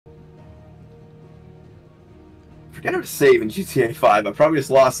Forget how to save in GTA 5. I probably just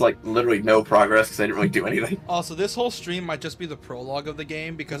lost, like, literally no progress because I didn't really do anything. Also, this whole stream might just be the prologue of the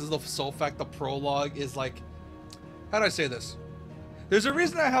game because of the sole fact the prologue is like... How do I say this? There's a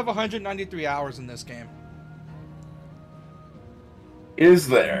reason I have 193 hours in this game. Is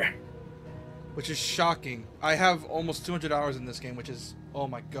there? Which is shocking. I have almost 200 hours in this game, which is... Oh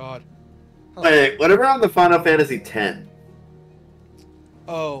my god. Wait, what about the Final Fantasy X?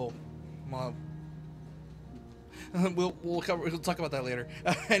 Oh. Well... we'll talk about that later.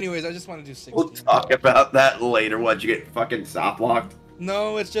 Anyways, I just want to do 16. We'll talk about that later. What, you get fucking soft locked?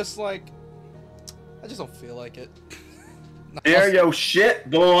 No, it's just like... I just don't feel like it. There yo shit,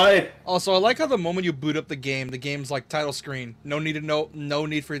 boy. Also, I like how the moment you boot up the game's like title screen. No need for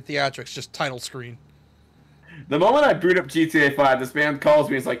theatrics, just title screen. The moment I boot up GTA 5, this man calls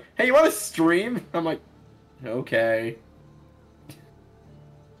me. It's like, "Hey, you want to stream?" I'm like, "Okay."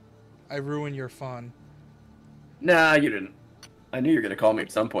 I ruin your fun. Nah, you didn't. I knew you were gonna call me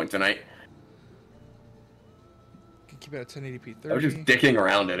at some point tonight. Can keep it at 1080p 30. I was just dicking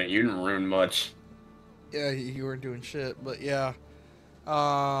around in it. You didn't ruin much. Yeah, you weren't doing shit, but yeah.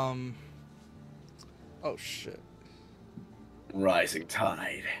 Oh shit. Rising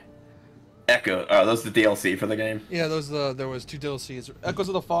Tide. Echo. Oh, those are the DLC for the game. Yeah, there was 2 DLCs. Echoes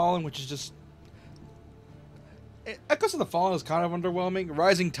of the Fallen, which is just... Echoes of the Fallen is kind of underwhelming.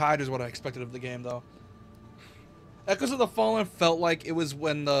 Rising Tide is what I expected of the game, though. Echoes of the Fallen felt like it was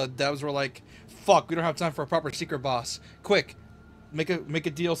when the devs were like, fuck, we don't have time for a proper secret boss. Quick, make a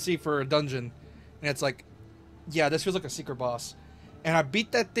DLC for a dungeon. And it's like, yeah, this feels like a secret boss. And I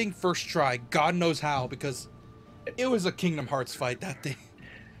beat that thing first try, God knows how, because it was a Kingdom Hearts fight, that thing.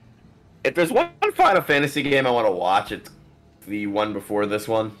 If there's one Final Fantasy game I want to watch, it's the one before this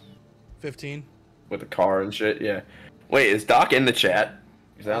one. 15. With the car and shit, yeah. Wait, is Doc in the chat?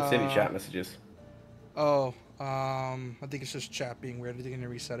 Because I don't see any chat messages. Oh, I think it's just chat being weird. I think I'm gonna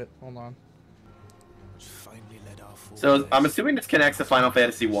reset it. Hold on. So I'm assuming this connects to Final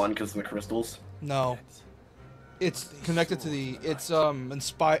Fantasy 1 because of the crystals. No. It's connected to the... It's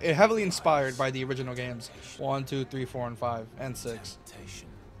heavily inspired by the original games. 1, 2, 3, 4, and 5, and 6.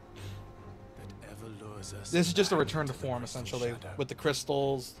 This is just a return to form, essentially. With the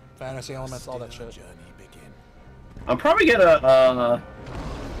crystals, fantasy elements, all that shit. I'm probably gonna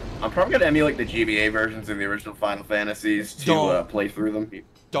emulate the GBA versions of the original Final Fantasies to play through them.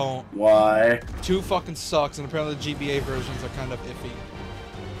 Don't. Why? 2 fucking sucks, and apparently the GBA versions are kind of iffy.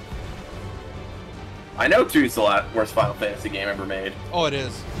 I know 2's the worst Final Fantasy game ever made. Oh, it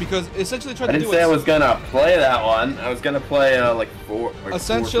is. Because essentially I didn't say I was gonna play that one. I was gonna play like 4. Like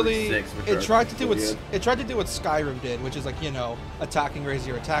essentially, 4 6, it tried to do what Skyrim did, which is like, you know, attacking raises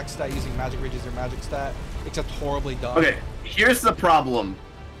your attack stat, using magic raises your magic stat, except horribly done. Okay, here's the problem.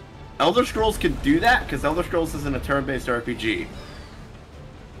 Elder Scrolls can do that because Elder Scrolls isn't a turn-based RPG.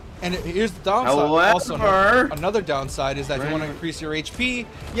 And here's the downside. However, also, another downside is that if you want to increase your HP,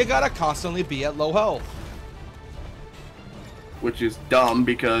 you gotta constantly be at low health. Which is dumb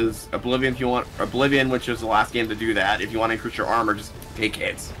because Oblivion, which is the last game to do that, if you want to increase your armor, just take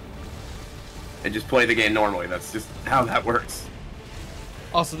hits. And just play the game normally. That's just how that works.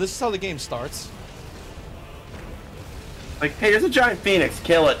 Also, this is how the game starts. Like, hey, there's a giant phoenix,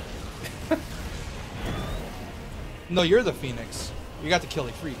 kill it. No, you're the phoenix. You got to kill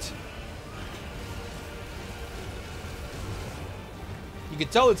Ifrit. You can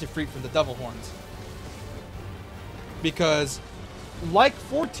tell it's Ifrit from the devil horns. Because, like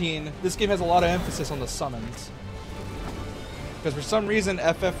 14, this game has a lot of emphasis on the summons. Because for some reason,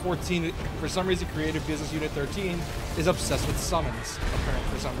 FF14, for some reason, Creative Business Unit 13 is obsessed with summons, apparently,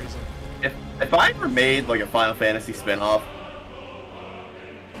 for some reason. If I ever made, like, a Final Fantasy spin-off,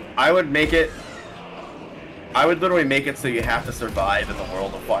 I would literally make it so you have to survive in the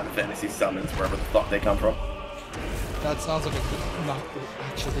world of Final Fantasy summons, wherever the fuck they come from. That sounds like a good... Not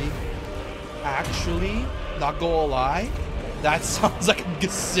actually, not gonna lie, that sounds like a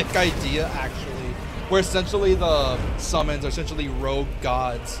sick idea, actually. Where essentially the summons are essentially rogue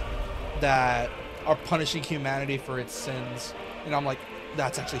gods that are punishing humanity for its sins. And I'm like,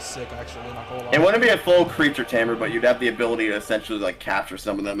 that's actually sick, actually, not gonna lie. It wouldn't be a full creature tamer, but you'd have the ability to essentially, like, capture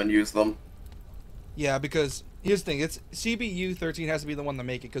some of them and use them. Yeah, because here's the thing, it's CBU 13 has to be the one to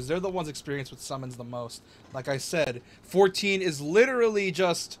make it, because they're the ones experienced with summons the most. Like I said, 14 is literally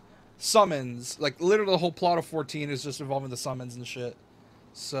just summons. Like, literally the whole plot of 14 is just involving the summons and shit.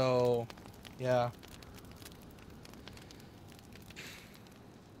 So, yeah.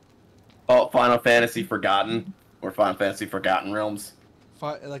 Oh, Final Fantasy Forgotten, or Final Fantasy Forgotten Realms.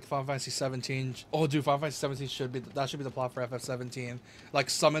 Like Final Fantasy 17. Oh, dude, Final Fantasy 17 should be the plot for FF17.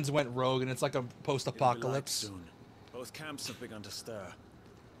 Like summons went rogue, and it's like a post-apocalypse. Both camps have begun to stir.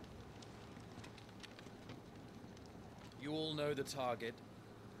 You all know the target.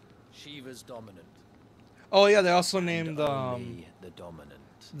 Shiva's dominant. Oh yeah, they also named And only the dominant.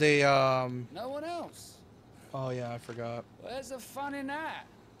 they No one else. oh yeah, I forgot. Where's the fun in that?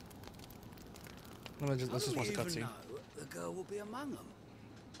 Let's just watch the cutscene. The girl will be among them.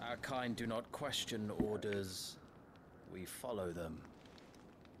 Our kind do not question orders. We follow them.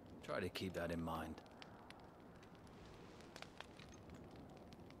 Try to keep that in mind.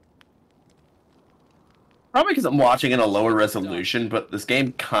 Probably because I'm watching in a lower resolution, but this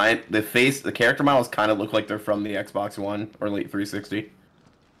game the character models kind of look like they're from the Xbox One or late 360.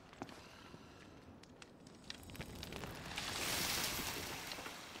 I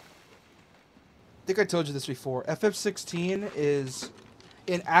think I told you this before. FF16 is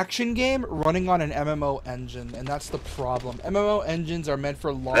an action game running on an MMO engine, and that's the problem. MMO engines are meant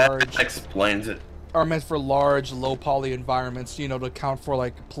for large. That explains it. Are meant for large, low poly environments. You know, to account for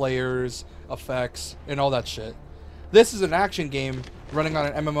like players, effects, and all that shit. This is an action game running on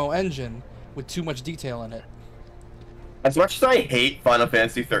an MMO engine with too much detail in it. As much as I hate Final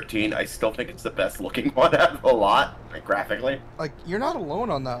Fantasy 13, I still think it's the best looking one out of a lot, like graphically. Like, you're not alone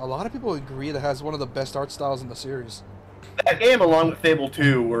on that. A lot of people agree that it has one of the best art styles in the series. That game, along with Fable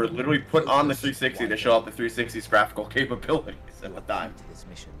 2, were literally put on the 360 to show off the 360's graphical capabilities at the time.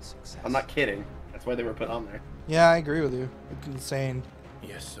 I'm not kidding. That's why they were put on there. Yeah, I agree with you. It's insane.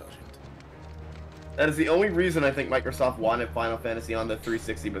 Yes, Sergeant. That is the only reason I think Microsoft wanted Final Fantasy on the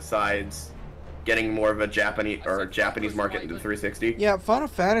 360 besides getting more of a Japanese market into the 360. Yeah, Final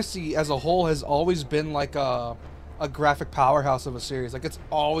Fantasy as a whole has always been like a graphic powerhouse of a series. Like, it's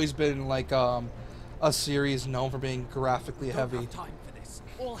always been like a series known for being graphically heavy.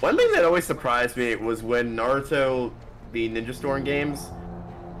 One thing that always surprised me was when Naruto, the Ninja Storm games,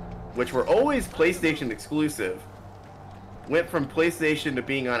 which were always PlayStation exclusive, went from PlayStation to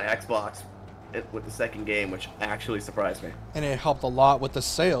being on Xbox with the second game, which actually surprised me. And it helped a lot with the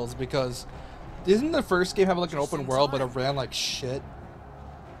sales, because didn't the first game have like an open world, but it ran like shit?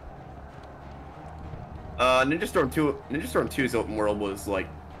 Ninja Storm 2's open world was like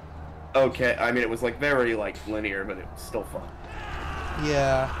okay. I mean, it was like very like linear, but it was still fun.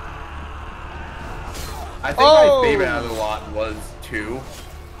 Yeah. I think my favorite out of the lot was 2.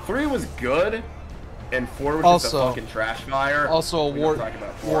 3 was good, and 4 was just a fucking trash fire. Also, a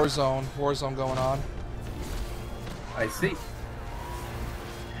Warzone going on. I see.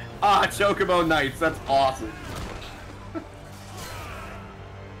 Ah, Chocobo Knights, that's awesome.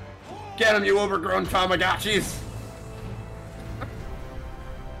 Get him, you overgrown Tamagotchis!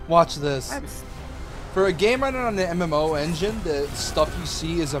 Watch this. For a game running on an MMO engine, the stuff you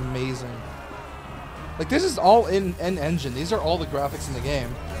see is amazing. Like, this is all in engine. These are all the graphics in the game.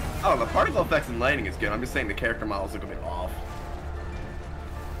 Oh, the particle effects and lighting is good. I'm just saying the character models look a bit off.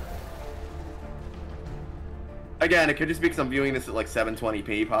 Again, it could just be because I'm viewing this at like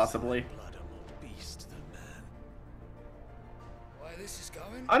 720p, possibly.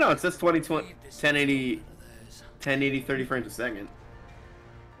 I know, it says 1080, 30 frames a second.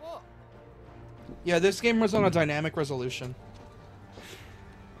 Yeah, this game runs on a dynamic resolution.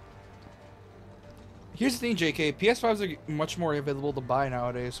 Here's the thing, JK. PS5s are much more available to buy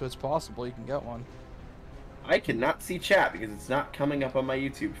nowadays, so it's possible you can get one. I cannot see chat because it's not coming up on my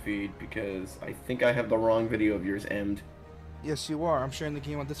YouTube feed because I think I have the wrong video of yours emmed. Yes, you are. I'm sharing the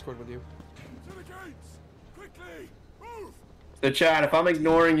game on Discord with you. To the gates! Quickly! Move! So chat, if I'm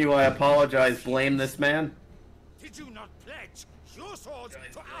ignoring you, I apologize. Blame this man. Did you not pledge your swords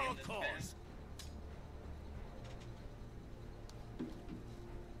to our cause?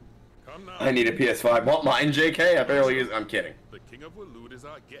 Come now. I need a PS5. Want mine, JK? I barely use. I'm kidding. The King of Waloed is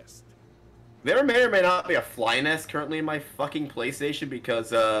our guest. There may or may not be a fly nest currently in my fucking PlayStation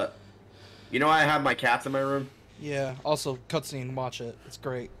because, you know I have my cats in my room? Yeah, also, cutscene, watch it. It's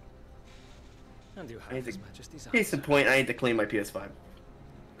great. And you have His Majesty's Case in point, I need to clean my PS5.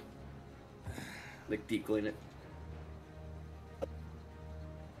 Like, deep clean it.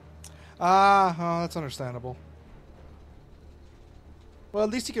 Oh, that's understandable. Well, at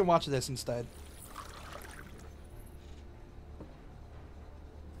least you can watch this instead.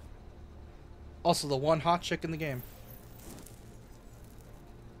 Also, the one hot chick in the game.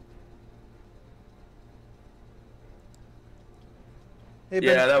 Hey,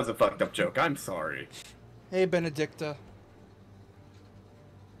 Yeah, that was a fucked up joke. I'm sorry. Hey, Benedicta.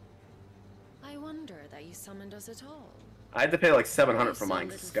 I wonder that you summoned us at all. I had to pay like 700 for So mine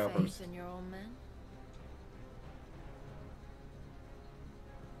because little scalpers. faith in your own men.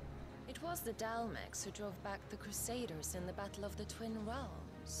 It was the Dalmex who drove back the Crusaders in the Battle of the Twin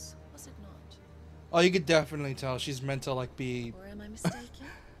Realms, was it not? Oh, you could definitely tell she's meant to like be. Or am I mistaken?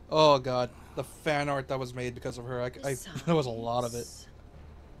 Oh god, the fan art that was made because of her. There was a lot of it.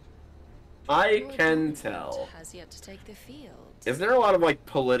 I Your can dominant tell. has yet to take the field. Isn't there a lot of like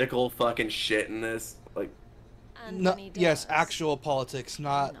political fucking shit in this? Like, And No, when he yes, does, actual politics,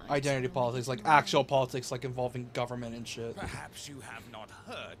 not Nice. identity politics. Like actual politics, like involving government and shit. Perhaps you have not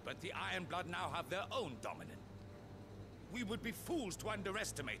heard, but the Iron Blood now have their own dominant. We would be fools to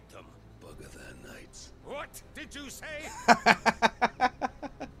underestimate them. Bugger their knights. What did you say?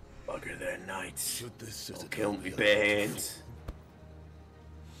 bugger their knights. Should this citadel Kill me, be bands.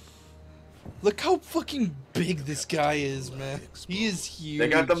 Look how fucking big this guy is, man. He is huge. They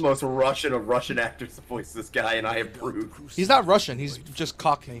got the most Russian of Russian actors to voice this guy, and I approve. He's not Russian. He's just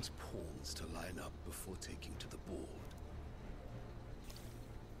Cockney. pawns to line up before taking to the board?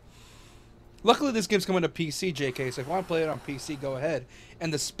 Luckily, this game's coming to PC, JK. So if you want to play it on PC, go ahead.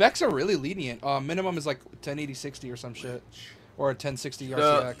 And the specs are really lenient. Minimum is like 1080-60 or some shit, or a 1060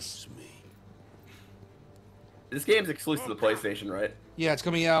 RTX. It's me. This game's exclusive to the PlayStation, right? Yeah, it's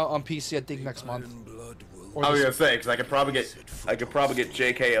coming out on PC, I think, next month. Iron Blood will Or I was this- gonna say, because I could probably get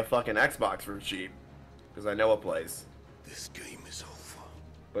JK a fucking Xbox for cheap, because I know what plays. This game is over.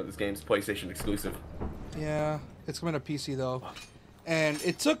 But this game's PlayStation exclusive. Yeah, it's coming to PC though. And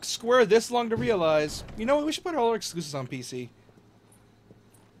it took Square this long to realize, you know what, we should put all our exclusives on PC.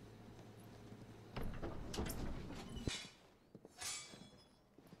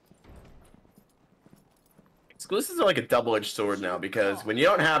 Exclusives are like a double-edged sword now, because when you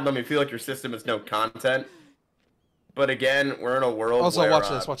don't have them, you feel like your system has no content. But again, we're in a world Also, where... watch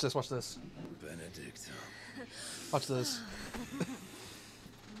this, watch this, watch this. Benedict. Watch this.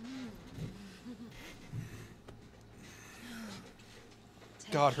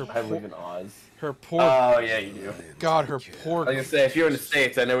 God, her I live poor, in Oz. her poor, Oh, yeah, you do. God, her I was poor, gonna say, if you're in the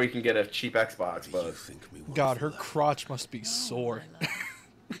States, I know we can get a cheap Xbox, You but... think me one God, for her that? crotch must be sore.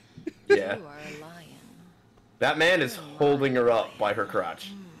 Yeah. You are a lion. That man is holding her up by her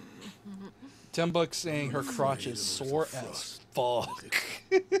crotch. $10 saying her crotch is sore as fuck.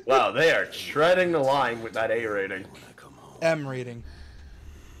 Wow, they are treading the line with that A rating. When I come home. M rating.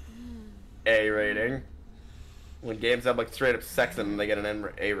 A rating. When games have like straight up sex in them, they get an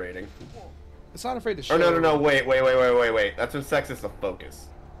A rating. It's not afraid to show. Or no, wait. That's when sex is the focus.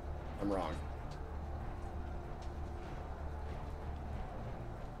 I'm wrong.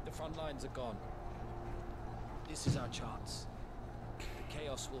 The front lines are gone. This is our chance. The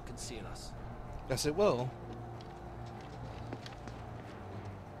chaos will conceal us. Yes, it will.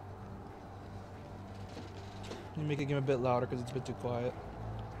 Let me make the game a bit louder because it's a bit too quiet.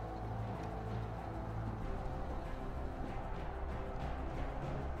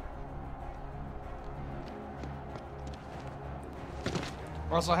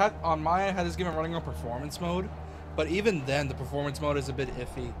 Also, I had on my end, I had this game running on performance mode, but even then, the performance mode is a bit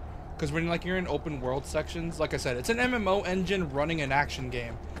iffy. Because when like you're in open world sections, like I said, it's an MMO engine running an action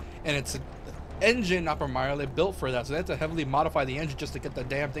game, and it's an engine not primarily built for that, so they have to heavily modify the engine just to get the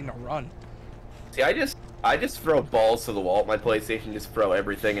damn thing to run. See, I just throw balls to the wall at my PlayStation, just throw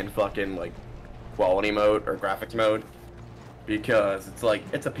everything in fucking like quality mode or graphics mode. Because it's like,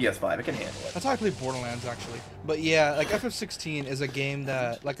 it's a PS5, it can handle it. That's how I play Borderlands, actually. But yeah, like FF16 is a game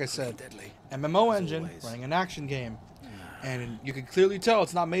that, like I said, MMO engine running an action game. And you can clearly tell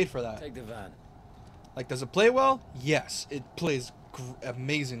it's not made for that. Take the van. Like, does it play well? Yes, it plays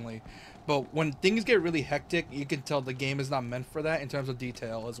amazingly. But when things get really hectic, you can tell the game is not meant for that in terms of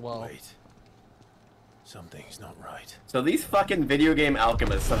detail as well. Wait. Something's not right. So these fucking video game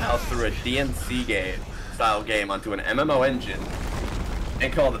alchemists somehow threw a DMC game style game onto an MMO engine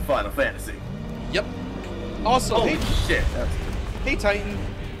and called it Final Fantasy. Yep. Also, Holy hey, shit. hey Titan.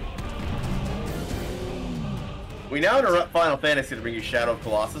 We now interrupt Final Fantasy to bring you Shadow of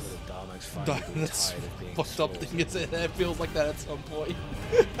Colossus. Darmok's finally grew That's tired of being fucked up spoiled. thing. It feels like that at some point.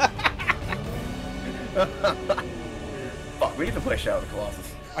 Fuck, we need to play Shadow of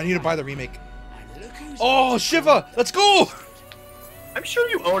Colossus. I need to buy the remake. Oh, Shiva! Let's go! I'm sure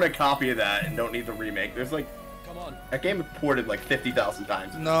you own a copy of that and don't need the remake. There's like, Come on. that game is ported like 50,000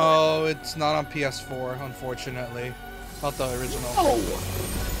 times. No, it's not on PS4, unfortunately. Not the original. Oh!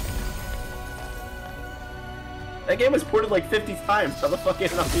 That game was ported like 50 times. How the fuck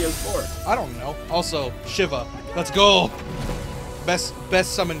is it on PS4? I don't know. Also, Shiva. Let's go! Best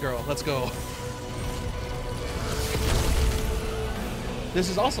summon girl. Let's go. This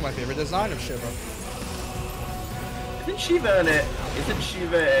is also my favorite design of Shiva. Isn't Shiva in it? Isn't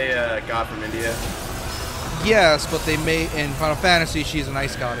Shiva a god from India? Yes, but they made in Final Fantasy she's an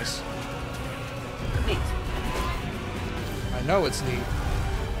ice goddess. Neat. I know it's neat.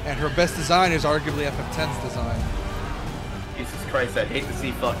 And her best design is arguably FF10's design. Jesus Christ, I'd hate to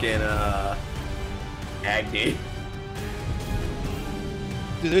see fucking, Agni.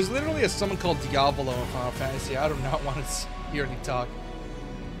 Dude, there's literally a summon called Diavolo in Final Fantasy. I do not want to hear any talk.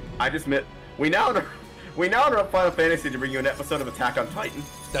 I just meant, we now interrupt Final Fantasy to bring you an episode of Attack on Titan.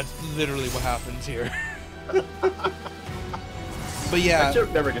 That's literally what happens here. But yeah. That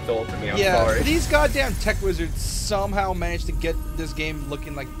joke never gets old to me, I'm yeah, sorry. these goddamn tech wizards somehow managed to get this game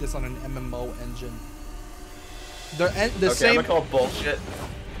looking like this on an MMO engine. The okay, same, I'm gonna call bullshit.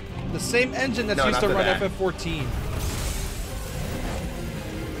 The same engine that's No, used not to to run that. FF14.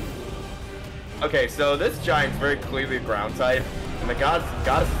 Okay, so this giant's very clearly a ground type, and the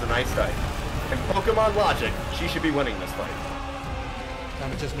goddess is an ice type. In Pokemon logic, she should be winning this fight.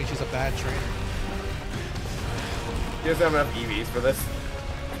 It just means she's a bad trainer. He doesn't have enough EVs for this.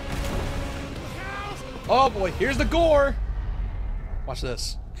 Oh boy, here's the gore! Watch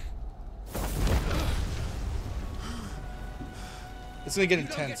this. It's gonna get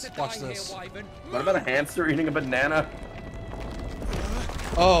intense. Watch this. What about a hamster eating a banana?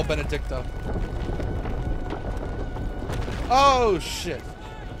 Oh, Benedicta. Oh shit.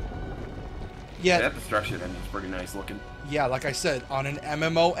 Yeah, Yeah, that destruction engine's pretty nice looking. yeah, like I said, on an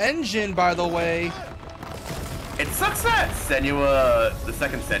MMO engine, by the way. It sucks that Senua, the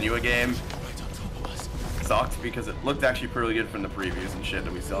second Senua game, sucked because it looked actually pretty good from the previews and shit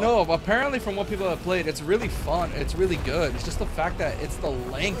that we saw. No, apparently from what people have played, it's really fun. It's really good. It's just the fact that it's the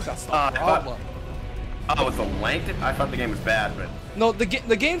length that's the problem. Oh, it's the length? I thought the game was bad, but... No, the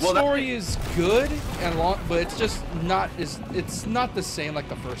game Well, story is good and long, but it's just not it's not the same like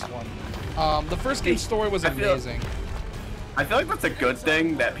the first one. The first game's story was amazing. I feel like that's a good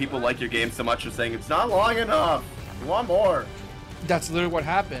thing that people like your game so much for saying it's not long enough. You want more. That's literally what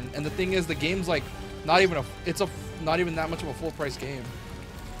happened. And the thing is, the game's like not even that much of a full price game.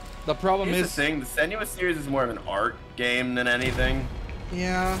 The problem Here's is the thing, the Senua series is more of an art game than anything.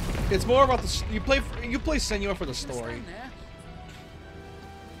 yeah, it's more about the you play Senua for the story.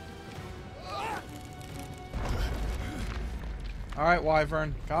 All right,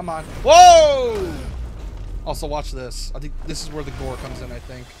 Wyvern, come on. Whoa! Also, watch this. I think this is where the gore comes in. I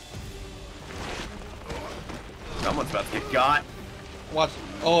think. Someone's about to get got. Watch.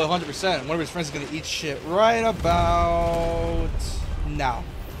 Oh, 100%. One of his friends is gonna eat shit right about now.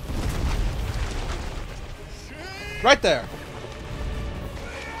 Right there.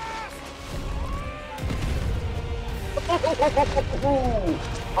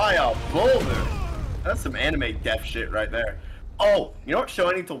 By a boulder. That's some anime death shit right there. Oh, you know what show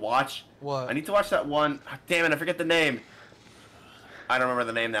I need to watch? What? I need to watch that one. Oh, damn it, I forget the name. I don't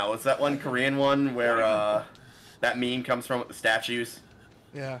remember the name now. It's that one Korean one where that meme comes from with the statues.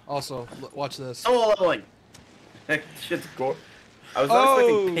 Yeah. Also, watch this. Solo leveling. That shit's gore. I was not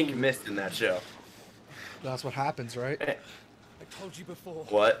expecting pink mist in that show. That's what happens, right? I told you before.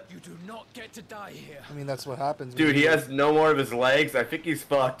 What? You do not get to die here. I mean, that's what happens. Dude, he has no more of his legs. I think he's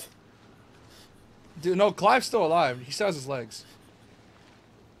fucked. Dude, no, Clive's still alive. He still has his legs.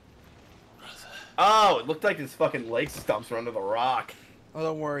 Oh, it looked like his fucking leg stumps were under the rock. Oh,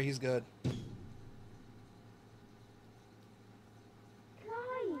 don't worry, he's good.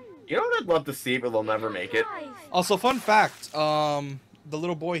 You know what I'd love to see, but they'll never make it? Also, fun fact, the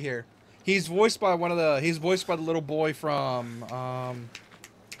little boy here, he's voiced by the little boy from,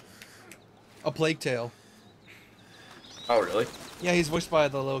 A Plague Tale. Oh, really? Yeah, he's voiced by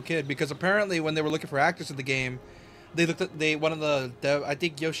the little kid, because apparently when they were looking for actors in the game, they looked at, one of the dev, I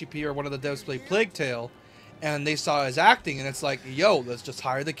think Yoshi P or one of the devs played Plague Tale, and they saw his acting, and it's like, yo, let's just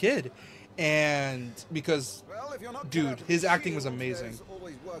hire the kid. And because, dude, his acting was amazing.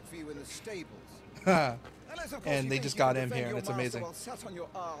 And they just got him here, and it's amazing. I'm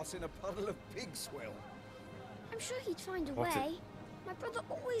sure he'd find a What's it? way. My brother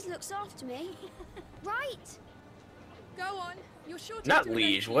always looks after me. Right? Go on. You're sure to Not do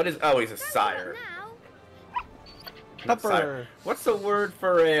liege. What is? Oh, he's a sire. Now. Not Pepper. sire. What's the word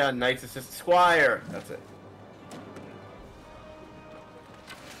for a knight's assistant? Squire. That's it.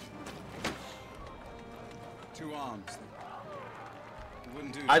 Two arms. It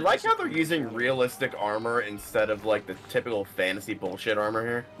wouldn't do I to like how they're disappoint using the realistic armor instead of like the typical fantasy bullshit armor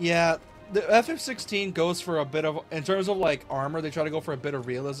here. Yeah, the FF16 goes for a bit of, in terms of like armor, they try to go for a bit of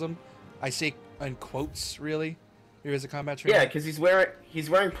realism. I say in quotes, really. Here is a combat trainer. Yeah, because he's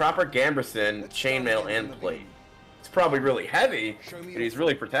wearing proper gambeson, chainmail, and plate. It's probably really heavy, but he's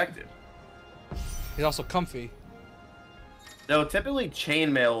really protected. He's also comfy. No, typically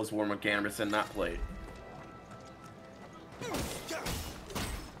chainmail is worn with gambeson, not plate.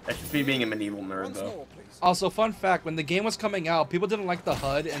 That's just me being a medieval nerd, Once though. more, please. Also, fun fact, when the game was coming out, people didn't like the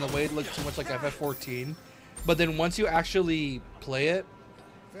HUD and the way it looked too much like FF14. But then once you actually play it,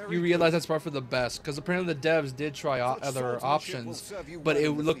 you realize that's part for the best. Because apparently the devs did try other options, but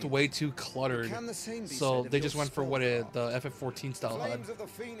it looked way too cluttered. So they just went for what the FF14 style HUD.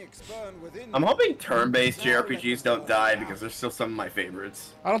 I'm hoping turn-based JRPGs don't die because they're still some of my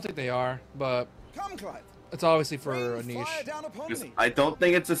favorites. I don't think they are, but it's obviously for a niche. I don't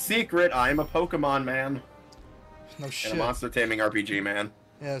think it's a secret. I'm a Pokemon man. No shit. And a monster taming RPG man.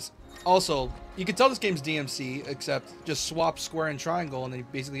 Yes. Also, you can tell this game's DMC, except just swap square and triangle, and then you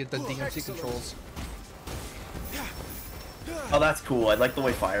basically get the DMC controls. Oh, that's cool. I like the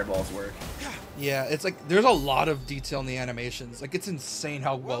way fireballs work. Yeah, it's like there's a lot of detail in the animations. Like, it's insane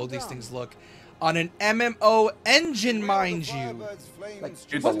how well these things look on an MMO engine, mind you. Like,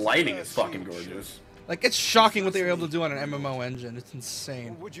 dude, the lighting is fucking gorgeous. Like, it's shocking what they were able to do on an MMO engine. It's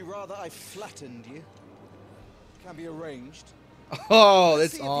insane. Would you rather I flattened you? Can be arranged. Oh,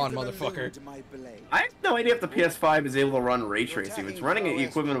 it's on, motherfucker. I have no idea if the PS5 is able to run ray tracing. If it's running at the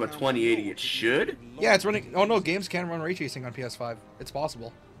equivalent of a 2080, it should. Yeah, it's running. Oh no, games can run ray tracing on PS5. It's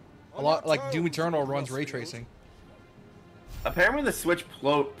possible. A lot, like Doom Eternal runs ray tracing. Apparently, the Switch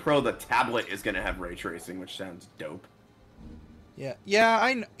Pro, the tablet, is gonna have ray tracing, which sounds dope. Yeah,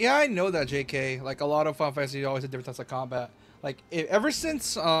 I know that, JK. Like, a lot of Final Fantasy always had different types of combat. Like, ever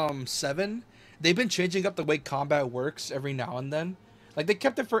since 7. They've been changing up the way combat works every now and then. Like, they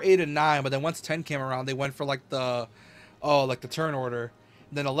kept it for 8 and 9, but then once 10 came around, they went for like the turn order.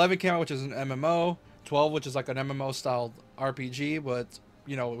 And then 11 came out, which is an MMO. 12, which is like an MMO style RPG, but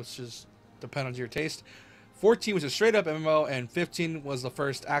you know, it was just depend on your taste. 14 was a straight up MMO, and 15 was the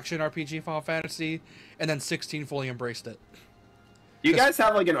first action RPG Final Fantasy, and then 16 fully embraced it. You guys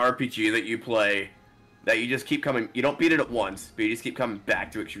have like an RPG that you play that you just keep coming. You don't beat it at once, but you just keep coming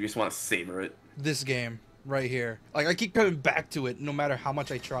back to it because you just want to savor it. This game right here, like, I keep coming back to it no matter how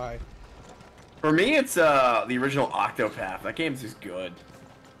much I try. For me, it's the original Octopath. That game's just good.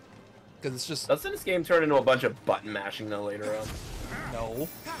 Because it's just... Doesn't this game turn into a bunch of button mashing though later on? No.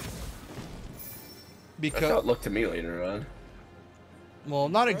 That's how it looked to me later on. Well,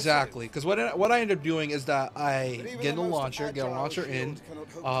 not exactly, because what I end up doing is that I get a launcher in,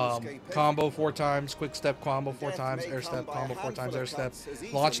 combo 4 times, quick step combo 4 times, air step combo 4 times, air step,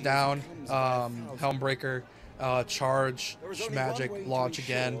 launch down, Helmbreaker, charge, magic, launch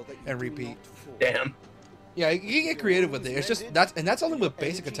again, and repeat. Damn. Yeah, you can get creative with it. It's just that's only with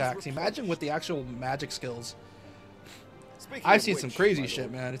basic attacks. Imagine with the actual magic skills. I've seen some crazy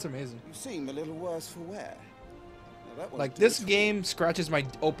shit, man. It's amazing. You seem a little worse for wear. Like, this game scratches my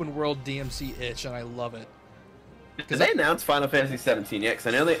open world DMC itch, and I love it. Did they announce Final Fantasy 17 yet?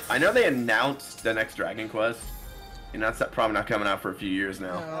 Because I know they announced the next Dragon Quest, and that's probably not coming out for a few years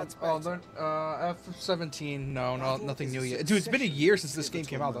now. After 17, no, nothing new yet. Dude, it's been a year since this game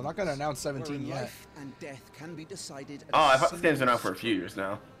came out. They're not gonna announce 17 yet. Oh, I thought this game's been out for a few years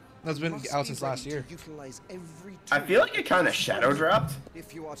now. That's been out since last year. I feel like it kind of shadow dropped.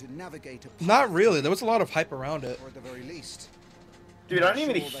 Not really. There was a lot of hype around it. Dude, I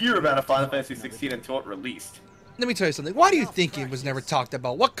didn't even hear about a Final Fantasy 16 until it released. Let me tell you something. Why do you think it was never talked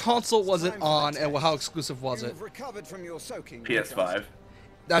about? What console was it on, and how exclusive was it? PS5.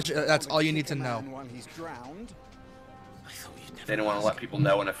 That's all you need to know. They didn't want to let people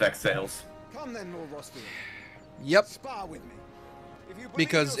know and affect sales. Yep.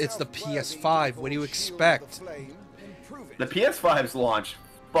 Because it's the PS5. What do you expect? The PS5's launch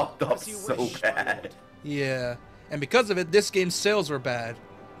fucked up so bad. Yeah. And because of it, this game's sales were bad.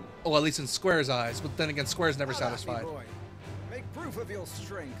 Well, at least in Square's eyes. But then again, Square's never satisfied. Make proof of your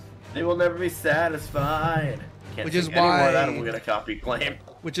strength. They will never be satisfied. Which is why we'll get a copy claim.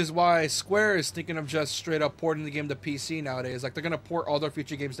 Which is why Square is thinking of just straight up porting the game to PC nowadays. Like, they're gonna port all their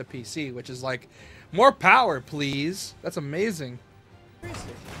future games to PC, which is like, more power, please. That's amazing.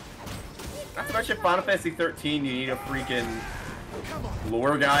 Not to mention Final Fantasy 13, you need a freaking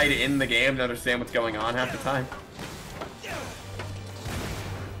lore guide in the game to understand what's going on half the time.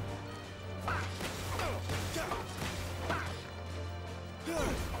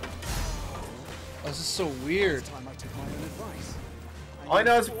 This is so weird. All I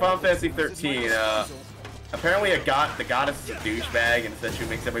know is Final Fantasy 13, apparently the goddess is a douchebag and says she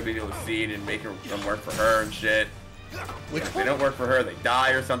makes everybody succeed and make them work for her and shit. Which if they don't work for her, they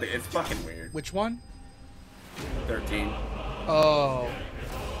die or something. It's fucking weird. Which one? 13. Oh.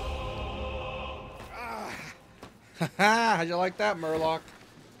 Haha, how'd you like that, Murloc?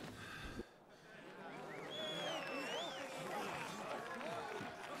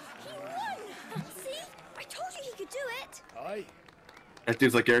 See? I told you he could do it. That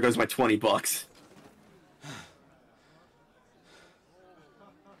dude's like, there goes my $20.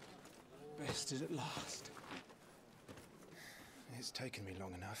 rested at last. It's taken me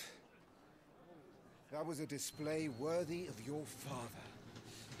long enough. That was a display worthy of your father.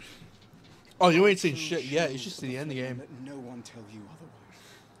 Oh, you ain't seen shit yet. You should see the end game. Let no one tell you otherwise,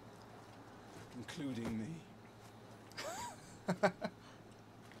 including me.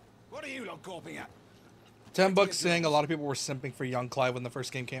 What are you lot gawping at? $10 saying a lot of people were simping for young Clive when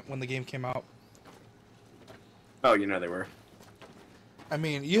the game came out. Oh, you know they were. I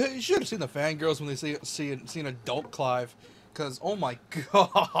mean, you should have seen the fangirls when they seen adult Clive, because oh my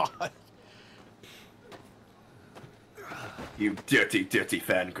god. You dirty, dirty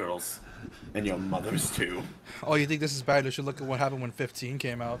fangirls. And your mothers, too. Oh, you think this is bad? You should look at what happened when 15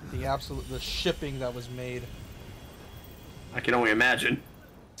 came out. The shipping that was made. I can only imagine.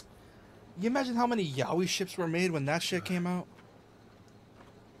 You imagine how many yaoi ships were made when that shit came out?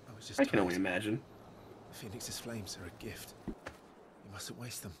 I can only imagine. Phoenix's flames are a gift. You mustn't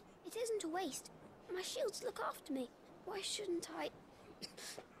waste them. It isn't a waste. My shields look after me. Why shouldn't I?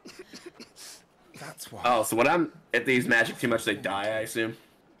 That's why. Oh, so when I'm at these magic too much, they die, I assume?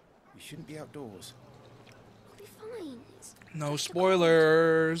 You shouldn't be outdoors. I'll be fine. It's No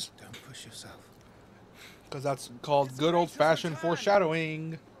spoilers. Don't push yourself. Because that's called good old-fashioned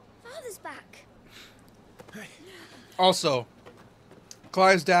foreshadowing. Father's back. Also,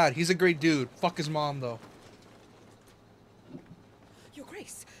 Clive's dad, he's a great dude. Fuck his mom, though. Your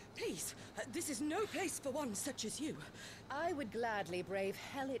Grace, please, this is no place for one such as you. I would gladly brave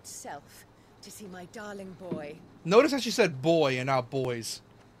hell itself to see my darling boy. Notice how she said boy and not boys.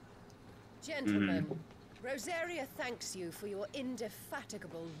 Gentlemen, Rosaria thanks you for your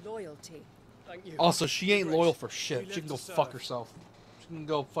indefatigable loyalty. Thank you. Also, she ain't Grace, loyal for we shit. live She can to go serve. fuck herself. She can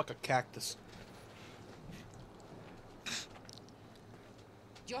go fuck a cactus.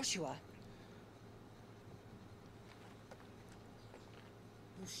 Joshua.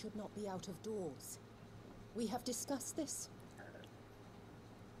 You should not be out of doors. We have discussed this.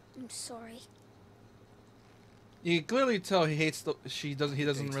 I'm sorry. You can clearly tell he hates he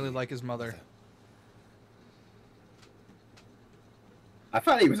doesn't really like his mother. I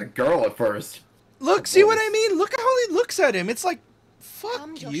thought he was a girl at first. Look, see what I mean? Look at how he looks at him. It's like, fuck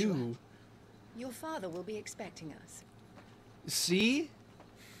Come, Joshua. you. Your father will be expecting us. See?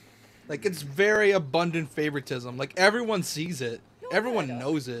 Like, it's very abundant favoritism. Like, everyone sees it. Everyone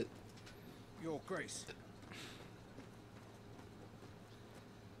knows it. Your Grace.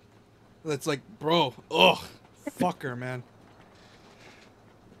 It's like, bro, ugh. Fuck her, man.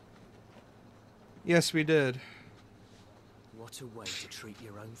 Yes, we did. What a way to treat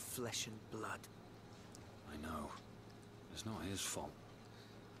your own flesh and blood. I know. It's not his fault.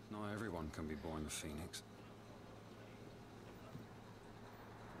 Not everyone can be born a phoenix.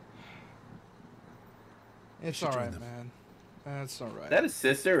 It's alright, man. That's alright. Is that his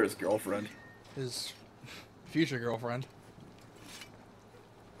sister or his girlfriend? His future girlfriend.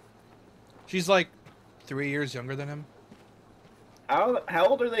 She's like 3 years younger than him. How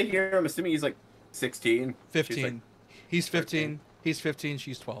old are they here? I'm assuming he's like 16. 15. She's like He's 15. 13. He's 15.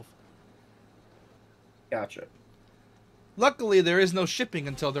 She's 12. Gotcha. Luckily, there is no shipping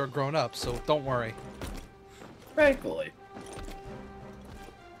until they're grown up, so don't worry. Thankfully.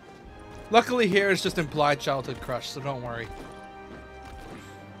 Luckily, here it's just implied childhood crush, so don't worry.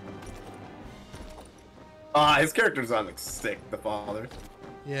 His character's on like sick, the father.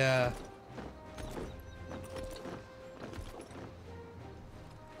 Yeah.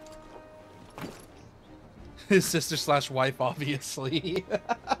 His sister slash wife, obviously.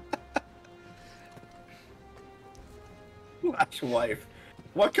 Slash wife.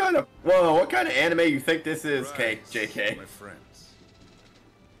 What kind of anime you think this is, JK? My friends.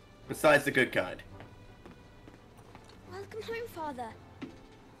 Besides the good kind. Welcome home, Father.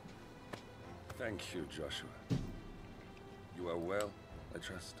 Thank you, Joshua. You are well, I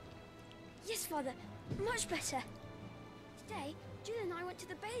trust. Yes, Father. Much better. Today, Jill and I went to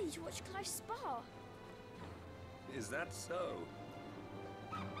the bathing to watch Clive's spa. Is that so?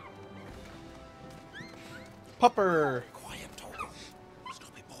 Pupper. Quiet, Torgal.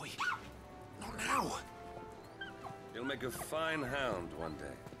 Stop it, boy. Not now. You'll make a fine hound one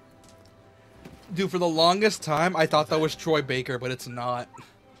day. Dude, for the longest time, I thought that was Troy Baker, but it's not.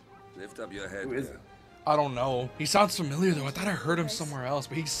 Lift up your head. Who is there. it? I don't know. He sounds familiar, though. I thought I heard him somewhere else,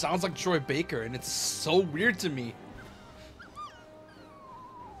 but he sounds like Troy Baker, and it's so weird to me.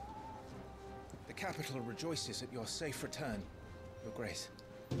 The capital rejoices at your safe return, Your Grace.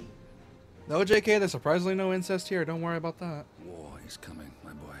 No, JK, there's surprisingly no incest here. Don't worry about that. War is coming,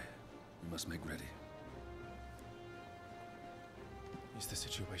 my boy. We must make ready. Is the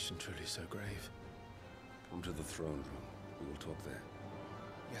situation truly so grave? Come to the throne room. We will talk there.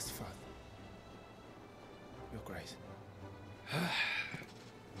 Yes, Father. Your Grace.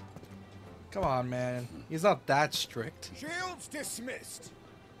 Come on, man. He's not that strict. Shields dismissed.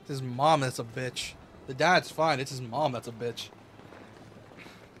 It's his mom that's a bitch. The dad's fine. It's his mom that's a bitch.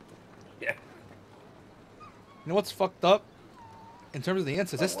 Yeah. You know what's fucked up? In terms of the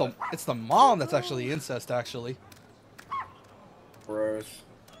incest, it's the mom that's actually incest, actually. Gross.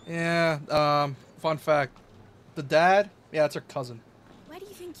 Yeah, fun fact. The dad, yeah, it's her cousin. Where do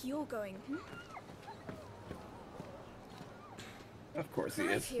you think you're going? Of course he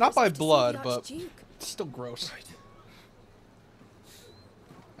is. Not by blood, but it's still gross.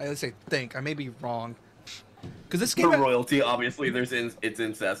 I at least I think. I may be wrong. Because this game... The royalty, obviously, it's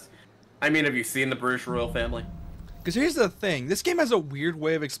incest. I mean, have you seen the British royal family? Because here's the thing. This game has a weird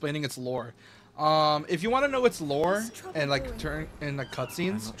way of explaining its lore. If you want to know its lore and like turn in the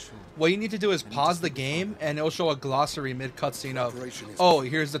cutscenes, what you need to do is pause the game and it'll show a glossary mid cutscene of, oh,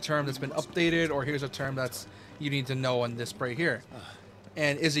 here's the term that's been updated, or here's a term that's you need to know on this right here.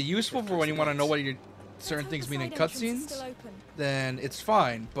 And is it useful for when you want to know what certain things mean in cutscenes? Then it's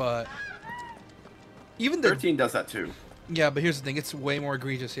fine, but even the 13 does that too. Yeah, but here's the thing, it's way more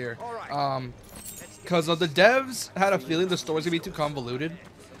egregious here. Because the devs had a feeling the story's gonna be too convoluted.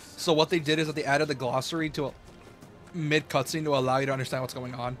 So what they did is that they added the glossary to a mid cutscene to allow you to understand what's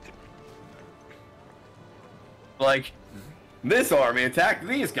going on. Like, this army attacked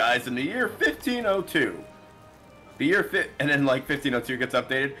these guys in the year 1502. The year and then like 1502 gets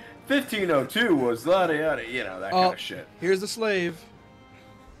updated. 1502 was yada yada, you know, that kind of shit. Here's the slave.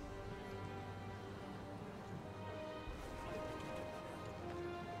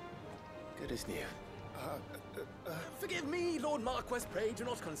 Good as new. Forgive me, Lord Marquess, pray do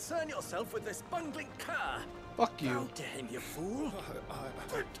not concern yourself with this bungling cur. Fuck you. Bow to him, you fool.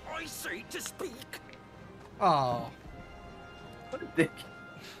 What I say to speak. Oh. What a dick.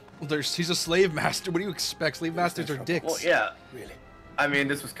 Well, he's a slave master. What do you expect? Slave masters are dicks. Well, yeah. Really? I mean,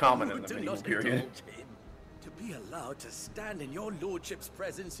 this was common in the Do medieval not period. indulge him. To be allowed to stand in your lordship's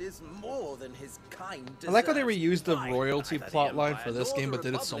presence is more than his kind deserves. I like how they reused the royalty Neither the plotline for Empire this nor game, the but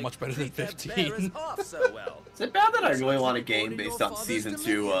did it so Republic much better than treat their bearers 15. half so well. Is it bad that I really want a game based on season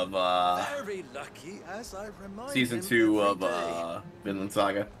 2 of Very lucky, as I remind season him 2 every day. of Vinland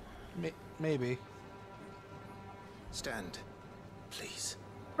Saga? Maybe. Stand, please.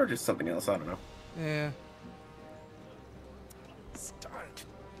 Or just something else, I don't know. Yeah. Stand.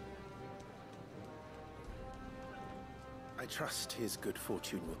 I trust his good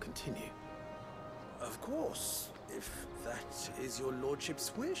fortune will continue. Of course, if that is your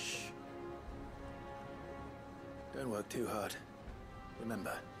lordship's wish. Don't work too hard.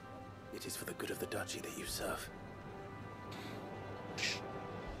 Remember, it is for the good of the duchy that you serve.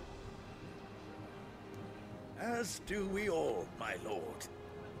 As do we all, my lord.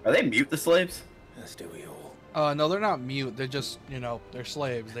 Are they mute, the slaves? As do we all. No, they're not mute. They're just, you know, they're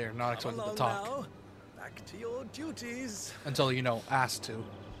slaves. They're not expected to talk. Now. Back to your duties. Until, you know, asked to.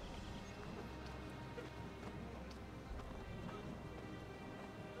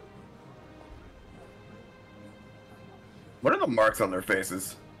 What are the marks on their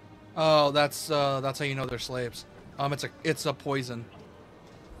faces? Oh, that's how you know they're slaves. It's a poison.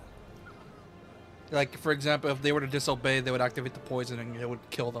 Like, for example, if they were to disobey, they would activate the poison and it would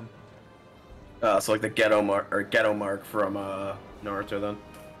kill them. So like the ghetto mark from Naruto then.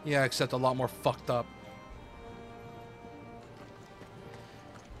 Yeah, except a lot more fucked up.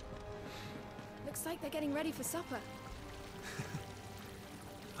 Looks like they're getting ready for supper.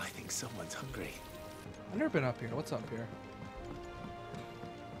 I think someone's hungry. I've never been up here. What's up here?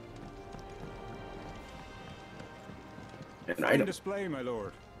 An Fine item. display, my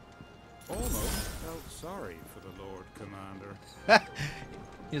lord. Almost felt sorry for the Lord Commander.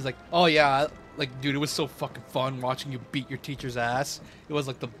 He's like, oh yeah, like, dude, it was so fucking fun watching you beat your teacher's ass. It was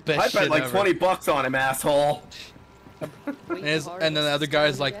like the best I shit bet like ever. $20 on him, asshole. And then the other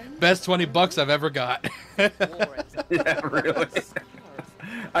guy's like, best $20 I've ever got. Yeah, really.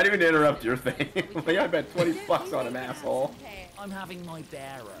 I didn't even interrupt your thing. But yeah, I bet $20 on him, asshole. I'm having my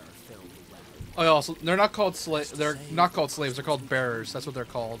bearer filled with. Oh, yeah, also, they're not called slaves. They're not called slaves. They're called bearers. That's what they're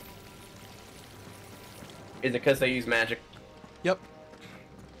called. Is it because they use magic? Yep.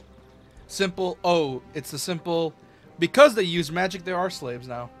 Simple. Oh, it's a simple. Because they use magic, they are slaves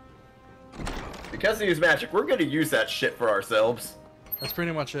now. Because they use magic, we're gonna use that shit for ourselves. That's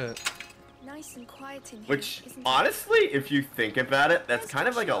pretty much it. Nice and quiet in here. Which, isn't it? honestly, if you think about it, that's kind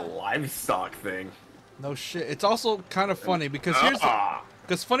of like a livestock thing. No shit. It's also kind of funny because here's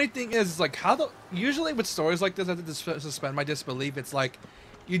because funny thing is like usually with stories like this I have to suspend my disbelief. It's like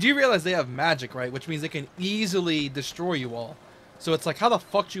you do realize they have magic, right? Which means they can easily destroy you all. So it's like, how the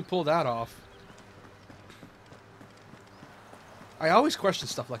fuck did you pull that off? I always question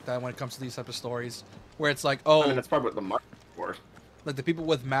stuff like that when it comes to these type of stories, where it's like, oh, I mean, that's probably what the market for. Like the people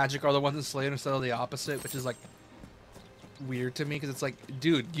with magic are the ones enslaved instead of the opposite, which is like weird to me because it's like,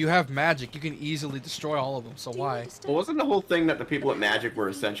 dude, you have magic, you can easily destroy all of them, so why? Well, wasn't the whole thing that the people with magic were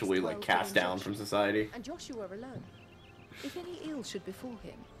essentially like cast down from society? And Joshua alone. If any ill should befall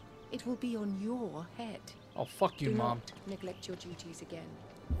him, it will be on your head. Oh, fuck you, Do Mom. not neglect your duties again.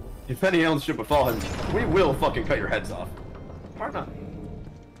 If any else should befall him, we will fucking cut your heads off. Hard not.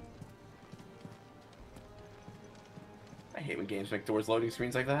 I hate when games make doors loading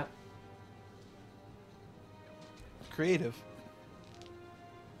screens like that. Creative.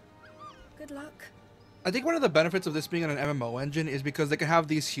 Good luck. I think one of the benefits of this being on an MMO engine is because they can have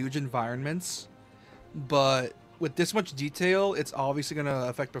these huge environments, but with this much detail, it's obviously going to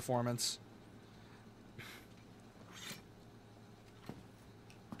affect performance.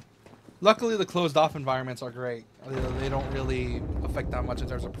 Luckily, the closed-off environments are great. They don't really affect that much in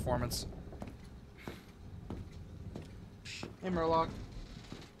terms of performance. Hey, Murloc.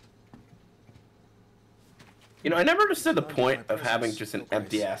 You know, I never understood the point of having just an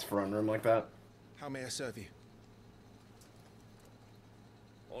empty-ass throne room like that. How may I serve you?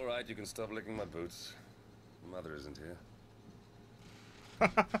 All right, you can stop licking my boots. Mother isn't here.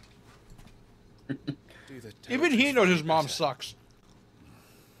 Even he knows his mom sucks.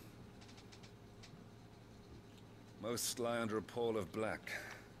 Most lie under a pall of black.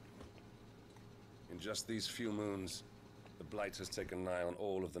 In just these few moons, the Blight has taken nigh on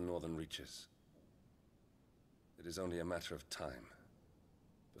all of the northern reaches. It is only a matter of time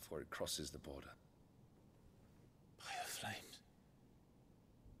before it crosses the border. By the flames.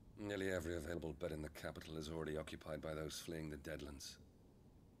 Nearly every available bed in the capital is already occupied by those fleeing the Deadlands.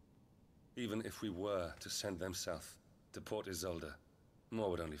 Even if we were to send them south to Port Isolde, more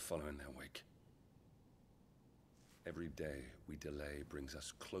would only follow in their wake. Every day we delay brings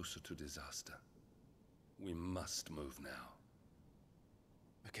us closer to disaster. We must move now.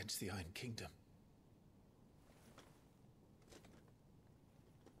 Against the Iron Kingdom.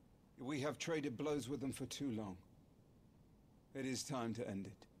 We have traded blows with them for too long. It is time to end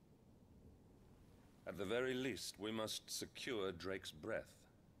it. At the very least, we must secure Drake's breath.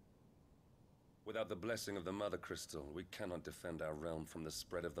 Without the blessing of the Mother Crystal, we cannot defend our realm from the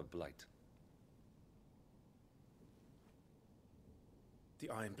spread of the Blight. The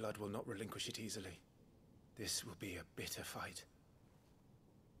Iron Blood will not relinquish it easily. This will be a bitter fight.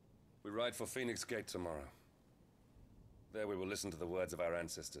 We ride for Phoenix Gate tomorrow. There we will listen to the words of our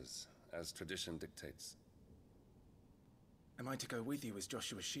ancestors, as tradition dictates. Am I to go with you as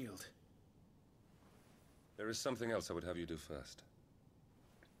Joshua's shield? There is something else I would have you do first.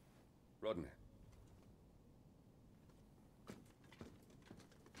 Rodney.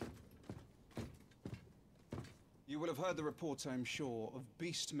 You will have heard the reports, I am sure, of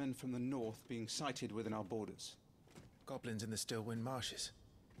beastmen from the north being sighted within our borders. Goblins in the Stillwind Marshes.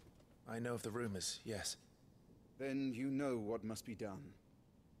 I know of the rumors, yes. Then you know what must be done.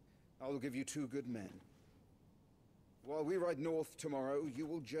 I will give you 2 good men. While we ride north tomorrow, you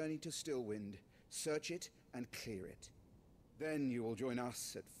will journey to Stillwind, search it and clear it. Then you will join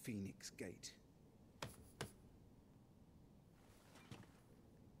us at Phoenix Gate.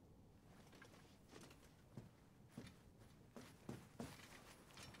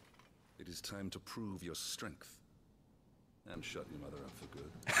 It is time to prove your strength. And shut your mother up for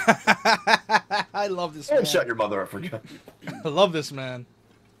good. I love this man. And shut your mother up for good. I love this man.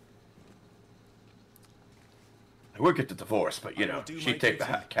 I would get the divorce, but you know, she'd take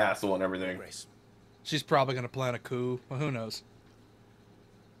the castle and everything. She's probably going to plan a coup. Well, who knows?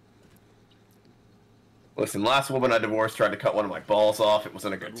 Listen, last woman I divorced tried to cut one of my balls off. It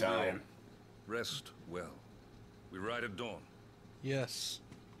wasn't a good time. Rest well. We ride at dawn. Yes.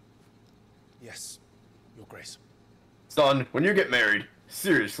 Yes, Your Grace. Son, when you get married,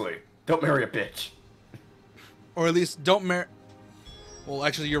 seriously, don't marry a bitch. Or at least don't marry... Well,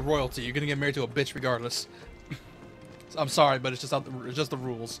 actually, you're royalty. You're going to get married to a bitch regardless. I'm sorry, but it's just the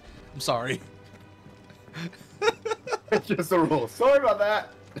rules. I'm sorry. It's just the rules. Sorry about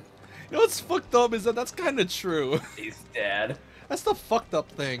that. You know what's fucked up is that that's kind of true. He's dead. That's the fucked up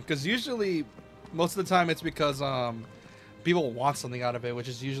thing, because usually, most of the time, it's because people want something out of it, which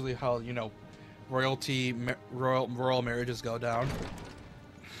is usually how, you know, royal marriages go down.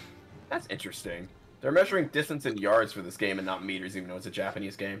 That's interesting. They're measuring distance in yards for this game and not meters, even though it's a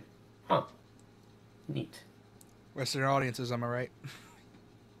Japanese game. Huh. Neat. Western audiences, am I right?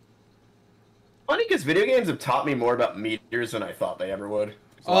 Funny, because video games have taught me more about meters than I thought they ever would.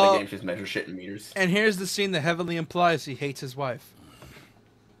 A lot of games just measure shit in meters. And here's the scene that heavily implies he hates his wife.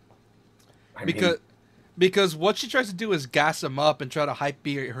 Because what she tries to do is gas him up and try to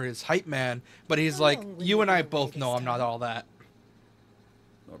be his hype man, but he's How like, long will you you and I be away both this know I'm not time? all that.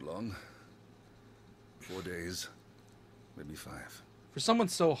 Not long. 4 days. Maybe 5. For someone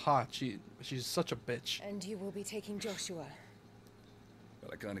so hot, she's such a bitch. And you will be taking Joshua.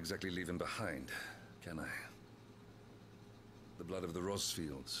 Well, I can't exactly leave him behind, can I? The blood of the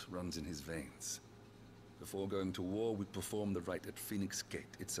Rosfields runs in his veins. Before going to war, we perform the rite at Phoenix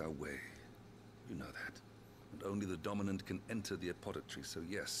Gate. It's our way. You know that. And only the dominant can enter the apothecary, so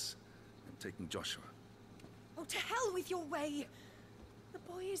yes, I'm taking Joshua. Oh, to hell with your way! The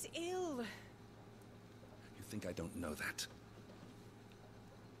boy is ill. You think I don't know that?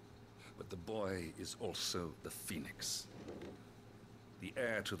 But the boy is also the Phoenix. The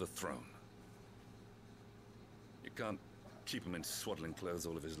heir to the throne. You can't keep him in swaddling clothes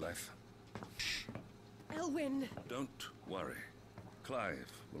all of his life. Elwyn! Don't worry. Clive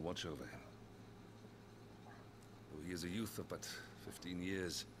will watch over him. Though he is a youth of but 15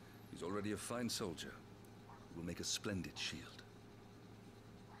 years, he's already a fine soldier. He will make a splendid shield.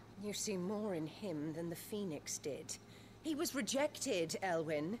 You see more in him than the Phoenix did. He was rejected,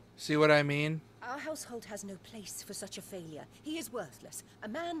 Elwyn. See what I mean? Our household has no place for such a failure. He is worthless. A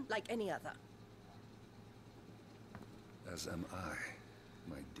man like any other. As am I,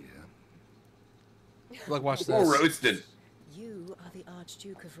 my dear. Look, watch Or this. roasted. You are the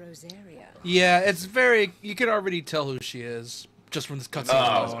Archduke of Rosaria. Yeah, it's very... You can already tell who she is, just from this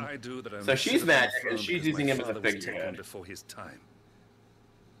cutscene alone. I do that I So may she's sit upon the magic, and throne she's because using my him as a father was figurehead. taken before his time.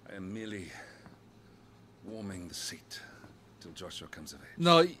 I am merely warming the seat till Joshua comes of age.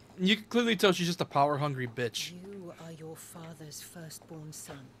 No, you can clearly tell she's just a power-hungry bitch. You are your father's firstborn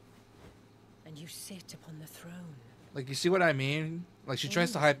son. And you sit upon the throne. Like, you see what I mean? Like, she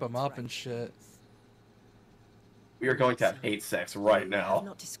tries to hype him up and shit. We are going to have hate sex right now.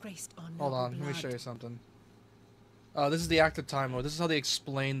 Not disgraced our Hold on, let me show you something. This is the active time mode. This is how they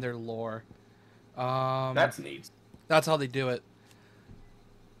explain their lore. That's neat. That's how they do it.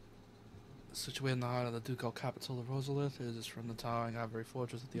 Situated in the heart of the ducal capital of Rosalith, it is from the towering ivory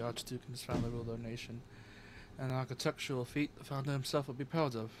fortress that the Archduke and his family ruled their nation. An architectural feat the founder himself would be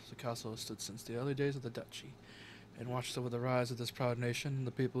proud of. The castle has stood since the early days of the duchy, and watched over the rise of this proud nation and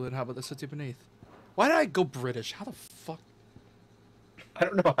the people who inhabit the city beneath. Why did I go British? How the fuck? I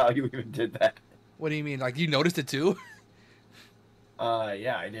don't know how you even did that. What do you mean? Like, you noticed it too?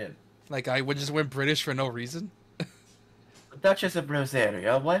 Yeah, I did. Like, I would just went British for no reason? The Duchess of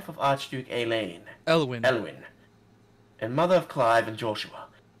Rosaria, wife of Archduke Elwyn, and mother of Clive and Joshua,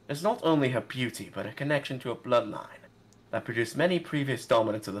 is not only her beauty, but a connection to a bloodline that produced many previous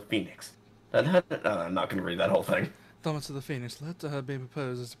dominants of the Phoenix. I'm not going to read that whole thing. Dominants of the Phoenix led to her being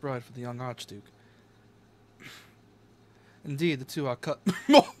proposed as the bride for the young Archduke. Indeed, the two are cut.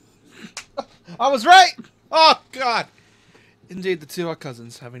 I was right! Oh, God! Indeed, the two are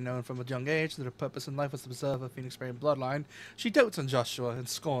cousins, having known from a young age that her purpose in life was to preserve her Phoenix-bearing bloodline. She dotes on Joshua and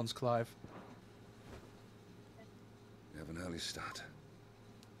scorns Clive. We have an early start.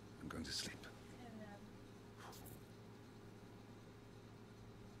 I'm going to sleep.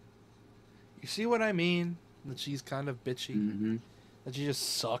 You see what I mean? That she's kind of bitchy. Mm-hmm. That she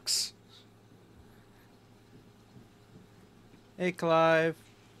just sucks. Hey, Clive.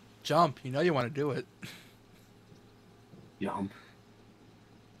 Jump. You know you want to do it. Yum.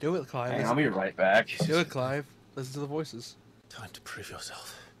 Do it, Clive. Hey, I'll be right back. Do it, Clive. Listen to the voices. Time to prove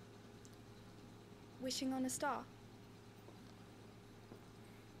yourself. Wishing on a star.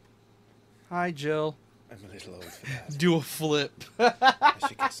 Hi, Jill. I'm a little old for that. Do a flip. I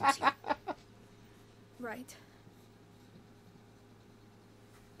should get some sleep. Right.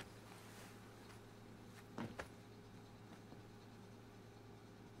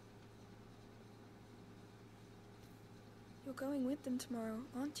 You're going with them tomorrow,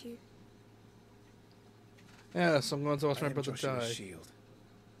 aren't you? Yes, I'm going to watch my I am brother Joshua's die. shield.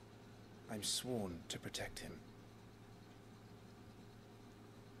 I'm sworn to protect him.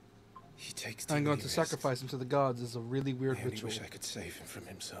 He takes too I'm going many to risks. sacrifice him to the gods as a really weird I only ritual. wish I could save him from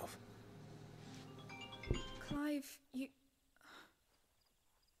himself. Clive, you...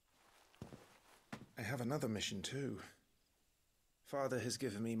 I have another mission too. Father has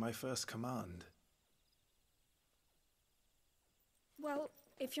given me my first command. Well,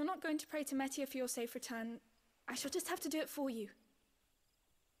 if you're not going to pray to Metia for your safe return, I shall just have to do it for you.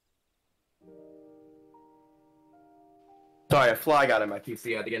 Sorry, a fly got in my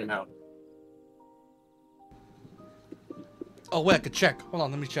PC. I had to get him out. Oh, wait, I could check. Hold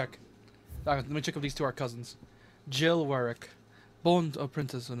on, let me check. Let me check if these two are cousins. Jill Warwick. Born a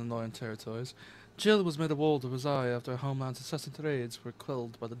princess in the Northern Territories, Jill was made a ward of Rosaria after her homeland's incessant raids were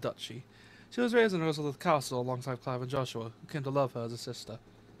quelled by the duchy. She was raised in Elizabeth Castle alongside Clive and Joshua, who came to love her as a sister.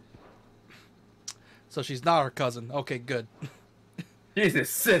 So she's not her cousin. Okay, good. She's his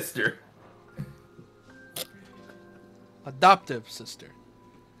sister. Adoptive sister.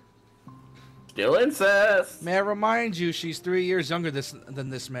 Still incest. May I remind you, she's 3 years younger than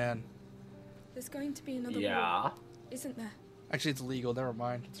this man. There's going to be another war, isn't there? Actually, it's legal. Never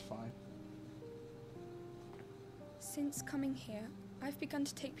mind. It's fine. Since coming here, I've begun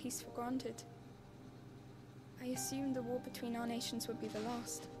to take peace for granted. I assumed the war between our nations would be the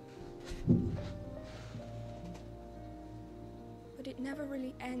last. But it never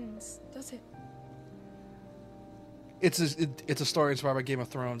really ends, does it? It's a story inspired by Game of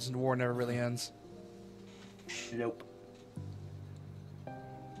Thrones, and war never really ends. Nope.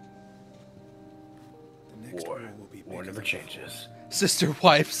 War never changes. Sister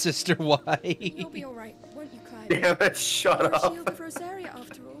wife, sister wife. You'll be all right, won't you, Clive? Damn it! Shut You're up. a shield of Rosaria,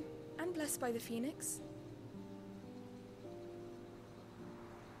 after all, and blessed by the Phoenix.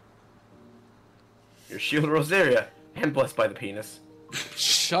 You're Shield Rosaria and blessed by the penis.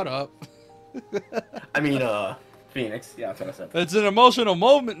 Shut up. I mean, Phoenix. Yeah, that's what I said. It's an emotional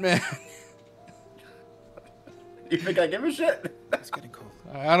moment, man. You think I give a shit? It's getting cold.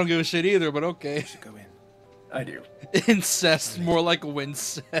 I don't give a shit either, but okay. We should go in. I do. Incest, more like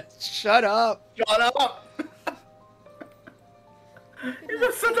wincest. Shut up. Shut up. You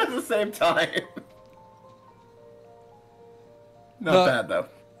just said that at the same time. Not bad though.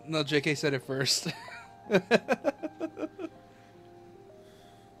 No, JK said it first.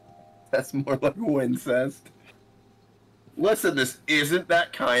 That's more like wincest. Listen, this isn't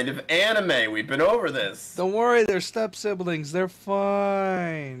that kind of anime. We've been over this. Don't worry, they're step siblings. They're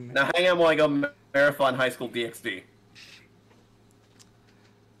fine. Now hang on while I go marathon High School DxD.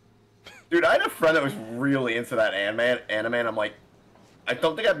 Dude, I had a friend that was really into that anime, and I'm like, I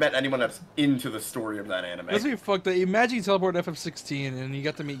don't think I've met anyone that's into the story of that anime. That's be fucked up. Imagine you teleport FF16 and you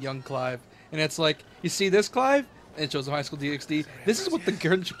get to meet young Clive, and it's like, you see this Clive? And it shows him High School DxD. This is what the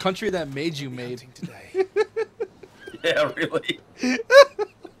country that made you made. Yeah, really.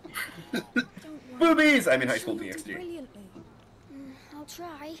 Boobies! I mean High School DxD. I'll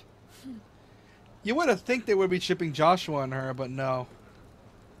try. You would have think they would be chipping Joshua on her, but no.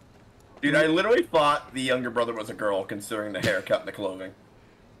 Dude, I literally thought the younger brother was a girl, considering the haircut and the clothing.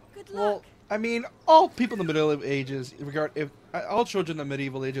 Good luck. Well, I mean, all people in the Middle Ages, all children in the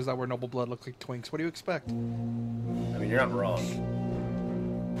medieval ages that were noble blood look like twinks. What do you expect? I mean, you're not wrong.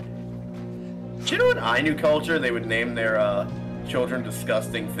 Do you know in Ainu culture they would name their children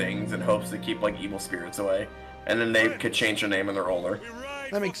disgusting things in hopes to keep like evil spirits away, and then they could change their name when they're older.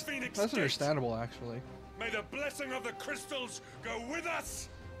 That's understandable, actually. May the blessing of the crystals go with us.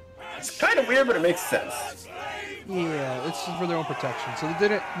 It's kind of weird, but it makes sense. Yeah, it's for their own protection. So they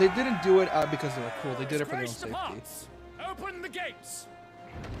didn't do it because they were cool. They did it for their own safety. Open the gates.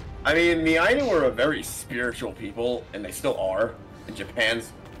 I mean, the Ainu were a very spiritual people, and they still are. And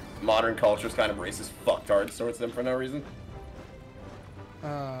Japan's modern culture is kind of racist fucktards towards them for no reason.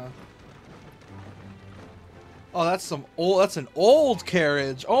 Oh, that's an old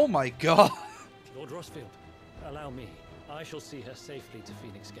carriage. Oh my god. Lord Rossfield, allow me. I shall see her safely to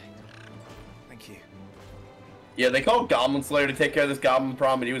Phoenix Gate. Thank you. Yeah, they called Goblin Slayer to take care of this goblin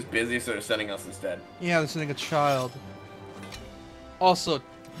problem, but he was busy, so they're sending us instead. Yeah, they're sending a child. Also,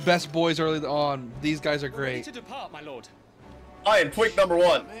 best boys early on. These guys are great. To depart, my lord. I am Twink number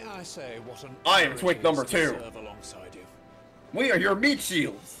 1. May I say what an I am Twink number 2. serve alongside you. We are your meat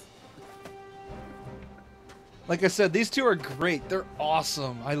shields. Like I said, these two are great. They're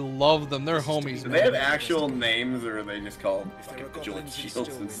awesome. I love them. They're homies, Do man. they have actual names, or are they just called fucking Vigilant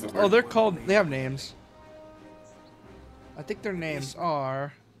Shields and Swords? Oh, they're called. They have names. I think their names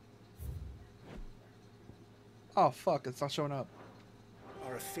are. Oh fuck! It's not showing up.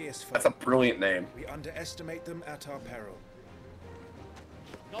 Are a fierce foe. That's a brilliant name. We underestimate them at our peril.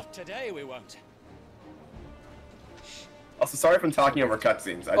 Not today, we won't. Also, sorry if I'm talking over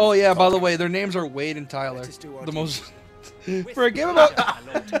cutscenes. Oh yeah, by the way, their names are Wade and Tyler. The most for a game about.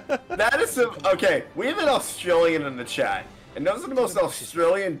 That is some okay. We have an Australian in the chat, and those are the most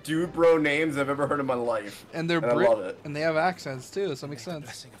Australian dude bro names I've ever heard in my life. And they're I love it. and they have accents too, so it makes sense.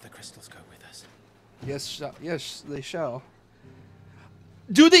 Blessing of the crystals go with us. Yes, they shall.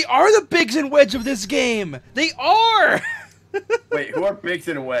 Dude, they are the Biggs and Wedge of this game. They are. Wait, who are Biggs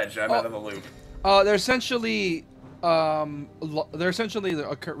and Wedge? I'm out of the loop. They're essentially the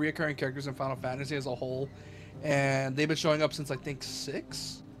reoccurring characters in Final Fantasy as a whole, and they've been showing up since I think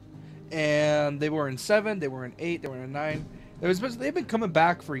 6, and they were in 7, they were in 8, they were in 9, They've been coming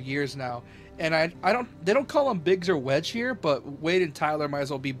back for years now, and they don't call them Biggs or Wedge here, but Wade and Tyler might as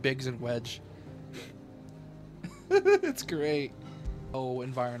well be Biggs and Wedge. It's great. Oh,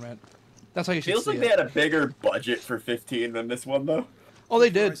 environment. That's how you should Feels see like it. they had a bigger budget for 15 than this one, though. Oh, they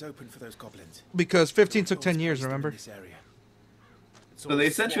did. Eyes open for those goblins. Because 15 took 10 years, remember? So they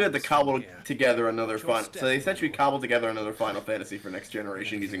essentially had to cobble together another Final Fantasy for next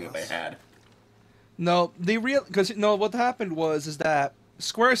generation using what they had. No, what happened is that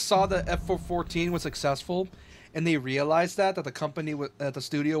Square saw that F414 was successful, and they realized that the company at the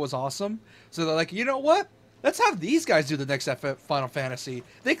studio was awesome. So they're like, you know what? Let's have these guys do the next Final Fantasy.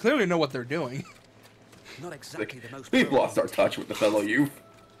 They clearly know what they're doing. Not exactly the most. We've lost our touch with the fellow youth.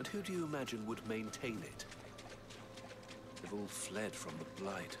 And who do you imagine would maintain it? They've all fled from the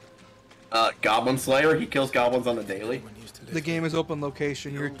Blight. Goblin Slayer. He kills goblins on the daily. The game is open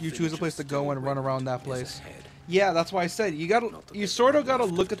location. You choose a place to go and run around that place. Yeah, that's why I said you sort of gotta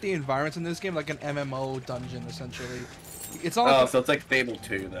look at the environments in this game like an MMO dungeon, essentially. It's all. So it's like Fable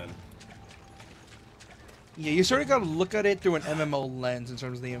 2 then. Yeah, you sort of gotta look at it through an MMO lens in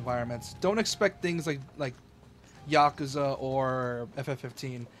terms of the environments. Don't expect things like Yakuza or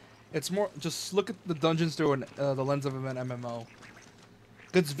FF15. It's more just look at the dungeons through the lens of an MMO.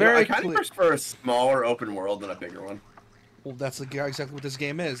 It's very. I kind of prefer a smaller open world than a bigger one. Well, that's exactly what this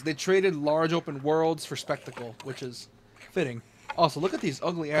game is. They traded large open worlds for spectacle, which is fitting. Also, look at these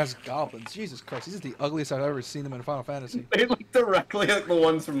ugly ass goblins. Jesus Christ, these are the ugliest I've ever seen them in Final Fantasy. They look directly like the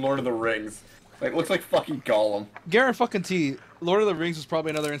ones from Lord of the Rings. Like, looks like fucking Gollum. Guarantee, Lord of the Rings was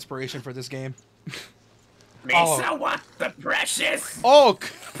probably another inspiration for this game. Misa want the precious! Oh!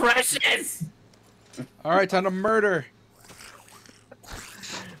 Precious! Alright, time to murder.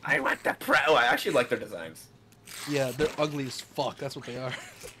 I want the Oh, I actually like their designs. Yeah, they're ugly as fuck. That's what they are.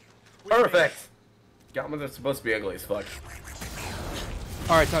 Perfect! Goblins are supposed to be ugly as fuck.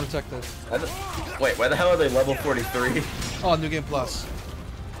 Alright, time to check this. Wait, why the hell are they level 43? Oh, New Game Plus.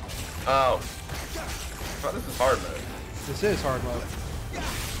 Oh. Oh, this is hard mode. This is hard mode.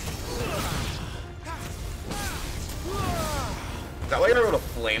 Is that why you're able to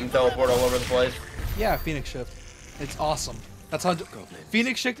flame teleport all over the place? Yeah, Phoenix Shift. It's awesome. That's how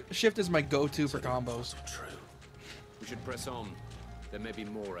Phoenix Shift is my go-to for combos. We should press on. There may be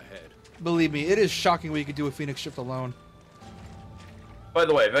more ahead. Believe me, it is shocking what you could do with Phoenix Shift alone. By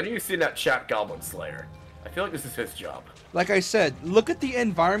the way, have any of you seen that chat Goblin Slayer? I feel like this is his job. Like I said, look at the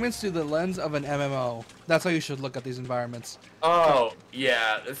environments through the lens of an MMO. That's how you should look at these environments. Oh,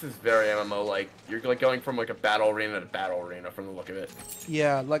 yeah, this is very MMO-like. You're like going from like a battle arena to battle arena from the look of it.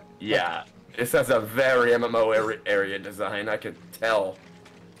 Yeah, like... Yeah, this has a very MMO area design, I could tell.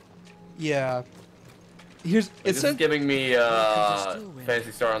 Yeah. This is giving me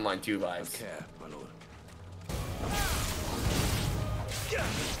Phantasy Star Online 2 vibes. Okay, my lord.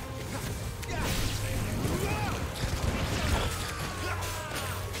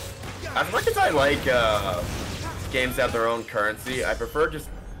 As much as I like games that have their own currency, I prefer just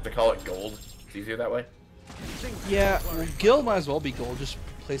to call it gold. It's easier that way. Yeah, well, Guild might as well be gold. Just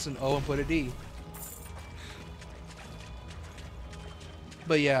place an O and put a D.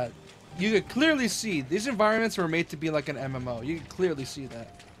 But yeah, you could clearly see these environments were made to be like an MMO. You can clearly see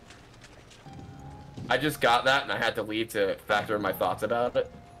that. I just got that and I had to leave to factor in my thoughts about it.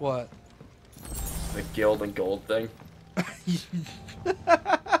 What? The guild and gold thing.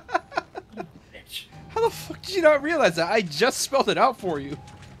 How the fuck did you not realize that? I just spelled it out for you.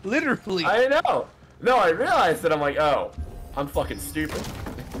 Literally. I know. No, I realized that. I'm like, oh, I'm fucking stupid.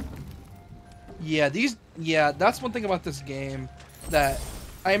 Yeah, that's one thing about this game that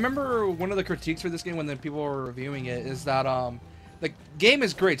I remember one of the critiques for this game when the people were reviewing it is that the game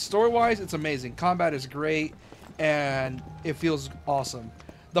is great. Story-wise, it's amazing. Combat is great, and it feels awesome.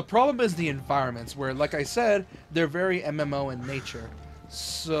 The problem is the environments, where, like I said, they're very MMO in nature.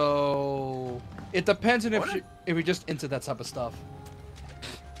 So it depends on if you're just into that type of stuff.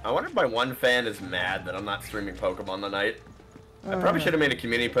 I wonder if my one fan is mad that I'm not streaming Pokemon tonight. I probably should have made a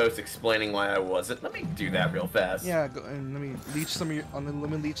community post explaining why I wasn't. Let me do that real fast. Yeah, go, and let me leech some of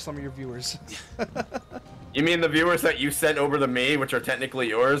your viewers. You mean the viewers that you sent over to me, which are technically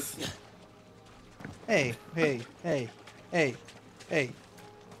yours? Hey.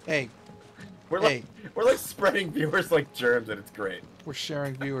 We're like spreading viewers like germs, and it's great. We're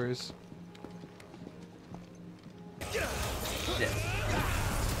sharing viewers. Yeah.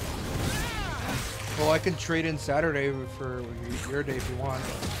 Well, I can trade in Saturday for your day if you want.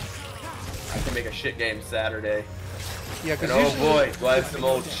 I can make a shit game Saturday. Yeah, because oh boy, do I have some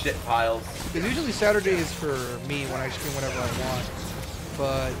old shit piles. Because usually Saturday is for me when I stream whenever I want.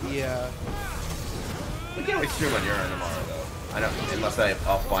 But yeah. We can't always stream on your end tomorrow though. I don't, unless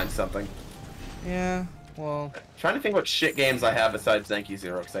I'll find something. Yeah, well... Trying to think what shit games I have besides Zenki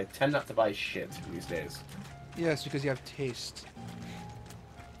Zero, because I tend not to buy shit these days. Yes, because you have taste.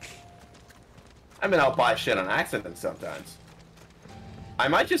 I mean, I'll buy shit on accident sometimes. I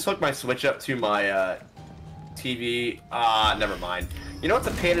might just hook my Switch up to my TV. Never mind. You know what's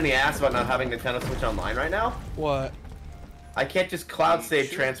a pain in the ass about not having Nintendo Switch Online right now? What? I can't just cloud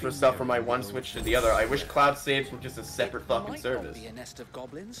save transfer stuff from my one Switch to the other. I wish cloud saves were just a separate fucking service. Be a nest of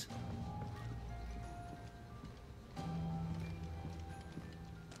goblins.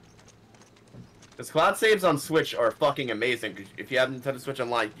 Because cloud saves on Switch are fucking amazing. If you have Nintendo Switch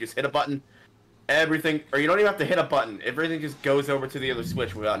Online, you just hit a button, everything, or you don't even have to hit a button. Everything just goes over to the other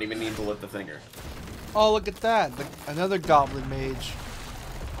Switch without even needing to lift a finger. Oh, look at that. Another goblin mage.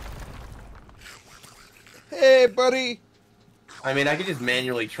 Hey, buddy. I mean, I could just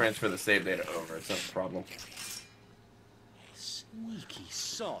manually transfer the save data over. It's not a problem. Sneaky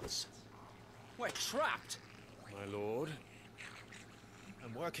sods. We're trapped. My lord.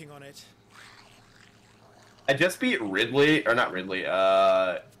 I'm working on it. I just beat Ridley, or not Ridley,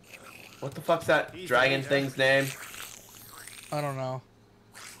 what the fuck's that dragon thing's name? I don't know.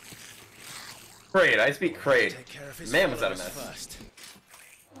 Kraid, I just beat Kraid. Man, was that a mess.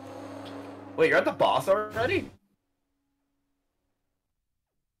 Wait, you're at the boss already?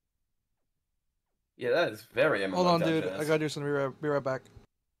 Yeah, that is very MMO. Hold on, dude. I gotta do something. Be right back.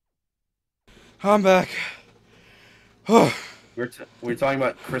 I'm back. We're talking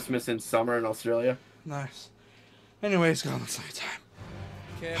about Christmas in summer in Australia. Nice. Anyways, go on, it's night time.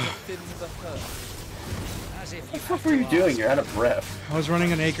 What the fuck were you doing? You're out of breath. I was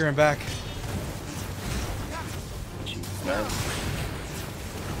running an acre and back. Jeez, man.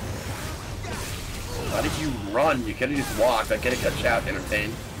 Why did you run? You could have just walked. I could have cut you out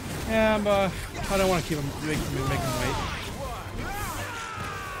entertained. Yeah, but I don't want to keep him make him wait.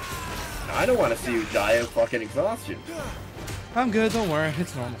 I don't want to see you die of fucking exhaustion. I'm good, don't worry.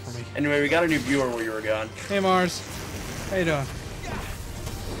 It's normal for me. Anyway, we got a new viewer while you were gone. Hey, Mars. How you doing?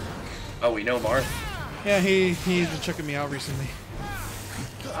 Oh, we know Mars? Yeah, he's been checking me out recently.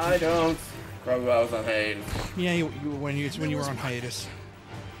 I don't. Probably while I was on hiatus. Yeah, when you were on hiatus.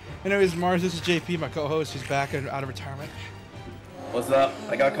 Anyways, Mars, this is JP, my co-host. He's back and out of retirement. What's up?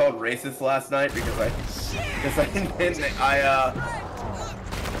 I got called racist last night because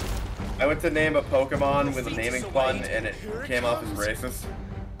I went to name a Pokemon with a naming pun and it came off as racist.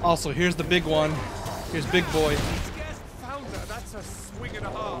 Also, here's the big one. Here's Big Boy. That's a swing and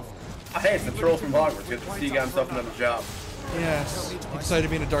a half. Hey, it's the troll from Hogwarts. Good to see you got himself another job. Yes, excited to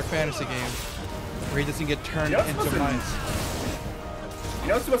be in a dark fantasy game where he doesn't get turned into mines. You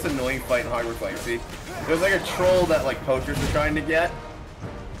know what's the most annoying fight in Hogwarts Legacy? There's like a troll that like poachers are trying to get,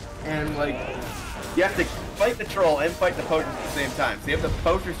 and like you have to fight the troll and fight the poachers at the same time. So you have the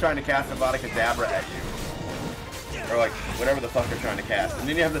poachers trying to cast Avada Kedavra at you, or like whatever the fuck they're trying to cast, and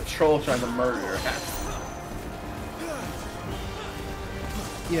then you have the troll trying to murder your ass.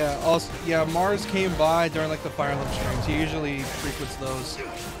 Yeah, also, yeah, Mars came by during like the Fire Emblem streams. He usually frequents those.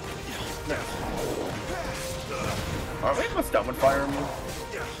 Aren't we almost done with Fire Emblem?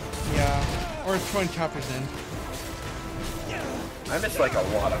 Yeah, or 20 chapters in. I missed like a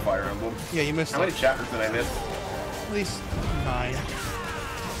lot of Fire Emblem. Yeah, you missed. How many chapters did I miss? At least 9.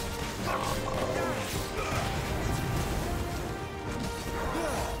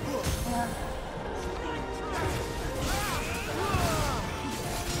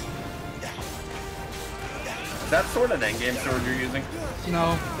 Is that sword an endgame sword you're using?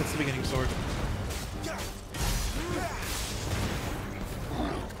 No, it's the beginning sword.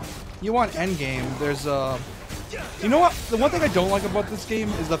 You want endgame, there's you know what? The one thing I don't like about this game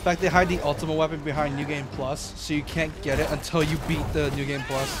is the fact they hide the ultimate weapon behind New Game Plus, so you can't get it until you beat the New Game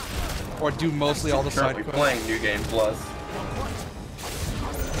Plus, or do mostly all the side quests. Playing New Game Plus.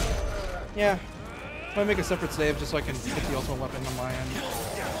 Yeah. Might make a separate save just so I can get the ultimate weapon on my end.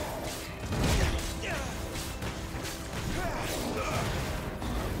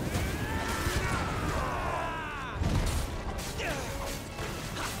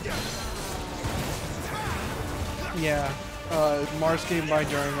 Yeah, Mars came by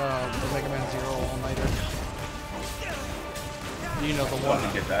during the Mega Man Zero all-nighter. You know, the one.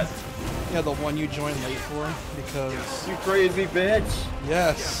 Get that. Yeah, the one you joined late for, because... You crazy bitch!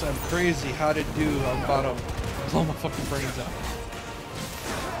 Yes, I'm crazy. How to do? I'm about to blow my fucking brains out.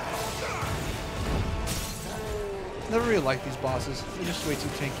 Never really liked these bosses. They're just way too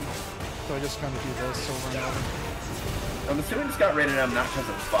tanky. So I just kind of do this over and over. I'm assuming this got rated M not because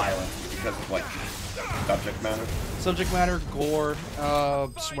of violence, but because of, like, subject matter. Subject matter, gore,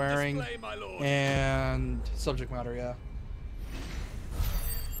 swearing, and subject matter, yeah.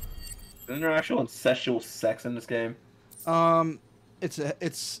 Isn't there actual incestual sex in this game?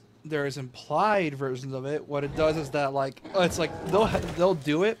 There is implied versions of it. What it does is that like it's like they'll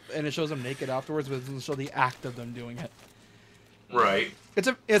do it and it shows them naked afterwards, but it doesn't show the act of them doing it. Right.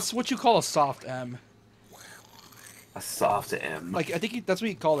 It's what you call a soft M. A soft M. Like I think that's what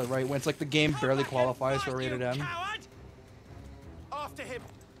you call it, right? When it's like the game barely qualifies for rated M. After him,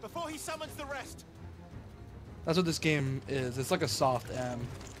 before he summons the rest. That's what this game is. It's like a soft M.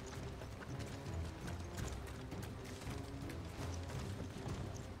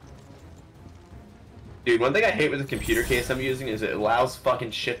 Dude, one thing I hate with the computer case I'm using is it allows fucking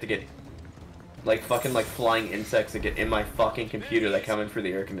shit to get, like fucking like flying insects that get in my fucking computer that come in through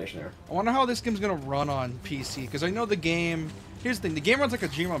the air conditioner. I wonder how this game's gonna run on PC, because I know the game. Here's the thing: the game runs like a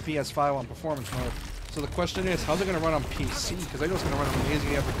dream on PS5 on performance mode. So the question is, how's it gonna run on PC? Because I know it's gonna run amazing if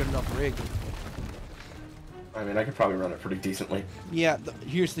you have a good enough rig. I mean, I could probably run it pretty decently. Yeah,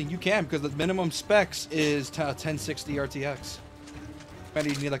 here's the thing: you can, because the minimum specs is 1060 RTX. And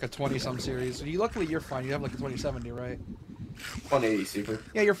you need like a 20-some series. Luckily, you're fine. You have like a 2070, right? 180 super.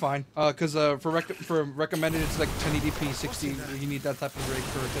 Yeah, you're fine. Because for recommended, it's like 1080p 60. You need that type of rig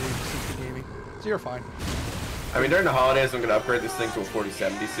for 1080p 60 gaming. So you're fine. I mean, during the holidays, I'm gonna upgrade this thing to a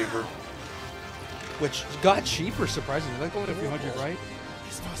 4070 super. Which got cheaper, surprisingly. Like only a few hundred, right?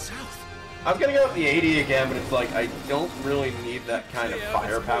 He's far south. I was gonna go with the 80 again, but it's like I don't really need that kind of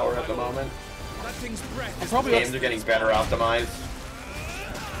firepower at the moment. That thing's breath. Probably games are getting better optimized.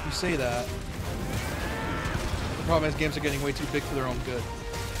 You say that. The problem is games are getting way too big for their own good.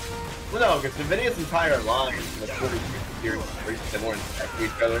 Well, no, because NVIDIA's entire line is very similar to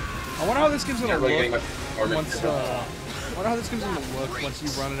each other. I wonder how this game's gonna really look once. I wonder how this game's gonna look once you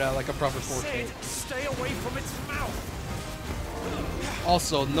run it at like a proper 4K. Stay away from its mouth.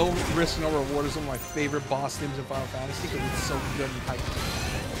 Also, No Risk, No Reward is one of my favorite boss themes in Final Fantasy because it's so good and hype.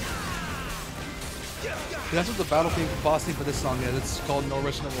 That's what the battle theme, boss theme for this song is. It's called No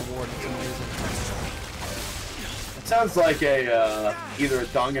Risk, No Reward. It's amazing. It sounds like a either a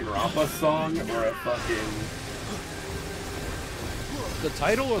Danganronpa song or a fucking. The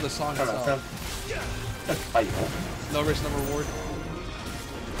title or the song itself? The title. No Risk, No Reward.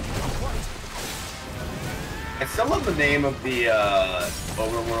 And some of the name of the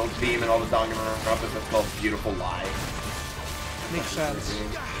overworld theme and all the Danganronpas is called Beautiful Lie. Makes sense.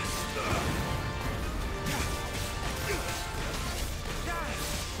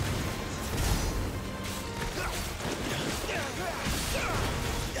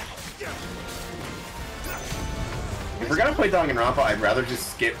 If we're gonna play Danganronpa, I'd rather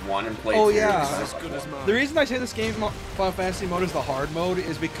just skip one and play two. Oh yeah. The reason I say this game, Final Fantasy mode, is the hard mode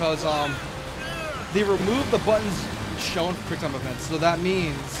is because they remove the buttons shown for quick time events. So that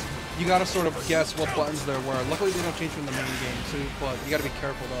means you gotta sort of guess what buttons there were. Luckily they don't change from the main game, so but you gotta be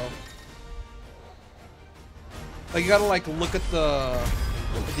careful though. Like you gotta like look at the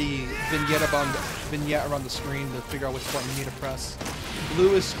vignette around the screen to figure out which button you need to press.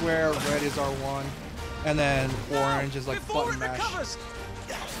 Blue is square, red is R1, and then orange is like button mash.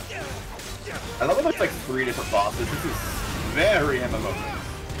 I love that there's like 3 different bosses. This is very MMO.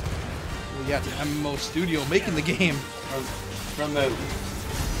 Well, yeah, it's an MMO studio making the game. From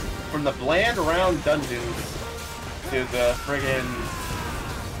the bland round dungeons to the friggin'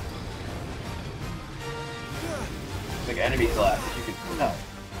 like enemy class, if you can tell.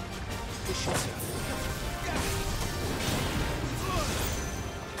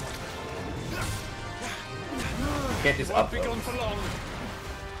 Can't just up those.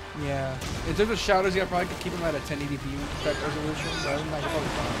 Yeah. In terms of shadows, yeah, probably could keep them at a 1080p resolution, but other than that, you're probably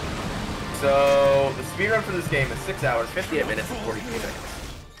fine. So, the speedrun for this game is 6 hours, 58 minutes, and 43 seconds.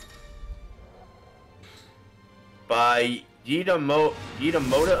 By Yida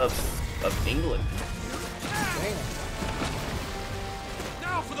Moda of England.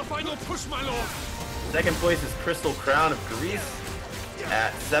 Now for the final push, my lord. Second place is Crystal Crown of Greece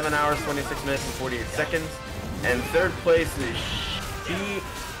at 7 hours, 26 minutes, and 48 seconds. And third place is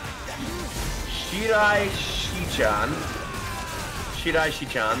Shirai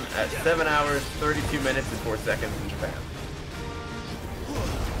Shichan at 7 hours, 32 minutes, and 4 seconds in Japan.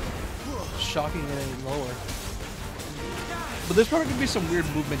 Shocking it ain't lower. But there's probably going to be some weird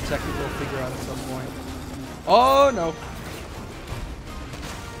movement tech that we'll figure out at some point. Oh, no.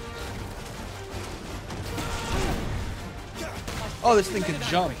 Oh, this thing can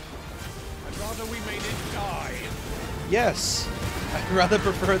jump. I'd rather we made it die. Yes. I'd rather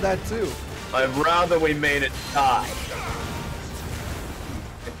prefer that too. I'd rather we made it die.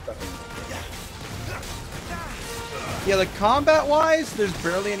 Yeah, like combat-wise, there's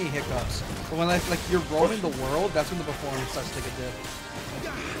barely any hiccups. But when like you're roaming the world, that's when the performance starts to take a dip.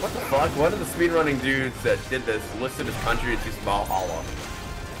 What the fuck? One of the speedrunning dudes that did this listed his country as just Valhalla.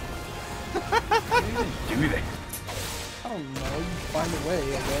 How do you even do that? I don't know. You find a way,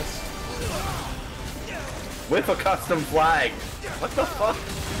 I guess. With a custom flag. What the fuck?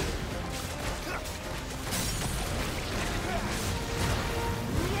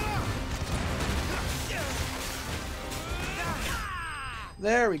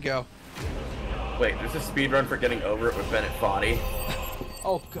 There we go. Wait, there's a speedrun for getting over it with Bennett Foddy.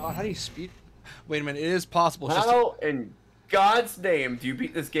 Oh god, how do you speed? Wait a minute, it is possible. It's How in God's name do you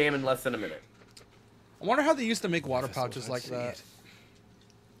beat this game in less than a minute? I wonder how they used to make water pouches like that. It.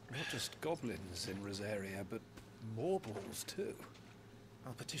 Not just goblins in Rosaria, but morbles too.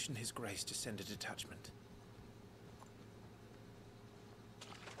 I'll petition His Grace to send a detachment.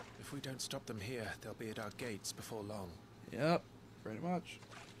 If we don't stop them here, they'll be at our gates before long. Yep, pretty much.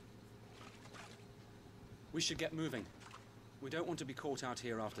 We should get moving. We don't want to be caught out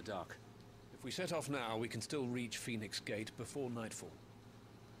here after dark. If we set off now, we can still reach Phoenix Gate before nightfall.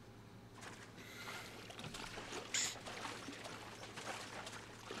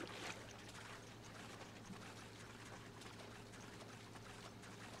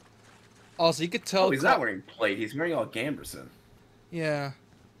 Also, you could tell. Oh, he's not wearing plate. He's wearing all Gamberson. Yeah.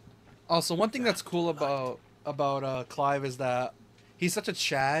 Also, one thing that's cool about Clive is that he's such a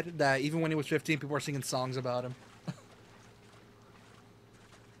Chad that even when he was 15, people were singing songs about him.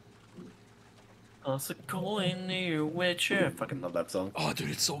 Witcher. Fucking love that song. Oh, dude,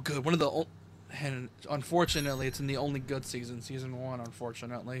 it's so good. One of the, and unfortunately, it's in the only good season, season 1.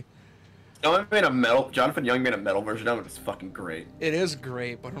 Unfortunately. Jonathan Young made a metal version of it. It's fucking great. It is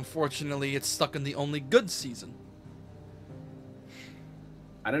great, but unfortunately, it's stuck in the only good season.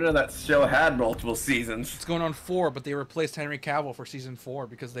 I didn't know that show had multiple seasons. It's going on 4, but they replaced Henry Cavill for season 4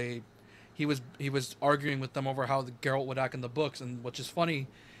 because he was arguing with them over how the Geralt would act in the books, and which is funny,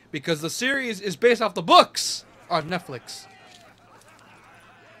 because the series is based off the books on Netflix.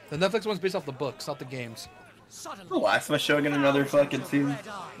 The Netflix one's based off the books, not the games. The Last of Us show getting another fucking season.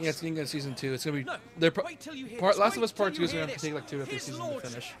 Yeah, it's getting a season 2. It's gonna be Last of Us Part 2 is gonna take like 2 to 3 seasons to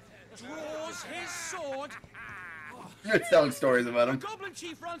finish. Draws his sword. You're telling stories about him. The Goblin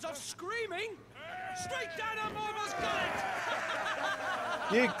Chief runs off screaming. Straight down on Mormo's gullet.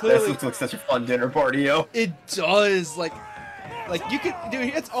 Yeah, clearly. This looks like such a fun dinner party, yo. It does. Like you could,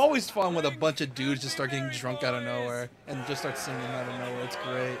 dude. It's always fun when a bunch of dudes just start getting drunk out of nowhere and just start singing out of nowhere. It's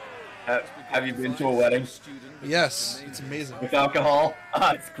great. Have you been to a wedding? Yes, it's amazing. With alcohol?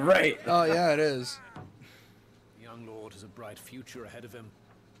 Ah, it's great. Oh yeah, it is. The young lord has a bright future ahead of him.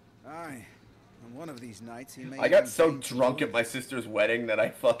 Aye. And one of these nights he may. I got so drunk at my sister's wedding that I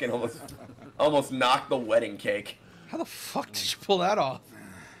fucking almost knocked the wedding cake. How the fuck did you pull that off?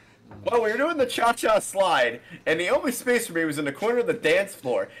 Well, we were doing the cha-cha slide, and the only space for me was in the corner of the dance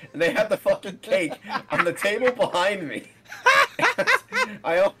floor, and they had the fucking cake on the table behind me.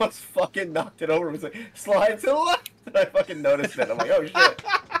 I almost fucking knocked it over. It was like, slide to the left, and I fucking noticed it. I'm like, oh shit.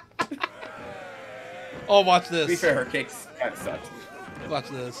 Oh, watch this. To be fair, her cake kind of sucked. Watch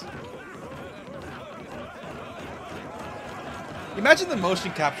this. Imagine the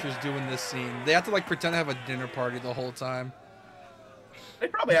motion captures doing this scene. They have to like pretend to have a dinner party the whole time. They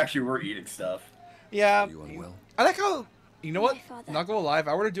probably actually were eating stuff. Yeah. Are you unwell? I like how, you know what? Not gonna lie, if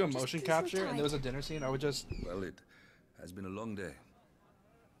I were to do a motion capture and there was a dinner scene, I would just. Well, it has been a long day.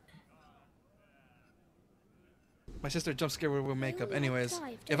 My sister jump scared with makeup. Anyways,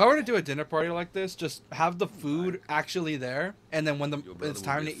 if I were to do a dinner party like this, just have the food actually there, and then when it's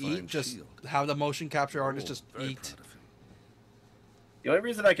time to eat, just have the motion capture artist just eat. The only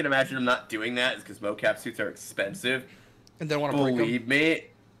reason I can imagine them not doing that is because mocap suits are expensive. And they want to break them. Believe me,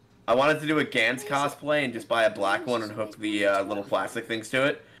 I wanted to do a Gantz cosplay and just buy a black one and hook the little plastic things to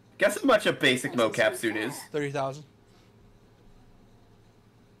it. Guess how much a basic mocap suit is? $30,000.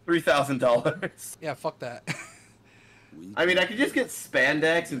 $3,000. Yeah, fuck that. I mean, I could just get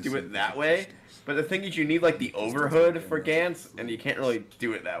spandex and do it that way, but the thing is you need like the overhood for Gantz, and you can't really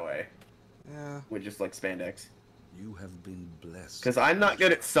do it that way. Yeah. With just like spandex. You have been blessed. Because I'm not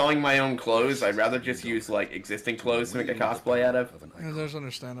good at sewing my own clothes. I'd rather just use like existing clothes to make a cosplay out of. Yeah, that's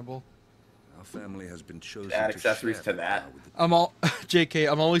understandable. Our family has been chosen add accessories to that. I'm all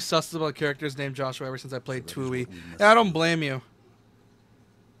JK. I'm always sus about characters named Joshua ever since I played Tui. And I don't blame you.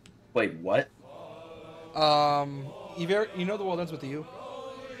 Wait, what? You know The World Ends With You?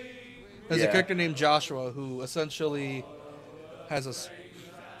 There's a character named Joshua who essentially has a.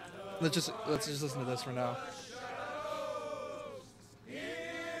 Let's just listen to this for now.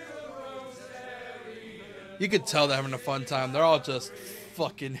 You could tell they're having a fun time. They're all just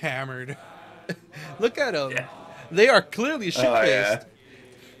fucking hammered. Look at them. Yeah. They are clearly shit-faced.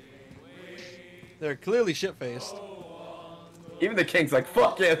 They're clearly shit-faced. Even the king's like,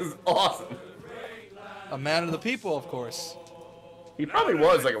 fuck yeah, this is awesome. A man of the people, of course. He probably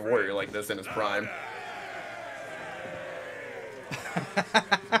was like a warrior like this in his prime.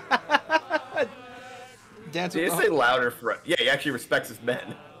 Dance Did with you the... say louder for... Yeah, he actually respects his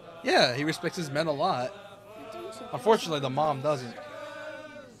men. Yeah, he respects his men a lot. Unfortunately, the mom doesn't.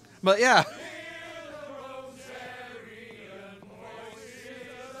 But yeah.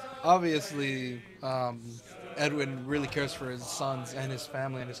 Obviously, Edwin really cares for his sons and his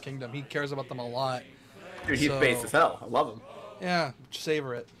family and his kingdom. He cares about them a lot. Dude, he's base as hell. I love him. Yeah,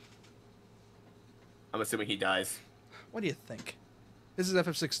 savor it. I'm assuming he dies. What do you think? This is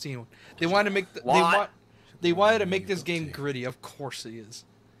FF16. They wanted to make they wanted to make this game gritty. Of course he is.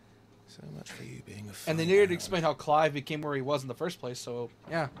 So much for you being a and they needed to explain how Clive became where he was in the first place, so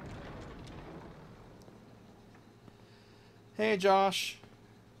yeah. Hey Josh.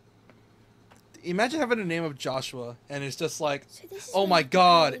 Imagine having a name of Joshua and it's just like, oh my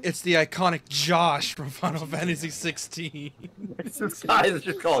god, it's the iconic Josh from Final Fantasy XVI. This guy is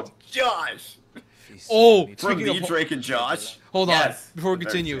just called Josh. Oh, from the Drake and Josh. Hold on, before we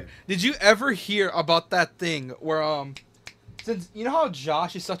continue. Did you ever hear about that thing where since you know how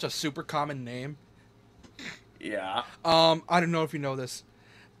Josh is such a super common name? Yeah. I don't know if you know this.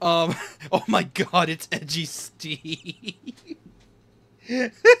 Oh my god, it's Edgy Steve.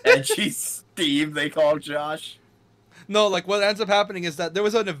 Edgy Steve, they call Josh. No, like what ends up happening is that there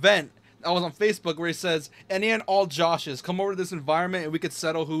was an event I was on Facebook where he says, any and all Joshes, come over to this environment and we could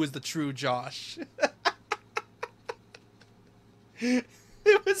settle who is the true Josh. It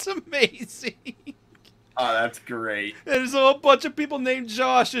was amazing. Oh, that's great. And so a bunch of people named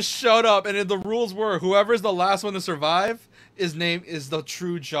Josh just showed up, and the rules were whoever's the last one to survive, his name is the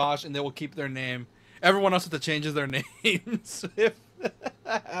true Josh, and they will keep their name. Everyone else has to change their names. If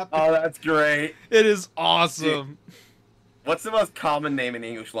that happens. Oh, that's great. It is awesome. Dude, what's the most common name in the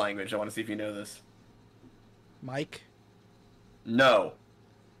English language? I want to see if you know this. Mike? No.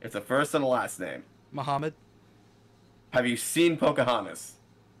 It's a first and a last name. Muhammad? Have you seen Pocahontas?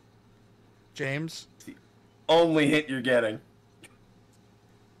 James? It's the only hint you're getting.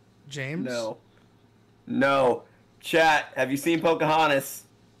 James? No. No. Chat, have you seen Pocahontas?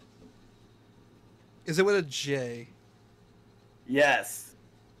 Is it with a J? Yes.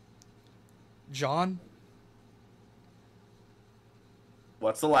 John?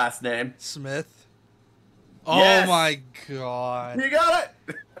 What's the last name? Smith. Yes. Oh my god. You got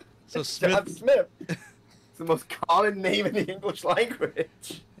it! So Smith. John Smith. It's the most common name in the English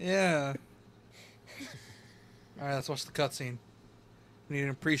language. Yeah. Alright, let's watch the cutscene. We need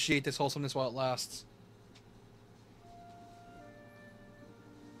to appreciate this wholesomeness while it lasts.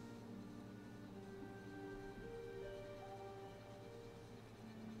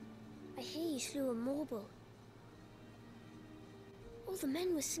 I hear you slew a Morble. All the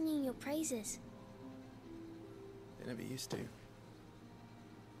men were singing your praises. They never used to.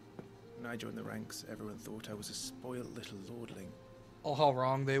 When I joined the ranks, everyone thought I was a spoiled little lordling. Oh, how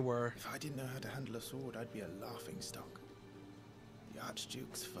wrong they were. If I didn't know how to handle a sword, I'd be a laughingstock. The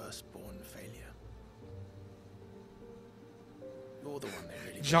Archduke's firstborn failure. You're the one they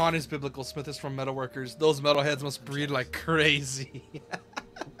really... John is biblical. Smith is from metalworkers. Those metalheads must breed like crazy.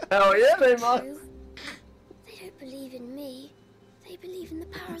 Hell yeah, they must. They don't believe in me. They believe in the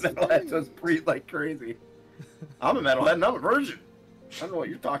powers of Metalhead dominance. just breathe like crazy. I'm a metalhead and I'm a virgin. I don't know what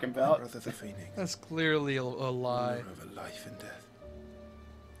you're talking about. Brother the Phoenix. That's clearly a lie. Over life and death.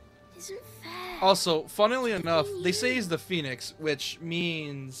 Isn't fair. Also, funnily enough, they say he's the Phoenix, which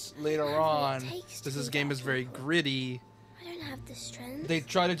means later on, because this game is very gritty, I don't have the strength. they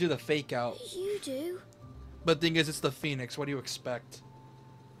try to do the fake out. You do. But the thing is, it's the Phoenix. What do you expect?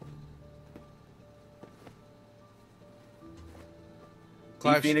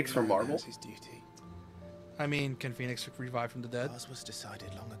 Clive Phoenix from Marvel? His duty. I mean, can Phoenix revive from the dead? Ours was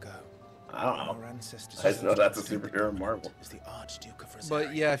decided long ago. I don't know. Our ancestors I just know that's a superhero in Marvel. is the Archduke of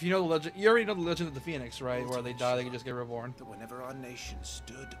But yeah, if you know the legend, you already know the legend of the Phoenix, right? Where they die, they can just get reborn. That whenever our nation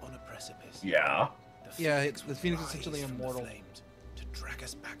stood on a precipice, Yeah. Yeah, the Phoenix is essentially immortal. To drag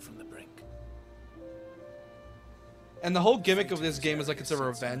us back from the brink. And the whole gimmick of this game is like it's a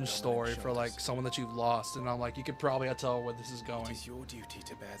revenge story for like someone that you've lost, and I'm like, you could probably tell where this is going. It is your duty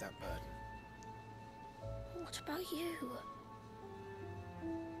to bear that burden. What about you?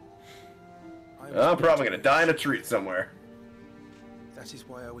 I'm probably gonna die in a tree somewhere. That is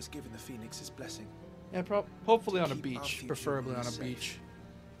why I was given the Phoenix's blessing. Yeah, hopefully on a beach, preferably on a beach.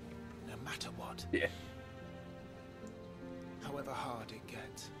 No matter what. Yeah. However hard it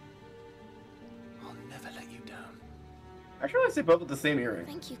gets, I'll never let you down. I realized they both with the same earring.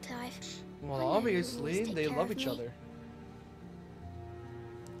 Thank you, Clive. Well, I know you obviously, always take they care love of each me. other.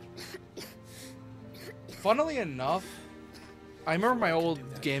 Funnily enough, I remember my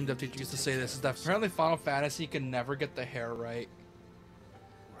old game dev teacher used to say this, is that apparently Final Fantasy can never get the hair right.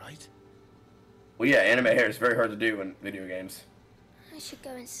 Right? Well, yeah, anime hair is very hard to do in video games. I should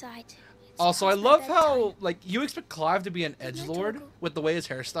go inside. Also, I past my love bedtime. how, like, you expect Clive to be an edgelord with the way his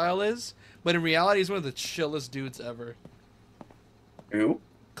hairstyle is, but in reality, he's one of the chillest dudes ever. Who?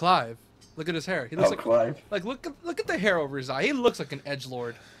 Clive. Look at his hair. He looks like Clive. Like, look at the hair over his eye. He looks like an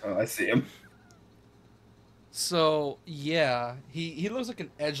edgelord. Oh, I see him. So, yeah, he looks like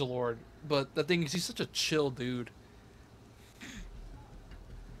an edgelord, but the thing is, he's such a chill dude.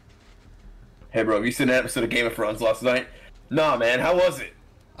 Hey, bro, have you seen an episode of Game of Thrones last night? Nah, man, how was it?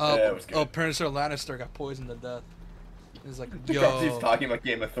 Yeah, it was good. Oh, Prince Lannister got poisoned to death. He's like, He's yo. talking about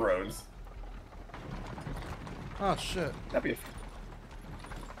Game of Thrones. Oh, shit. That'd be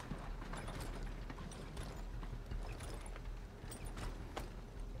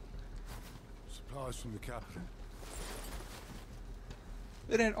Supplies from the capital.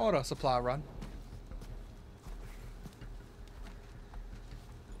 It ain't auto supply run.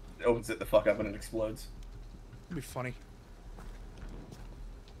 It opens it the fuck up and it explodes. It'd be funny.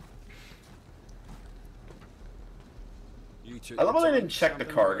 I love how they didn't check the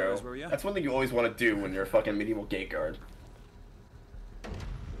cargo. That's one thing you always want to do when you're a fucking medieval gate guard.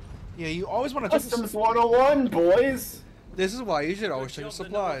 Yeah, you always want to check Customs 101, boys! This is why you should always check your Job the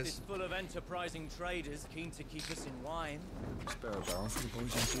north supplies. is full of enterprising traders keen to keep us in wine. Spare a barrel for the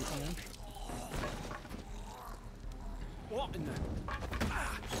boys and people then? What in the...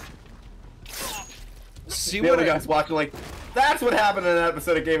 See the what other guy's watching like, that's what happened in an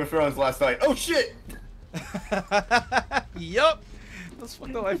episode of Game of Thrones last night. Oh shit! Yup. That's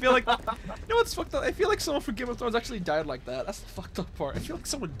fucked up. I feel like, you know what's fucked up? I feel like someone from Game of Thrones actually died like that. That's the fucked up part. I feel like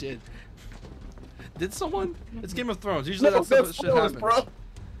someone did. Did someone? It's Game of Thrones. Usually No, that stuff that's shit spoilers, happens.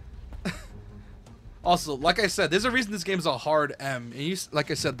 bro. Also, like I said, there's a reason this game's a hard M. And you, like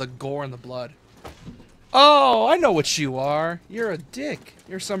I said, the gore and the blood. Oh, I know what you are. You're a dick.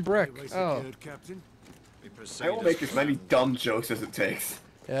 You're some brick. Oh. I will make as many dumb jokes as it takes.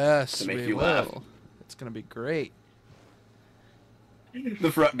 Yes, to make we you will. laugh. It's gonna be great.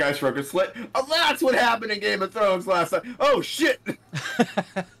 The front guy's broken slit. Oh, that's what happened in Game of Thrones last night. Oh shit!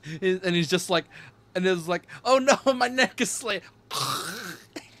 And he's just like, and it's like, oh no, my neck is slit.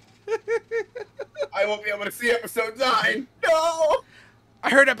 I won't be able to see episode 9. No! I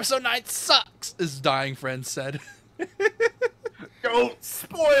heard episode 9 sucks, his dying friend said. Don't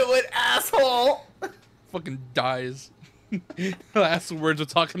spoil it, asshole! Fucking dies. Last words are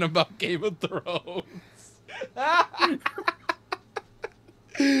talking about Game of Thrones.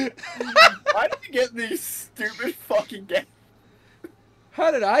 Why did you get these stupid fucking games?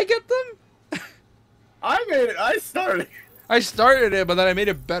 How did I get them? I made it. I started. I started it, but then I made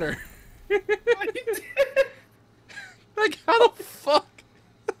it better. Like, how the fuck?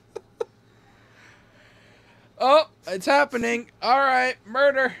 Oh, it's happening. Alright,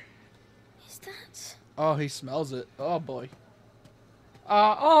 murder. Is that? Oh, he smells it. Oh, boy.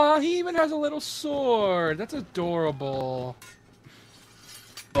 Oh, he even has a little sword. That's adorable.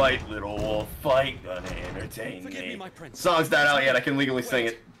 Fight, little wolf, fight, gonna entertain Forgive me, my prince. Song's not out yet, I can legally sing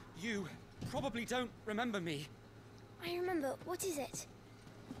it. You probably don't remember me. I remember. What is it?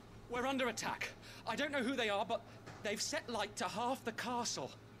 We're under attack. I don't know who they are, but they've set light to half the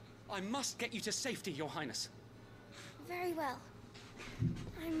castle. I must get you to safety, Your Highness. Very well.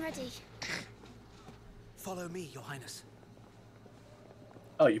 I'm ready. Follow me, Your Highness.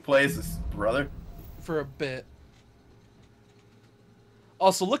 Oh, you play as this brother? For a bit.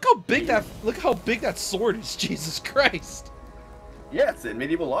 Also, look how big that sword is. Jesus Christ. Yeah, it's a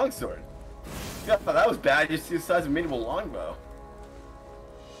medieval longsword. Yeah, that was bad. You see the size of a medieval longbow.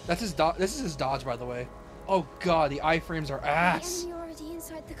 That's his this is his dodge, by the way. Oh god, the iframes are ass. The enemy already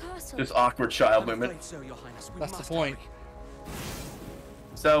inside the castle. Just awkward child movement. So, Your Highness. That's the point.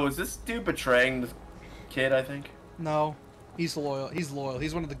 So, is this dude betraying the kid, I think? No. He's loyal. He's loyal.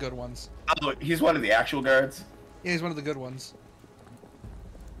 He's one of the good ones. Oh, he's one of the actual guards? Yeah, he's one of the good ones.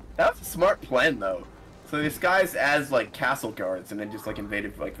 That was a smart plan, though. So they disguised as, like, castle guards and then just, like,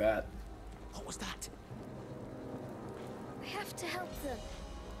 invaded like that. What was that? We have to help them.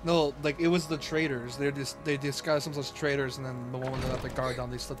 No, like, it was the traitors. They disguised themselves as traitors, and then the moment they let the guard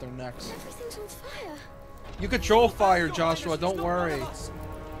down, they slit their necks. Everything's on fire. You control fire, Joshua. Don't worry. No.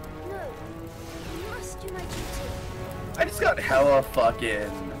 I must do my duty. I just got hella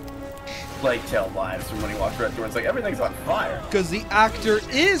fucking Plague Tale vibes from when he walks right through. It's like everything's on fire. Because the actor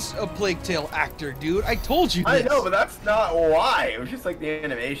is a Plague Tale actor, dude. I told you this. I know, but that's not why. It was just like the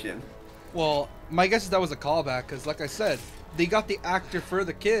animation. Well, my guess is that was a callback, because like I said, they got the actor for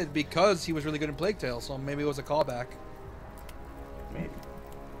the kid because he was really good in Plague Tale, so maybe it was a callback. Maybe.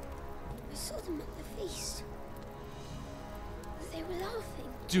 I saw them at the feast. They were laughing.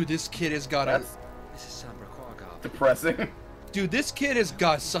 Dude, this kid has got That's depressing. Dude, this kid has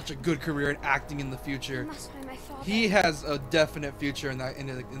got such a good career in acting in the future. Must know my father. He has a definite future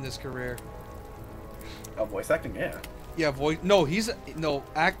in this career. Oh, voice acting, yeah. Yeah, voice. No,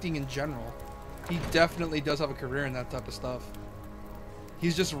 acting in general. He definitely does have a career in that type of stuff.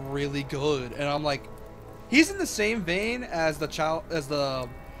 He's just really good, and I'm like, he's in the same vein as the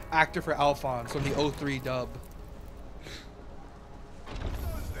actor for Alphonse from the 03 dub.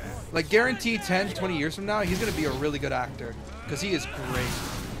 Like, guaranteed 10, 20 years from now, he's gonna be a really good actor because he is great.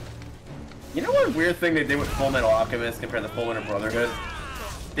 You know what weird thing they did with Full Metal Alchemist compared to Full Metal Brotherhood?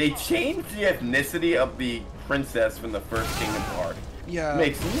 They changed the ethnicity of the princess from the first Kingdom arc. Yeah.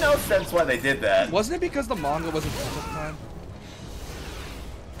 Makes no sense why they did that. Wasn't it because the manga wasn't finished at the time?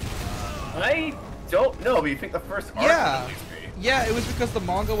 I don't know, but you think the first arc Yeah. would at least be. Yeah, it was because the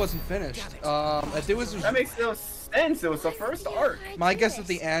manga wasn't finished. That makes no sense. It was the first arc. My guess is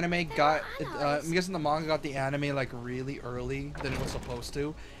the anime got. I'm guessing the manga got the anime like really early than it was supposed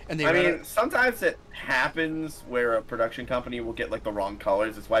to, and they. I mean, sometimes it happens where a production company will get like the wrong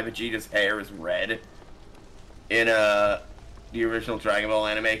colors. That's why Vegeta's hair is red in the original Dragon Ball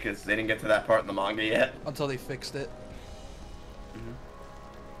anime, because they didn't get to that part in the manga yet. Until they fixed it.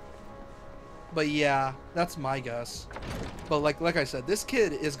 But yeah, that's my guess. But like I said, this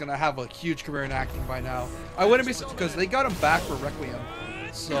kid is gonna have a huge career in acting by now. I wouldn't be, because they got him back for Requiem.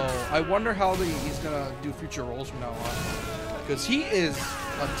 So I wonder how he's gonna do future roles from now on. Because he is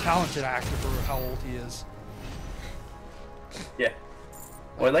a talented actor for how old he is. Yeah.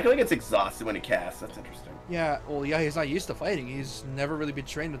 Well, I like how he gets exhausted when he casts. That's interesting. Yeah, well, yeah, he's not used to fighting. He's never really been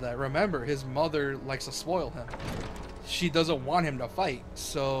trained to that. Remember, his mother likes to spoil him. She doesn't want him to fight,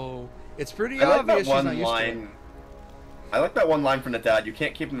 so it's pretty obvious she's not used to it. I like that one line from the dad. You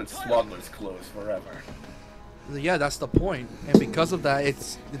can't keep him in swaddler's clothes forever. Yeah, that's the point. And because of that,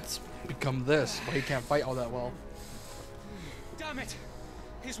 it's become this, where he can't fight all that well. Damn it!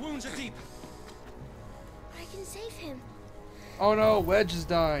 His wounds are deep. I can save him. Oh no, Wedge is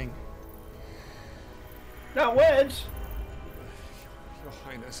dying. Not Wedge! Your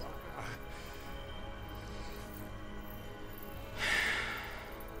Highness,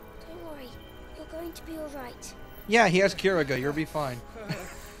 Don't worry. You're going to be alright. Yeah, he has Kiriga. You'll be fine.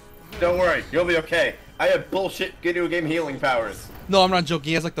 Don't worry, you'll be okay. I have bullshit video game healing powers. No, I'm not joking.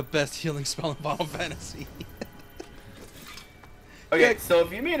 He has like the best healing spell in Final Fantasy. Okay, so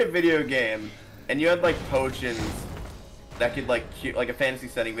if you made a video game and you had like potions that could like a fantasy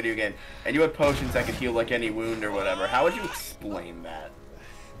setting video game, and you had potions that could heal like any wound or whatever, how would you explain that?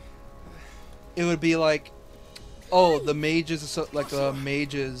 It would be like, oh, the mages, like the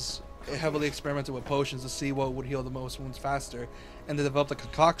mages heavily experimented with potions to see what would heal the most wounds faster, and they developed a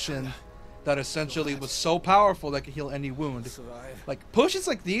concoction that essentially was so powerful that could heal any wound. Like potions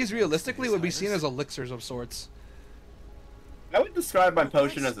like these, realistically, would be seen as elixirs of sorts. I would describe my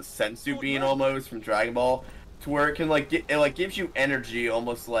potion as a sensu bean almost from Dragon Ball, to where it can like it like gives you energy,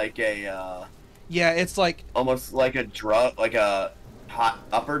 almost like a yeah, it's like almost like a drug, like a hot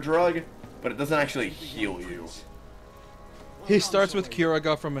upper drug, but it doesn't actually heal you. He starts with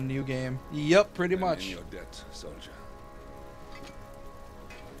Kiriga from a new game. Yep, pretty much. In your debt, soldier.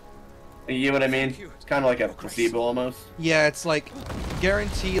 You know what I mean? It's kind of like a placebo almost. Yeah, it's like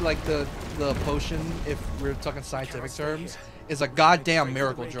guarantee like the potion, if we're talking scientific terms, is a goddamn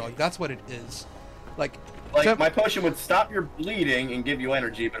miracle drug. That's what it is. Like my potion would stop your bleeding and give you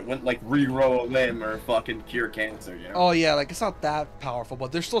energy, but it wouldn't like regrow a limb or fucking cure cancer, you know? Oh yeah, like it's not that powerful,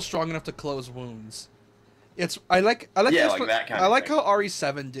 but they're still strong enough to close wounds. It's I like yeah, like that kind I of like thing. how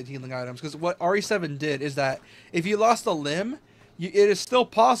RE7 did healing items, because what RE7 did is that if you lost a limb, it is still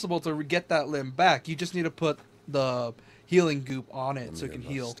possible to get that limb back. You just need to put the healing goop on it so it can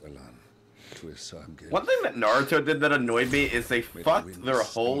heal. One thing that Naruto did that annoyed me is they fucked their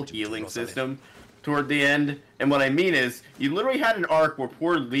whole healing system toward the end. And what I mean is, you literally had an arc where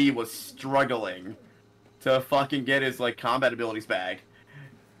poor Lee was struggling to fucking get his like combat abilities back.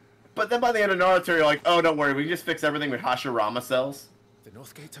 But then by the end of Naruto, you're like, oh, don't worry, we can just fix everything with Hashirama cells. The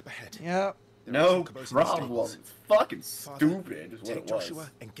North Gate up ahead. Yeah. No problem. It's fucking stupid is what Take it was. Joshua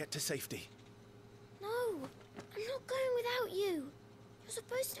and get to safety. No, I'm not going without you. You're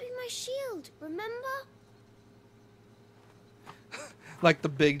supposed to be my shield, remember? like the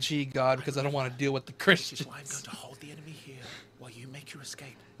big G God, because I don't want to deal with the Christians. I'm going to hold the enemy here while you make your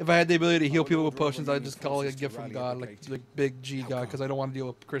escape. If I had the ability to heal people with potions, I'd just call it a gift from God, like the big G God, because I don't want to deal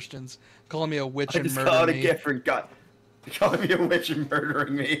with Christians. Calling me a witch and murdering me. I just call it a gift from God. Calling me a witch and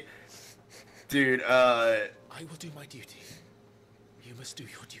murdering me. Dude, I will do my duty. You must do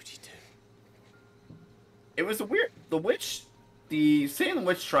your duty too. It was a weird... The Salem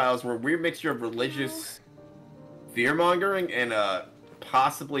witch trials were a weird mixture of religious fear-mongering and,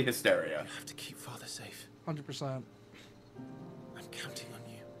 possibly hysteria. You have to keep Father safe. 100%. I'm counting on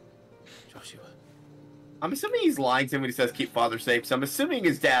you, Joshua. I'm assuming he's lying to him when he says keep Father safe, so I'm assuming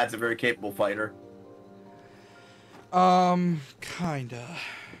his dad's a very capable fighter. Kinda.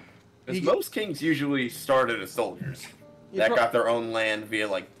 Because most kings usually started as soldiers that got their own land via,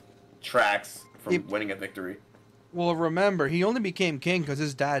 like, tracks from winning a victory. Well, remember, he only became king because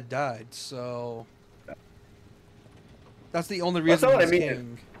his dad died, so... That's the only reason he's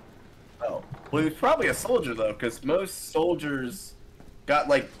king. Oh. Well, he was probably a soldier, though, because most soldiers got,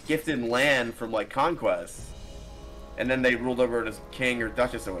 like, gifted land from, like, conquest. And then they ruled over it as king or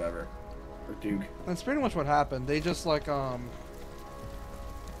duchess or whatever. Or duke. That's pretty much what happened. They just, like,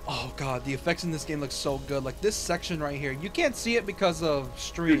 Oh, God, the effects in this game look so good. Like, this section right here, you can't see it because of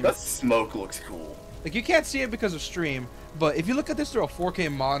stream. Dude, that smoke looks cool. Like, you can't see it because of stream, but if you look at this through a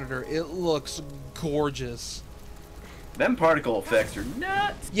 4K monitor, it looks gorgeous. Them particle effects are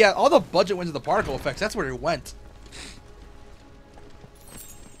nuts. Yeah, all the budget went to the particle effects. That's where it went.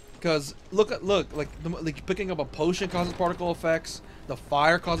 Because look, like picking up a potion causes particle effects. The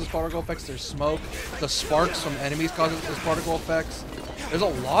fire causes particle effects. There's smoke. The sparks from enemies causes particle effects. There's a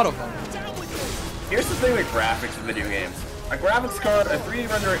lot of them. Here's the thing with graphics in video games. A graphics card, a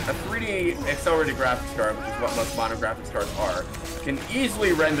 3D accelerated graphics card, which is what most modern graphics cards are, can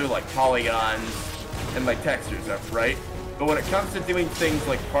easily render like polygons and like textures up, right? But when it comes to doing things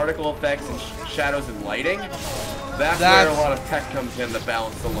like particle effects and shadows and lighting, that's where a lot of tech comes in to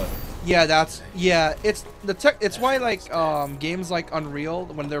balance the load. Yeah, it's the tech. It's why like games like Unreal,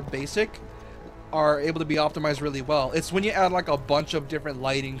 when they're basic, are able to be optimized really well. It's when you add like a bunch of different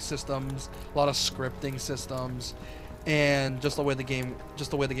lighting systems, a lot of scripting systems, and just the way the game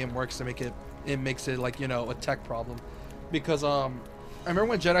works to make it makes it like, you know, a tech problem. Because I remember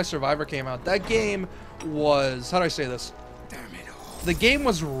when Jedi Survivor came out, that game was, how do I say this? Damn it. The game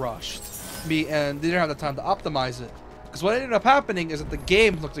was rushed, and they didn't have the time to optimize it. Because what ended up happening is that the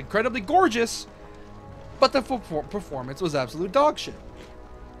game looked incredibly gorgeous, but the performance was absolute dog shit.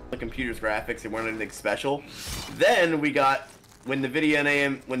 The computer's graphics, it weren't anything special. Then we got, when the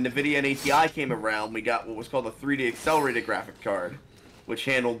NVIDIA and ATI came around, we got what was called a 3D accelerated graphic card, which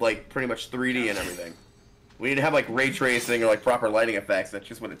handled like pretty much 3D and everything. We didn't have like ray tracing or like proper lighting effects. That's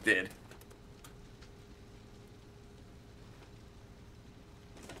just what it did.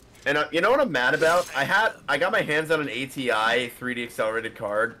 And you know what I'm mad about? I got my hands on an ATI 3D accelerated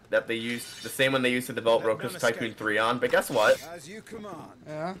card that they used, the same one they used to develop Roller Coaster Tycoon 3 on. But guess what? As you command.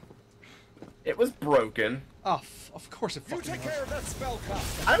 Yeah. It was broken. Oh, of course it fucking was.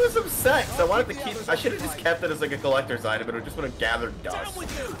 I was upset because I wanted to keep. I should have just kept it as like a collector's item, but it just would have gathered dust.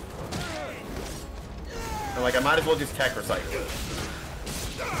 And like I might as well just tech recycle it.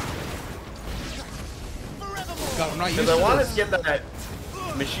 God, I'm not used Because I wanted this. to get that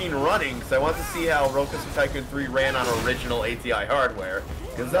machine running, because I wanted to see how Roller Coaster Tycoon 3 ran on original ATI hardware,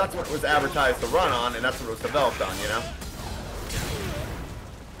 because that's what it was advertised to run on, and that's what it was developed on, you know?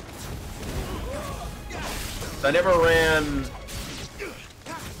 So I never ran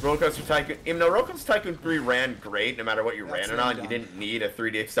Roller Coaster Tycoon, even though Roller Coaster Tycoon 3 ran great, no matter what you ran it on, you didn't need a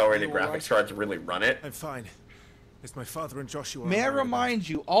 3D accelerated graphics card to really run it. I'm fine. It's my father and Joshua. May I remind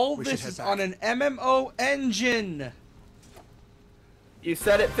you, all this is on an MMO engine. You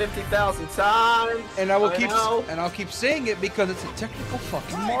said it 50,000 times. And I'll keep saying it because it's a technical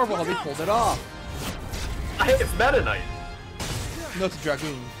fucking marvel how they pulled it off. I think it's Meta Knight. No, it's a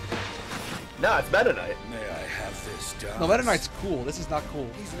Dragoon. No, it's Meta Knight. May I have this done? No, Meta Knight's cool. This is not cool.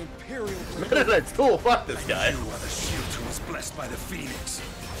 He's an imperial. Meta Knight's cool. Fuck this guy. You are the shield who was blessed by the Phoenix.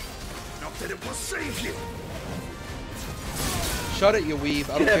 Not that it will save you. Shut it, you weeb.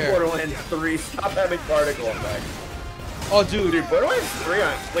 I don't care. Borderlands 3. Stop having particle effects. Oh, dude. Dude, Borderlands 3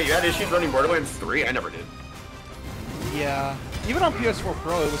 wait, you had issues running Borderlands 3? I never did. Yeah. Even on PS4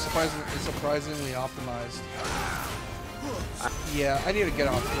 Pro, it was surprisingly optimized. Yeah, I need to get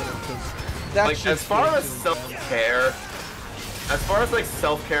on Twitter because that like, as far as self-care, as far as like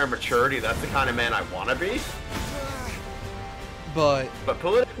self-care and maturity, that's the kind of man I want to be. But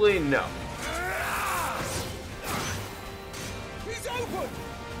politically, no.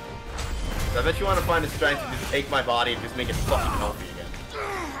 I bet you want to find the strength to just take my body and just make it fucking healthy again.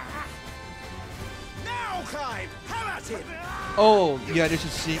 Oh, yeah, this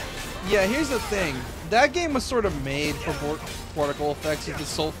is see. Yeah, here's the thing. That game was sort of made for particle effects. It's the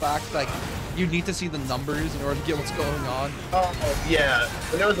sole fact like you need to see the numbers in order to get what's going on. Oh, yeah.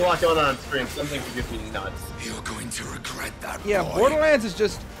 When there was a lot going on screen, something could get me nuts. You're going to regret that. Yeah, boy. Borderlands is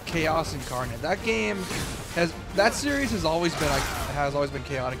just chaos incarnate. That game that series has always been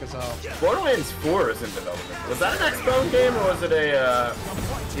chaotic as hell. Borderlands 4 is in development. Was that an Xbox game or was it a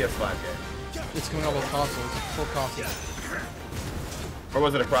PS5 game? It's coming out with consoles, full consoles. Or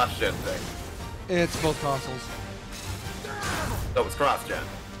was it a cross-gen thing? It's both consoles. So it's cross-gen.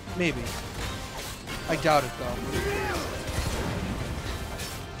 Maybe. I doubt it though.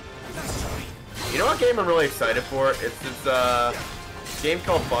 You know what game I'm really excited for? It's this game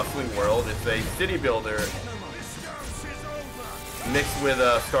called Bustling World. It's a city builder mixed with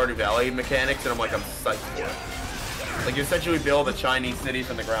Stardew Valley mechanics, and I'm psyched for it. Like, you essentially build a Chinese city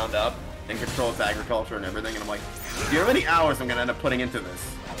from the ground up and control its agriculture and everything, and I'm like, do you know how many hours I'm gonna end up putting into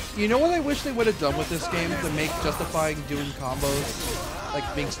this? You know what I wish they would have done with this game to make justifying doing combos,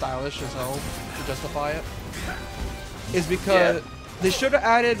 like being stylish as hell, to justify it? Is because they should have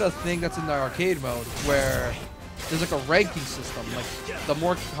added a thing that's in the arcade mode where there's like a ranking system. Like the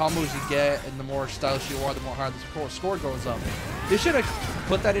more combos you get and the more stylish you are, the more higher the score goes up. They should have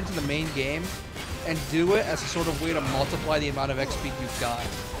put that into the main game and do it as a sort of way to multiply the amount of XP you've got.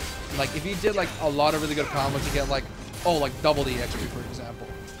 Like if you did like a lot of really good combos, you get like double the XP, for example.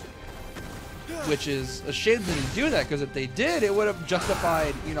 Which is a shame they didn't do that, because if they did, it would have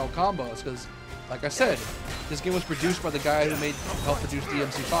justified, combos. Because, like I said, this game was produced by the guy who helped produce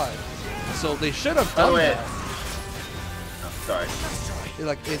DMC5. So they should have done that. Sorry.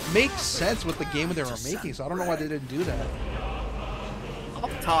 It makes sense with the game they were making, so I don't know why they didn't do that.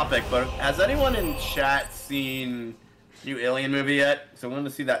 Off topic, but has anyone in chat seen new Alien movie yet? So I wanted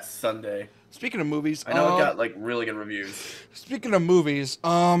to see that Sunday. Speaking of movies, I know it got like really good reviews. Speaking of movies,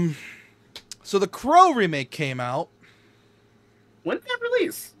 so the Crow remake came out. When did that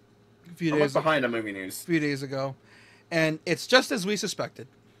release? A few days. days behind on movie news. A few days ago, and it's just as we suspected.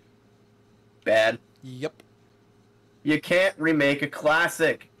 Bad. Yep. You can't remake a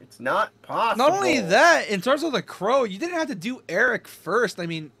classic. It's not possible. Not only that, in terms of the Crow, you didn't have to do Eric first. I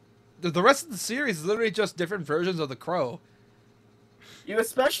mean, the rest of the series is literally just different versions of the Crow. You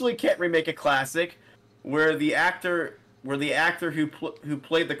especially can't remake a classic where the actor who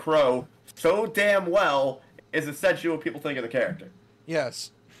played the Crow so damn well is essentially what people think of the character.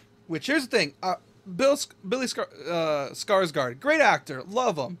 Yes. Which, here's the thing. Billy Skarsgård, great actor,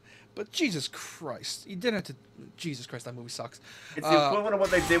 love him. But Jesus Christ, you didn't have to... Jesus Christ, that movie sucks. It's the equivalent of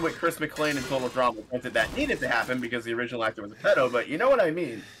what they did with Chris McClane in Total Drama. Granted, that needed to happen because the original actor was a pedo, but you know what I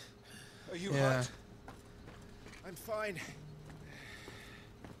mean. Are you hurt? I'm fine.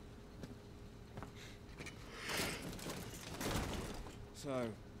 So,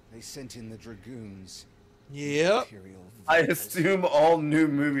 they sent in the Dragoons. Yep. I assume all new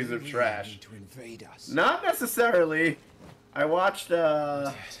movies are trash. To invade us. Not necessarily. I watched,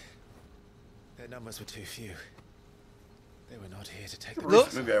 Their numbers were too few. They were not here to take the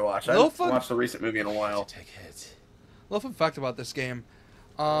recent movie I watched. I haven't watched the recent movie in a while. Little fun fact about this game.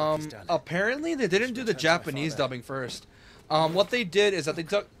 Apparently they didn't do the Japanese dubbing first. What they did is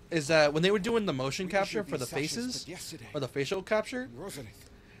that when they were doing the motion capture for the faces, or the facial capture,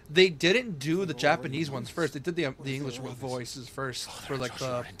 they didn't do the Japanese ones first. They did the English voices first for like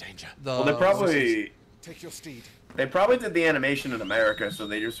the Well, they probably take your steed. They probably did the animation in America, so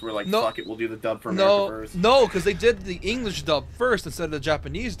they just were like, fuck it, we'll do the dub for America first. No, because they did the English dub first instead of the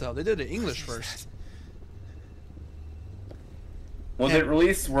Japanese dub. They did the English first. Was it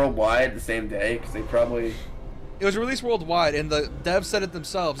released worldwide the same day? Because they probably... It was released worldwide, and the devs said it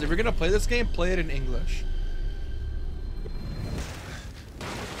themselves. If you're going to play this game, play it in English.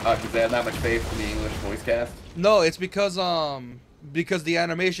 Because they had that much faith in the English voice cast? No, it's because the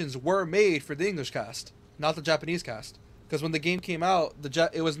animations were made for the English cast, not the Japanese cast. Because when the game came out,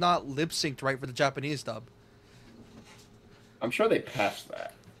 it was not lip-synced right for the Japanese dub. I'm sure they patched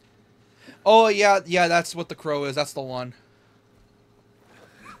that. Oh, yeah, that's what The Crow is. That's the one.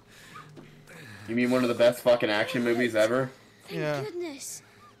 You mean one of the best fucking action movies ever? Yeah. Goodness.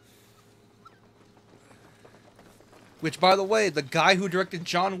 Which, by the way, the guy who directed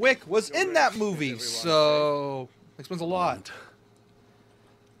John Wick was in that movie, so explains a lot.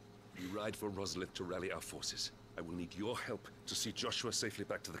 We ride for Roslith to rally our forces. I will need your help to see Joshua safely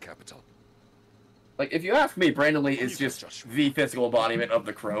back to the capital. Like, if you ask me, Brandon Lee is just the physical embodiment of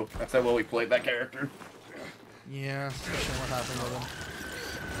the Crow. That's how well we played that character. Yeah, not sure what happened with him.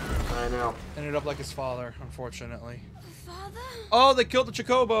 I know. Ended up like his father, unfortunately. Father? Oh, they killed the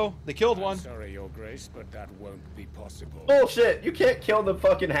Chocobo. They killed one. Sorry, Your Grace, but that won't be possible. Bullshit! You can't kill the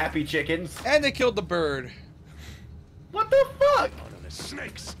fucking happy chickens. And they killed the bird. What the fuck?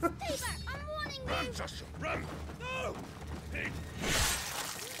 Snakes! Stay back! I'm warning Run, you! Joshua, run! No! Pig!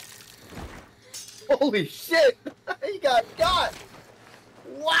 Holy shit! He got got!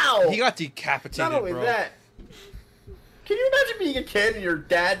 Wow! He got decapitated, Not only bro. that, can you imagine being a kid and your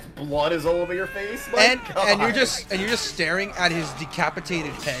dad's blood is all over your face? My God. And you're just staring at his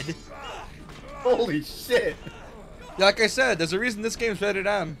decapitated head. Holy shit! Like I said, there's a reason this game's rated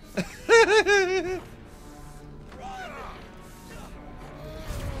M.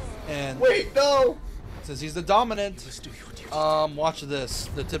 And wait, no! Since he's the dominant, watch this.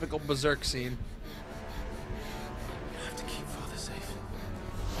 The typical berserk scene. You have to keep Father safe.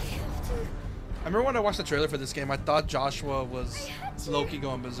 I remember when I watched the trailer for this game, I thought Joshua was Loki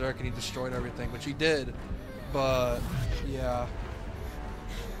going berserk and he destroyed everything, which he did. But yeah.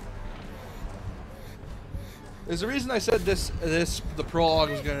 There's a reason I said the prologue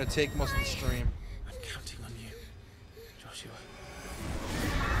was gonna take most of the stream. I'm counting on you, Joshua.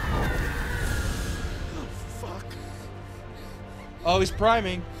 Oh, fuck. Oh, he's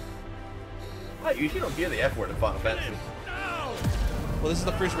priming. I usually don't hear the F word in Final Fantasy. Well, this is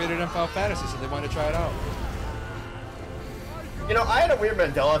the first rated M Final Fantasy, so they wanted to try it out. You know, I had a weird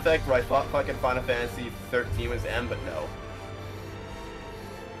Mandela effect where I thought fucking Final Fantasy 13 was M, but no.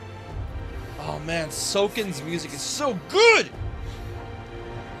 Oh man, Soken's music is so good!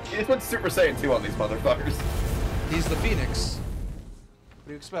 He just went Super Saiyan 2 on these motherfuckers. He's the Phoenix. What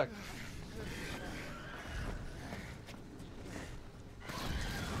do you expect?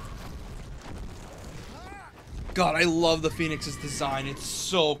 God, I love the Phoenix's design. It's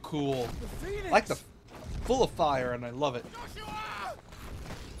so cool. I like the full of fire, and I love it.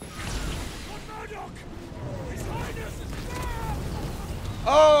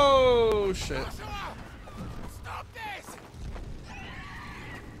 Oh shit!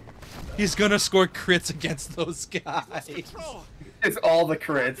 He's gonna score crits against those guys. It's all the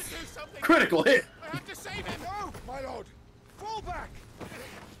crits. Critical hit. I have to save him! No, my lord! Fall back!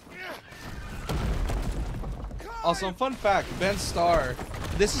 Also, fun fact, Ben Starr,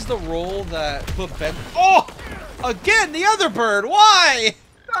 this is the role that put Ben... Oh! Again, the other bird! Why?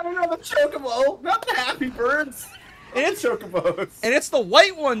 I don't know, the Chocobo, not the happy birds. And it's Chocobos. And it's the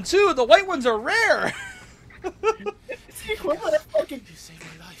white one, too! The white ones are rare! It's the equivalent of fucking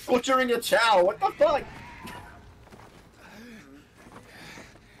butchering a chow, what the fuck?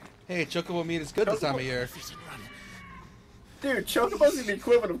 Hey, Chocobo meat is good this time of year. Dude, Chocobos are the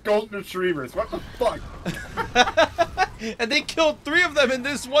equivalent of golden retrievers. What the fuck? And they killed 3 of them in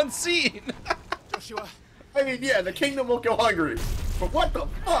this one scene. Joshua. I mean, yeah, the kingdom will go hungry. But what the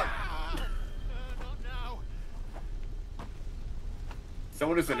fuck?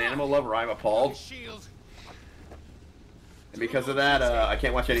 Someone who's an animal lover, I'm appalled. And because of that, I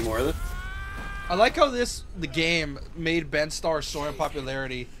can't watch any more of this. I like how the game made Ben Starr soar in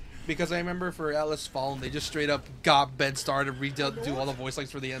popularity. Because I remember for Atlas Fallen, they just straight up got Ben Starr to do all the voice lines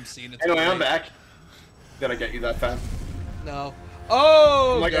for the MC. And it's anyway, great. I'm back. Did I get you that time? No.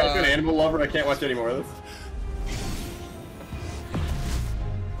 Oh, like, God. I'm an animal lover, I can't watch any more of this.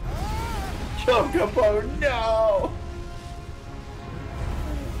 Chocobo, no!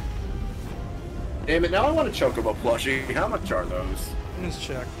 Damn it, now I want a Chocobo plushie. How much are those? Let's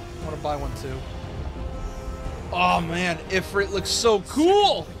check. I want to buy one too. Oh man, Ifrit looks so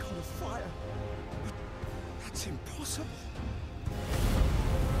cool! That's impossible.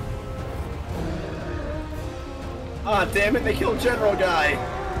 Ah, damn it, they killed General Guy.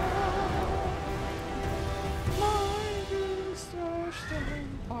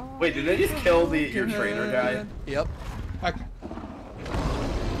 Wait, did they just kill your trainer guy? Yep.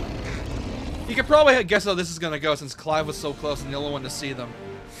 You can probably guess how this is gonna go since Clive was so close and the only one to see them.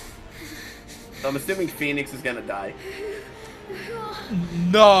 So I'm assuming Phoenix is gonna die.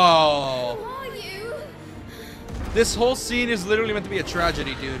 No! Who are you? This whole scene is literally meant to be a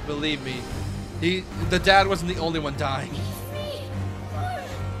tragedy, dude. Believe me. The dad wasn't the only one dying.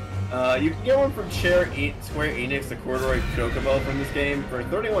 You can get one from Square Enix, the corduroy Chocobo from this game, for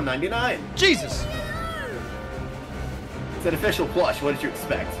 $31.99. Jesus! It's an official plush. What did you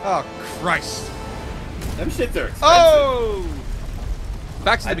expect? Oh, Christ. Them shits are expensive. Oh!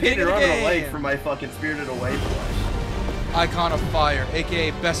 Back to the beginning of the I paid a game. leg for my fucking Spirited Away plush. Icon of Fire,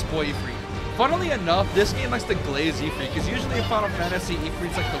 aka Best Boy Ifrit. Funnily enough, this game likes to glaze Ifrit, because usually in Final Fantasy,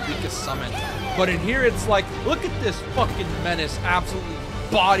 Ifrit's like the weakest summon. But in here, it's like, look at this fucking menace absolutely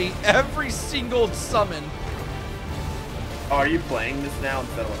body every single summon. Oh, are you playing this now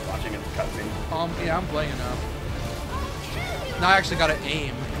instead of like, watching it cutscene? Yeah, I'm playing it now. Now I actually gotta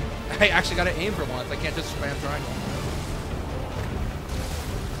aim. I actually gotta aim for once. I can't just spam triangle.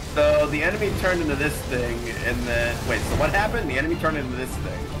 So the enemy turned into this thing, and then wait. So what happened? The enemy turned into this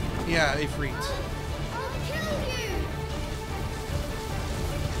thing. Yeah, it freaks.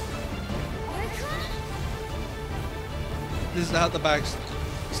 This is how the back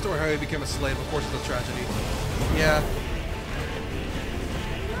story how he became a slave. Of course, it's a tragedy. Yeah.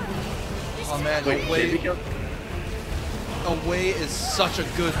 Oh man, Away is such a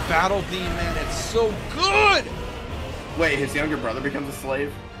good battle theme, man. It's so good. Wait, his younger brother becomes a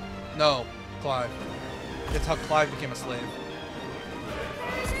slave? No, Clive. It's how Clive became a slave.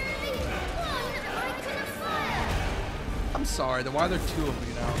 I'm sorry, then why are there two of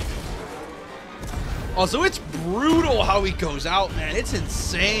you now? Also, it's brutal how he goes out, man. It's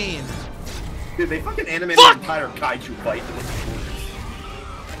insane. Dude, they fucking animated the entire kaiju fight.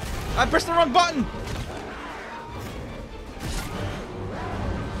 I pressed the wrong button.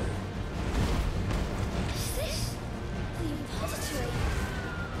 Is this the repository?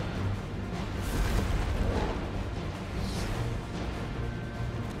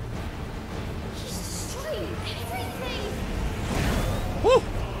 He's destroying everything. Woo!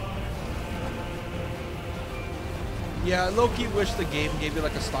 Yeah, low-key wish the game gave you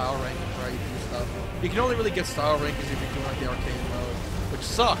like a style ranking for how you do stuff. You can only really get style rankings if you're doing like the arcade mode, which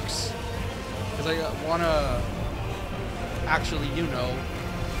sucks. Because I want to actually, you know,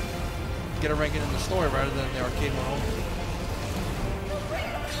 get a ranking in the story rather than the arcade mode only.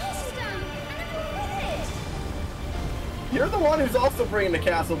 You're the one who's also bringing the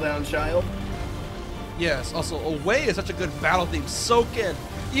castle down, child. Yes, also, Away is such a good battle theme. Soak in.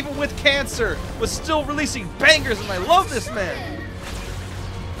 Even with cancer, was still releasing bangers, and I love this man.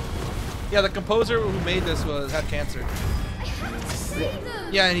 Yeah, the composer who made this had cancer.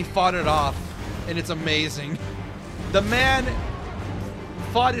 Yeah, and he fought it off, and it's amazing. The man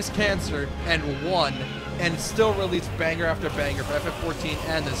fought his cancer and won, and still released banger after banger for FF14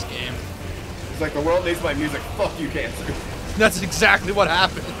 and this game. It's like the world needs my music. Fuck you, cancer. That's exactly what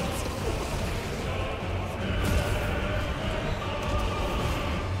happened.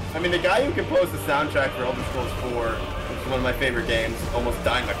 I mean, the guy who composed the soundtrack for Elder Scrolls 4, which is one of my favorite games, almost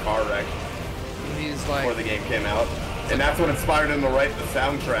died in a car wreck. He's like, before the game came out. And that's what inspired him to write the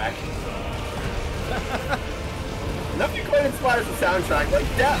soundtrack. Nothing quite inspires the soundtrack like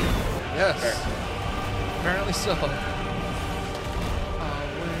death. Yes. Apparently so.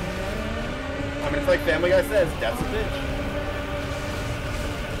 I mean, it's like Family Guy says, death's a bitch.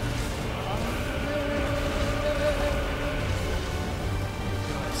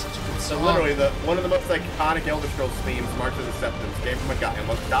 So literally, one of the most iconic Elder Scrolls themes, March of the Septums, came from a guy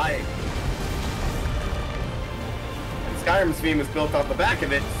almost dying. And Skyrim's theme is built off the back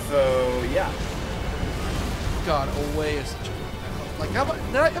of it, so yeah. God, Away is such a good battle.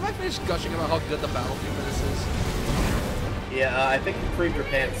 Like, have I finished gushing about how good the battle theme for this is? Yeah, I think you creamed your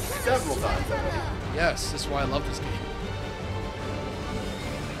pants several times already. Yes, this is why I love this game.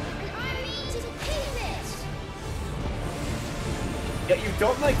 Yet you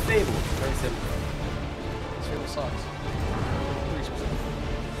don't like Fable, it's very simple. Fable sucks.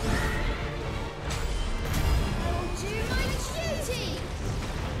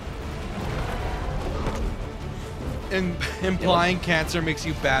 Implying cancer makes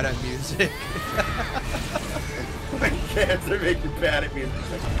you bad at music. Cancer makes you bad at music.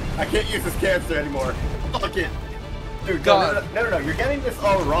 I can't use this cancer anymore. Fuck it. Dude, God. No, you're getting this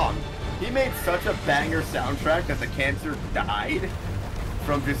all wrong. He made such a banger soundtrack that the cancer died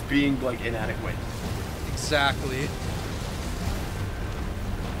from just being, like, inadequate. Exactly.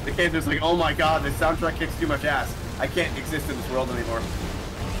 The cancer's like, oh my god, this soundtrack kicks too much ass. I can't exist in this world anymore.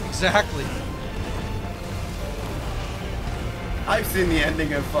 Exactly. I've seen the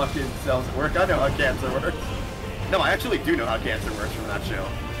ending of fucking Cells at Work. I know how cancer works. No, I actually do know how cancer works from that show.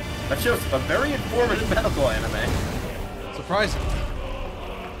 That show's a very informative medical anime. Surprising.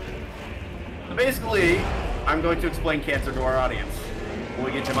 So basically, I'm going to explain cancer to our audience. Will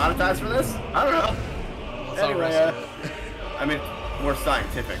we get demonetized for this? I don't know. Anyway, I mean, more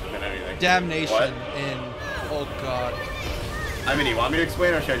scientific than anything. Damnation What? in... Oh, God. I mean, you want me to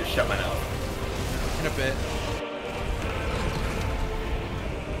explain, or should I just shut my mouth? In a bit.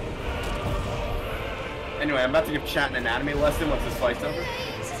 Anyway, I'm about to give chat an anatomy lesson once this fight's over.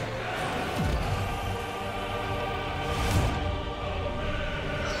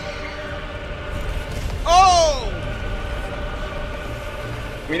 Oh!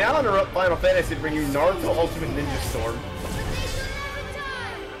 We now interrupt Final Fantasy to bring you Naruto Ultimate Ninja Storm.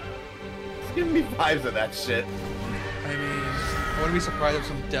 It's giving me vibes of that shit. I mean, I wouldn't be surprised if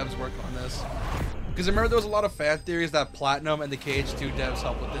some devs work on this. Because remember, there was a lot of fan theories that Platinum and the KH2 devs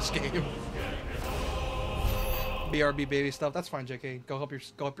helped with this game. BRB baby stuff. That's fine, JK. Go help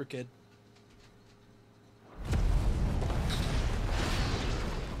your kid.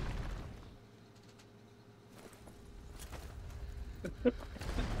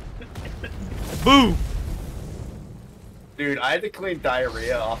 Boo! Dude, I had to clean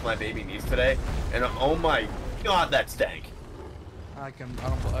diarrhea off my baby niece today, and oh my god, that stank. I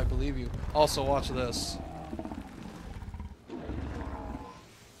believe you. Also, watch this.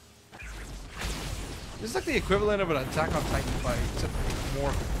 This is like the equivalent of an Attack on Titan fight, except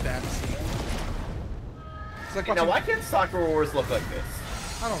more fantasy. It's like Now, why can't Soccer Wars look like this?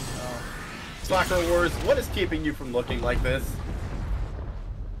 I don't know. Soccer Wars, what is keeping you from looking like this?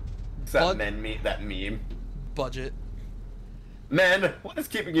 That meme. Budget. Men, what is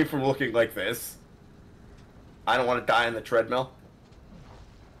keeping you from looking like this? I don't want to die on the treadmill.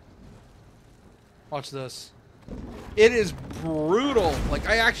 Watch this. It is brutal. Like,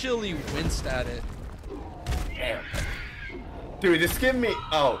 I actually winced at it. Damn. Dude, this give me...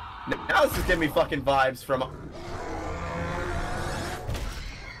 Oh, now this is giving me fucking vibes from... Oh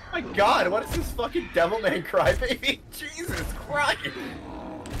my god, what is this fucking Devilman Crybaby? Jesus Christ!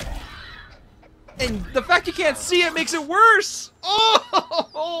 And the fact you can't see it makes it worse!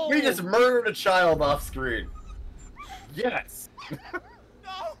 Oh! We just murdered a child off screen. Yes!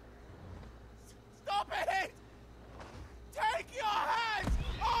 No! Stop it! Take your hands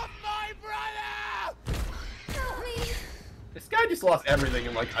off my brother! Help me! This guy just lost everything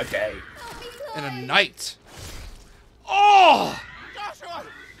in like a day. In a night. Oh! Joshua!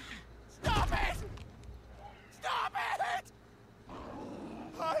 Stop it! Stop it!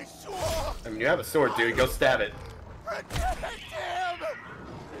 I swore! I mean, you have a sword, dude. Go stab it. Protect him!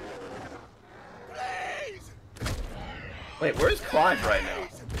 Please! Wait, where's Clive right now?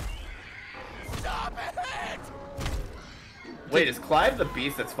 Stop it! Wait, is Clive the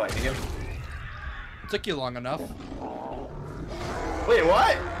beast that's fighting him? Took you long enough. Wait,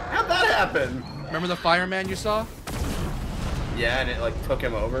 what? How'd that happen? Remember the fireman you saw? Yeah, and it like took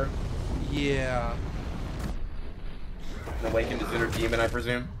him over. Yeah. And awakened his inner demon, I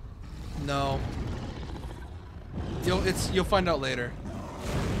presume. No. You'll find out later.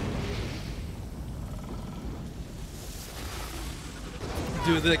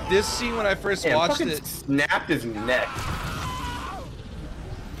 Dude, like this scene when I first watched it, snapped his neck.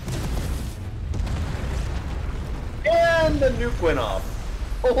 And the nuke went off.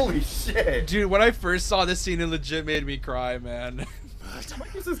 Holy shit. Dude, when I first saw this scene, it legit made me cry, man. How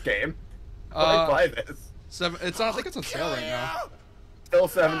much is this game? Why buy this? It's on, I think it's on sale right now. Still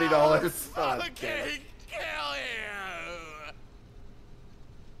 $70. Oh,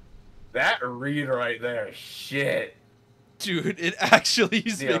 that read right there, shit. Dude, it actually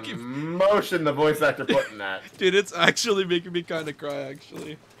is the making emotion the voice actor put in that. Dude, it's actually making me kind of cry,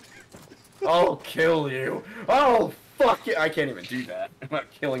 actually. I'll kill you. Oh, fuck it. I can't even do that. I'm not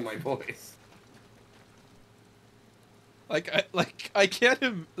killing my voice. I can't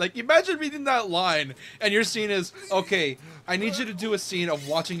imagine reading that line and your scene is, okay, I need you to do a scene of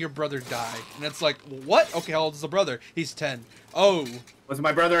watching your brother die. And it's like, what? Okay, how old is the brother? He's 10. Oh. Was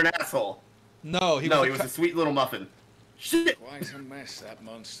my brother an asshole? No, he was a sweet little muffin. Shit. Quite a mess that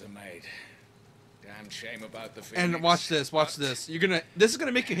monster made. Damn shame about the Phoenix. And watch this. This is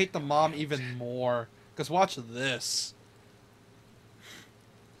gonna make you hate the mom even more. Cause watch this.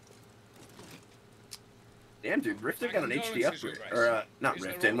 Damn, dude, Riften got an HD upgrade. Or, not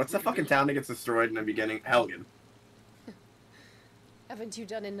Riften. What's the fucking town that gets destroyed in the beginning? Helgen. Haven't you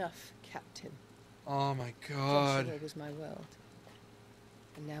done enough, Captain? Oh my god. Joshua was my world.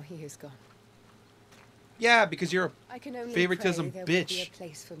 And now he is gone. Yeah, because you're I a can only favoritism pray there will be bitch. a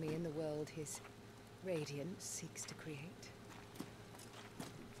place for me in the world his radiance seeks to create.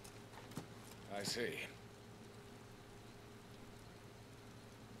 I see.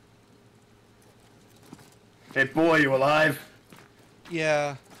 Hey, boy, you alive?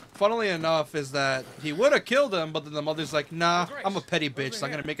 Yeah. Funnily enough, is that he would have killed him, but then the mother's like, nah, I'm a petty bitch, so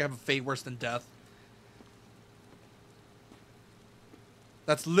I'm gonna make her have a fate worse than death.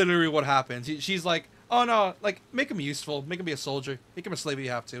 That's literally what happens. She's like, oh no, like, make him useful, make him be a soldier, make him a slave if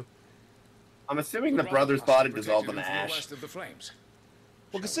you have to. I'm assuming the brother's body dissolved in ash.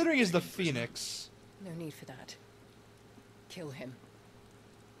 Well, considering he's the Phoenix. No need for that. Kill him.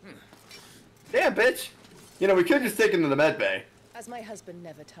 Damn, bitch! You know, we could just take him to the med bay. As my husband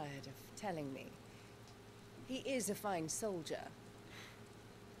never tired of telling me, he is a fine soldier.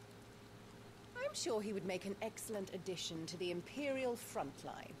 I'm sure he would make an excellent addition to the Imperial front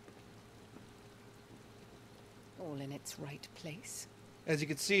line. All in its right place. As you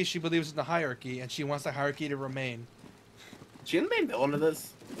can see, she believes in the hierarchy, and she wants the hierarchy to remain. Is she the main villain of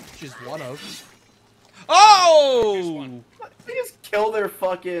this? She's one of. Oh! They just kill their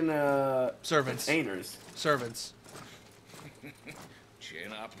fucking servants. Painters. Servants.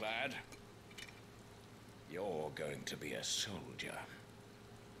 Chin up, lad. You're going to be a soldier.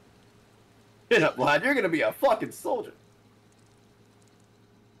 Chin up, lad. You're gonna be a fucking soldier.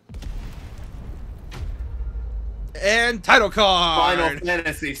 And title card. Final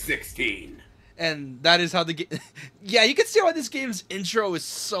Fantasy 16. And that is how the game. Yeah, you can see why this game's intro is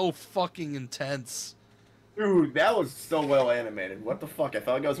so fucking intense. Dude, that was so well animated. What the fuck? I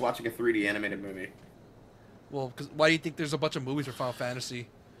felt like I was watching a 3D animated movie. Well, because why do you think there's a bunch of movies for Final Fantasy?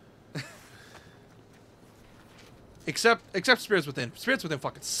 except Spirits Within. Spirits Within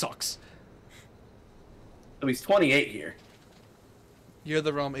fucking sucks. So he's 28 here. Year of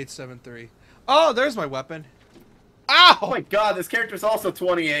the Realm 873. Oh, there's my weapon. Ow! Oh my god, this character's also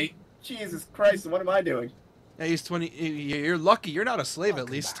 28. Jesus Christ, what am I doing? Yeah, he's 20. You're lucky. You're not a slave, at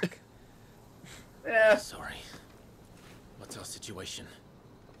least. Yeah. Sorry. What's our situation?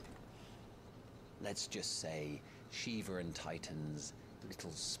 Let's just say Shiva and Titan's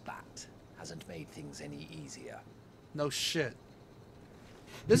little spat hasn't made things any easier. No shit.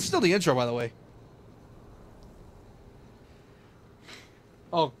 This is still the intro, by the way.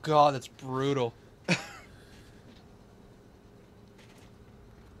 Oh god, that's brutal.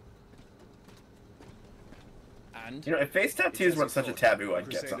 And you know, if face tattoos weren't such a taboo, I'd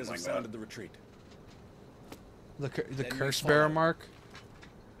get something like that. The retreat. The curse bearer mark.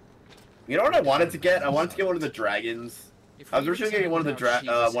 You know what I wanted to get? I wanted to get one of the dragons. I was originally getting one of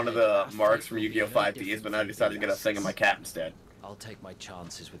the marks from Yu-Gi-Oh! 5Ds, but now I decided to get a thing of my cat instead. I'll take my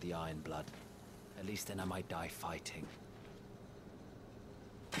chances with the Iron Blood. At least then I might die fighting.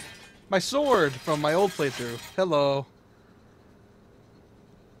 My sword from my old playthrough. Hello.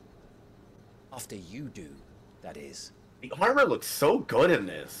 After you do, that is. The armor looks so good in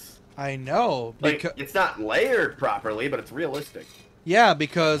this. I know. Like, it's not layered properly, but it's realistic. Yeah,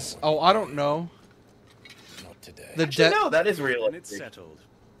 because I don't know. Not today. No, that is realistic. It's settled.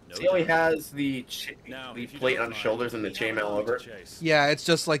 See how he has the plate on his shoulders and the chainmail over it? Yeah, it's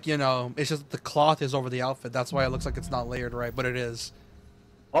just like, you know, it's just the cloth is over the outfit. That's why it looks like it's not layered right, but it is.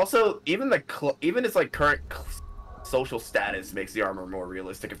 Also, even his like current social status makes the armor more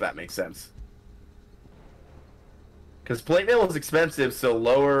realistic, if that makes sense. Because plate mail is expensive, so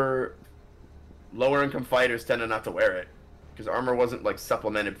lower income fighters tend to not to wear it. Because armor wasn't like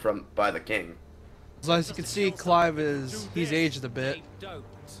supplemented by the king. So as you can see, Clive he's aged a bit.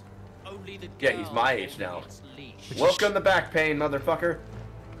 Yeah, he's my age now. Welcome to back pain, motherfucker.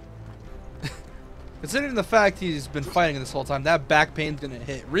 Considering the fact he's been fighting this whole time, that back pain's gonna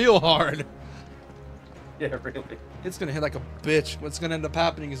hit real hard. Yeah, really. It's gonna hit like a bitch. What's gonna end up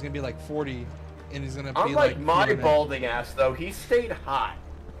happening is gonna be like 40, and he's gonna be Unlike like. my balding ass, though, he stayed hot.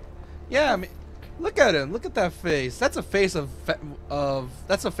 Yeah, I mean, look at him. Look at that face. That's a face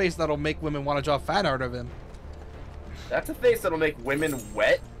that's a face that'll make women want to draw fat out of him. That's a face that'll make women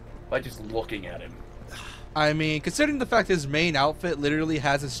wet by just looking at him. I mean, considering the fact his main outfit literally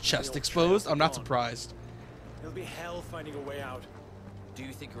has his chest exposed, I'm not surprised. It'll be hell finding a way out. Do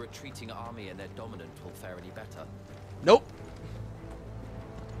you think a retreating army and their dominant will fare any better? Nope.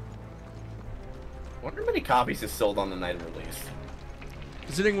 Wonder how many copies is sold on the night of release.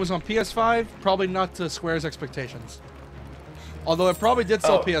 Considering it was on PS5, probably not to Square's expectations. Although it probably did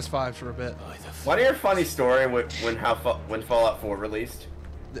sell PS5s for a bit. Want to hear a funny story when Fallout 4 released?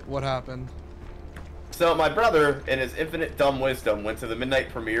 What happened? So my brother, in his infinite dumb wisdom, went to the midnight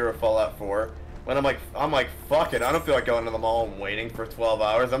premiere of Fallout 4. When I'm like, fuck it, I don't feel like going to the mall and waiting for 12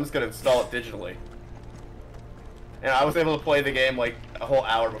 hours. I'm just gonna install it digitally. And I was able to play the game like a whole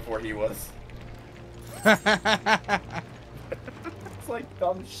hour before he was. It's like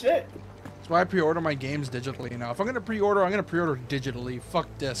dumb shit. That's why I pre-order my games digitally now. If I'm gonna pre-order, I'm gonna pre-order digitally. Fuck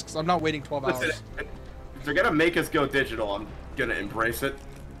discs. I'm not waiting 12 hours. If they're gonna make us go digital, I'm gonna embrace it.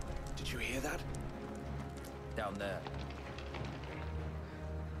 Did you hear that? Down there.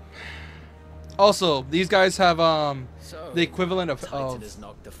 Also, these guys have the equivalent of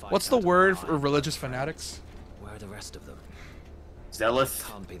what's the word for religious fanatics? Where are the rest of them? Zealots.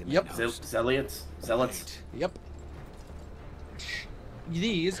 Yep. Zealots. Zealots. Yep.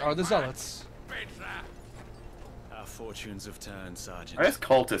 These are the zealots. Our fortunes have turned, Sergeant. I guess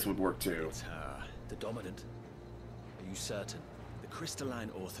cultists would work too. It's her. The dominant. Are you certain? The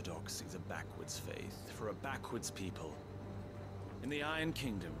crystalline orthodoxy is a backwards faith for a backwards people. In the Iron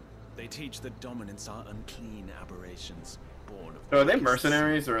Kingdom, they teach that dominants are unclean aberrations, born of. So are they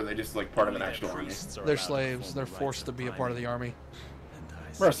mercenaries, or are they just like part of an actual army? They're slaves. They're forced to be a part of the army.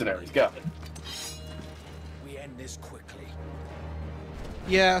 Mercenaries, go. We end this quickly.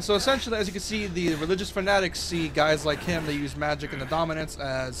 Yeah, so essentially, as you can see, the religious fanatics see guys like him that use magic and the dominance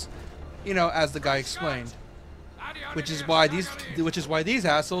as, you know, as the guy explained. Which is why these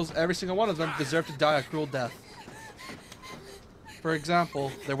assholes, every single one of them, deserve to die a cruel death. For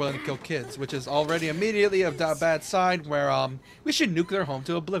example, they're willing to kill kids, which is already immediately a bad sign where we should nuke their home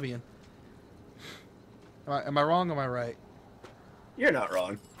to oblivion. Am I wrong or am I right? You're not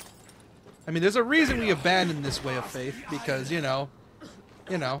wrong. I mean, there's a reason we abandoned this way of faith, because, you know,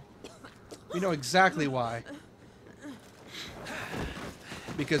 we know exactly why.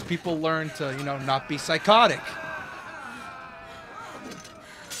 Because people learn to, you know, not be psychotic.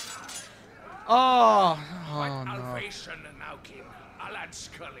 Oh no.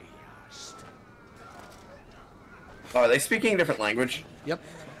 Oh, are they speaking a different language? Yep.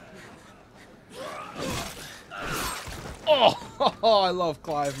 Oh, I love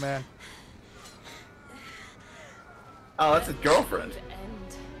Clive, man. Oh, that's his girlfriend.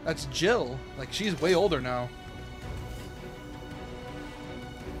 That's Jill. Like, she's way older now.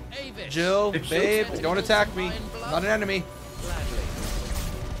 Jill, babe, don't attack me. Not an enemy.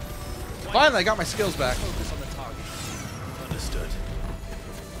 Finally, I got my skills back. Focus on the target. Understood.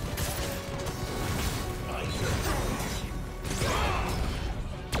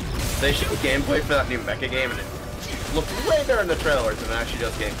 They showed gameplay for that new mecha game, and it looked way better in the trailers than it actually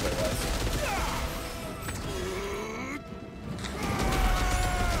does gameplay-wise.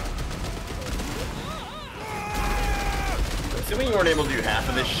 Assuming you weren't able to do half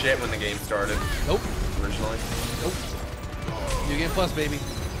of this shit when the game started. Nope. Originally. Nope. New Game Plus, baby.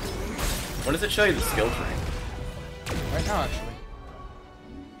 When does it show you the skill tree? Right now, actually.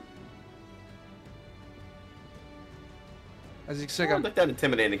 As you can see, I not that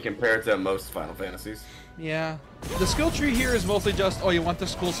intimidating compared to most Final Fantasies. Yeah. The skill tree here is mostly just, oh, you want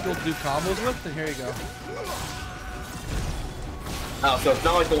this cool skill to do combos with? Then here you go. Oh, so it's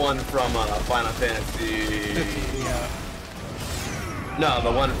not like the one from Final Fantasy... 50, yeah. No,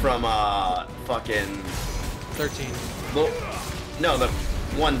 the one from fucking... 13. Well, no, the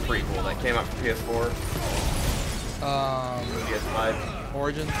one prequel that came out for PS4. PS5.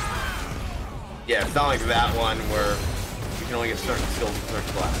 Origins. Yeah, it's not like that one where you can only get certain skills in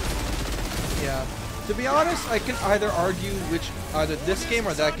certain classes. Yeah. To be honest, I can either argue which either this game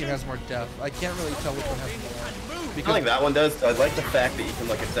or that game has more depth. I can't really tell which one has more. I think that one does. I like the fact that you can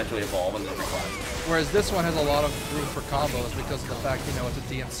like essentially evolve in every class. Whereas this one has a lot of room for combos because of the fact, you know, it's a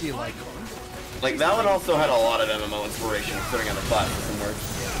DMC like. Like that one also had a lot of MMO inspiration considering on the class system works.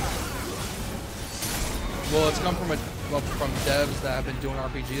 Well, it's come from from devs that have been doing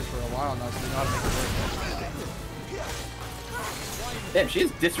RPGs for a while now, so they know how to make it work. Damn, she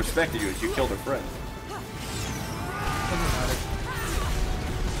has disrespected you as you killed her friend. Doesn't matter.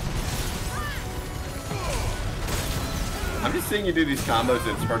 I'm just seeing you do these combos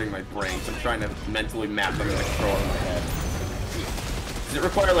and it's hurting my brain, so I'm trying to mentally map them in the controller in my head. Does it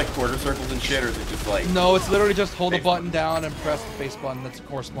require like quarter circles and shit, or is it just like... No, it's literally just hold the button down and press the face button that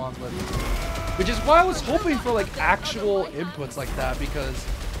corresponds with it. Which is why I was hoping for like actual inputs like that, because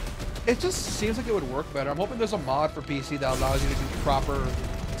it just seems like it would work better. I'm hoping there's a mod for PC that allows you to do proper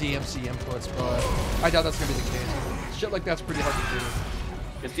DMC inputs, but I doubt that's going to be the case. Shit like that's pretty hard to do.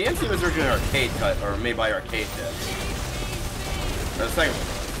 Because DMC was originally arcade cut, or made by arcade devs. The second one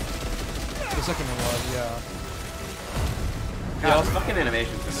was. The second one was, yeah. God, fucking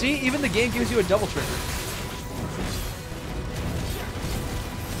animations. See, even the game gives you a double trigger.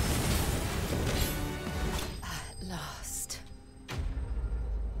 At last.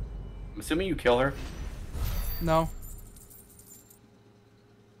 I'm assuming you kill her. No.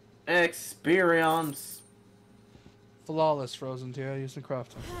 Experience. Flawless Frozen 2 using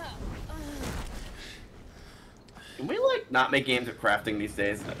crafting. Can we, like, not make games of crafting these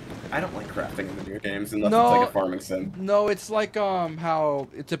days? I don't like crafting in video games unless No. it's like a farming sim. No, it's like how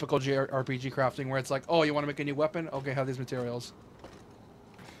typical JRPG crafting, where it's like, oh, you want to make a new weapon? Okay, have these materials.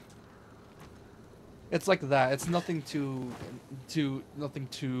 It's like that. It's nothing too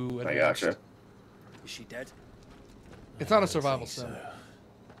advanced. I gotcha. Is she dead? It's not a survival sim.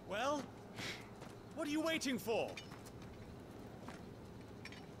 Well, what are you waiting for?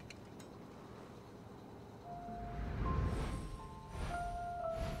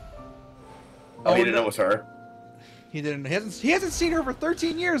 Oh, he didn't know it was her. He didn't. He hasn't seen her for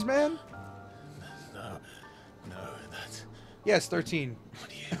 13 years, man. No, that's... Yes, 13.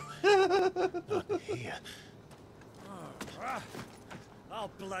 Not here.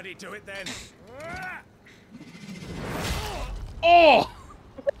 I'll bloody do it then. Oh!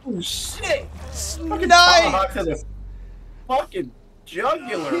 Oh shit! Nice! To the fucking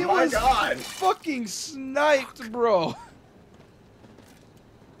jugular. He My was God. fucking sniped, bro.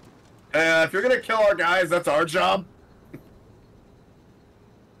 If you're gonna kill our guys, that's our job.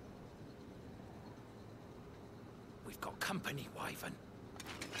 We've got company, Wyvern.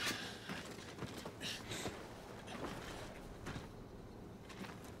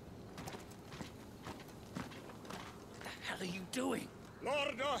 What the hell are you doing?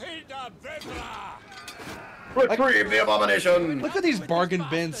 Retrieve the abomination. Look at these bargain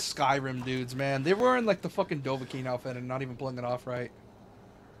bin Skyrim dudes, man. They were in like the fucking Dovahkiin outfit and not even pulling it off right.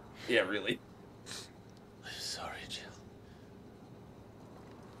 Yeah, really. Sorry, Jill.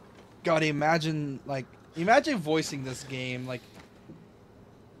 God, imagine voicing this game,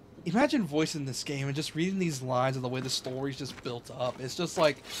 imagine voicing this game and just reading these lines and the way the story's just built up. It's just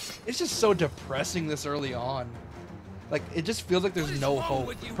so depressing this early on. Like, it just feels like there's no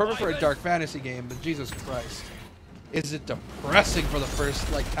hope. Perfect for a dark fantasy game, but Jesus Christ. Is it depressing for the first,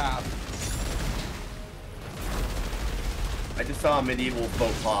 half? I just saw a medieval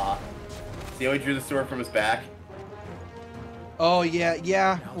faux pas. See how he drew the sword from his back? Oh,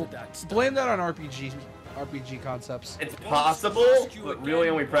 yeah. Well, blame that on RPG concepts. It's possible, but really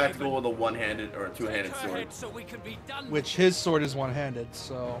only practical with a one-handed or a two-handed sword. Which his sword is one-handed,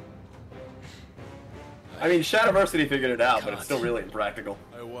 so... I mean, Shadowversity figured it out, but it's still really impractical.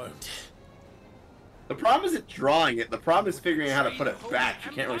 I won't. The problem isn't drawing it, the problem is figuring out how to put it back.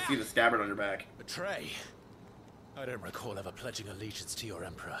 You can't really see the scabbard on your back. Betray? I don't recall ever pledging allegiance to your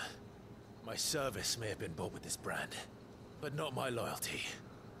Emperor. My service may have been bought with this brand, but not my loyalty.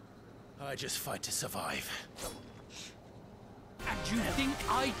 I just fight to survive. And you think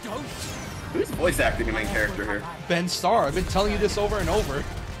I don't? Who's voice acting the main character here? Ben Starr. I've been telling you this over and over.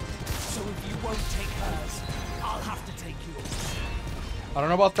 So if you won't take hers, I'll have to take yours. I don't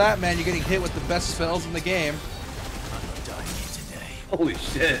know about that, man. You're getting hit with the best spells in the game. I'm not dying here today. Holy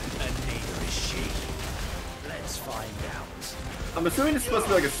shit. And neither is she. Let's find out. I'm assuming it's supposed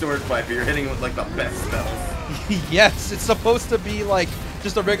to be like a sword fight, but you're hitting with the best spells. Yes, it's supposed to be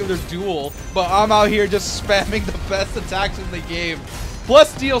just a regular duel, but I'm out here just spamming the best attacks in the game.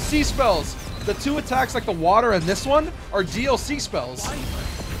 Plus DLC spells. The two attacks like the water and this one are DLC spells.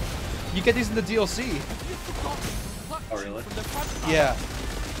 You get these in the DLC. Oh, really? Yeah.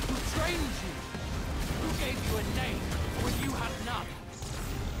 Who trained you? Who gave you a name when you had none?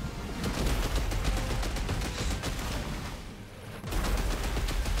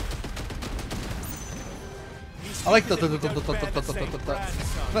 I like the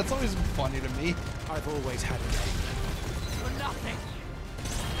That's always funny to me. I've always had a name. For nothing.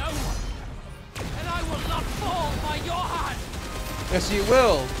 No one. And I will not fall by your hand. Yes, you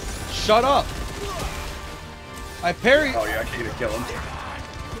will. Shut up. I parry. Oh, yeah, I can't kill him.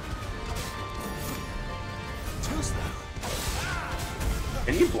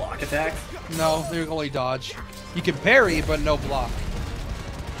 Can you block attacks? No, they're only dodge. You can parry, but no block.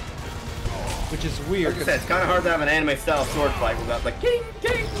 Which is weird. Like I said, it's kind of hard to have an anime-style sword fight without king.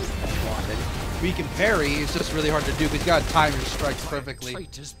 We can parry, it's just really hard to do because you gotta time your strikes perfectly.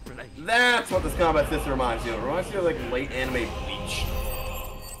 That's what this combat system reminds you of. It reminds you of late anime Bleach.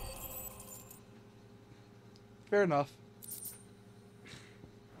 Fair enough.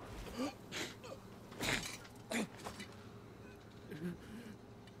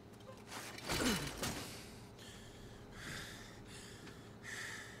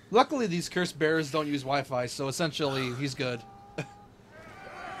 Luckily, these curse bearers don't use Wi-Fi, so essentially, he's good.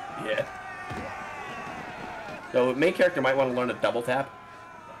 Yeah. So, main character might want to learn a double tap.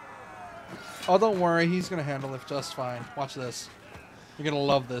 Oh, don't worry, he's gonna handle it just fine. Watch this. You're gonna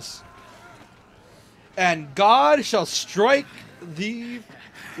love this. And God shall strike thee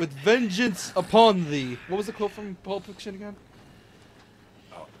with vengeance upon thee. What was the quote from Pulp Fiction again?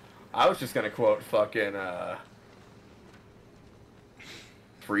 Oh, I was just gonna quote fucking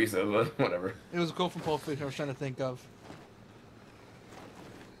Frieza, but whatever. It was a quote from Pulp Fiction I was trying to think of.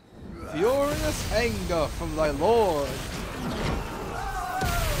 Furious anger from thy lord.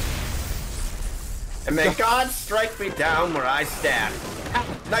 And may God strike me down where I stand.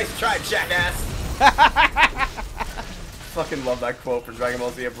 Nice try, jackass. Fucking love that quote from Dragon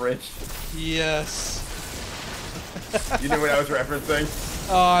Ball Z Abridged. Yes. You knew what I was referencing?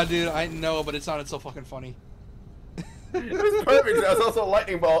 Oh, dude, I know, but it sounded so fucking funny. It was perfect. That was also a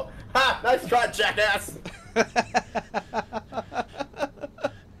lightning bolt. Ha! Nice try, jackass.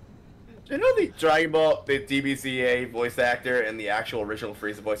 You know the Dragon Ball, the DBCA voice actor and the actual original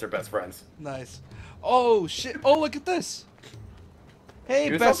Frieza voice are best friends. Nice. Oh shit! Oh, look at this. Hey,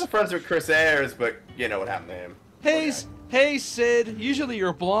 he was best also friends with Chris Ayres, but you know what happened to him. Hey, hey, Sid. Usually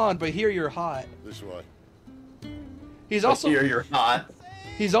you're blonde, but here you're hot. This way. He's also here you're hot.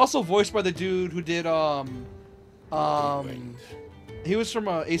 He's also voiced by the dude who did he was from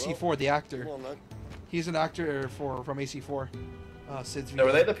AC4, the actor. He's an actor from AC4. Sid's So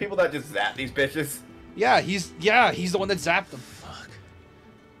were they the people that just zap these bitches? Yeah, he's the one that zapped them.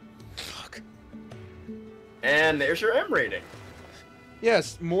 Fuck. And there's your M rating.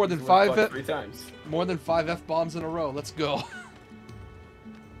 Yes, more than Fuck 5 3 times. More than 5 F-bombs in a row. Let's go.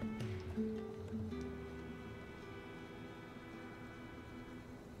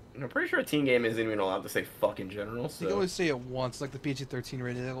 I'm pretty sure a teen game isn't even allowed to say fuck in general. So. You can only say it once, like the PG-13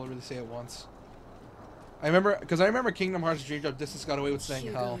 rating. They'll really say it once. I remember Kingdom Hearts Dream Drop Distance got away with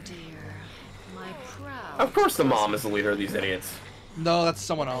saying hell. Of course the mom is the leader of these idiots. No, that's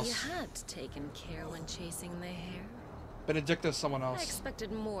someone You else. had taken care when chasing the hare. Benedicta's someone I else.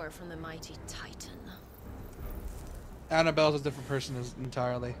 expected more from the mighty Titan. Annabelle's a different person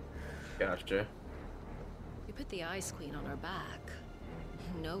entirely. Gotcha. You put the Ice Queen on her back.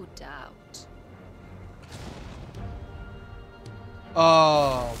 No doubt.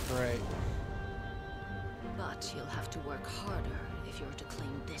 Oh, great. But you'll have to work harder if you're to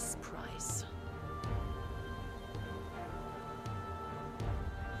claim this prize.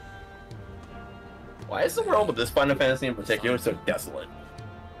 Why is the world of this Final Fantasy in particular so desolate?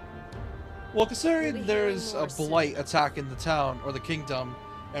 Well, considering there's a blight attacking the town or the kingdom,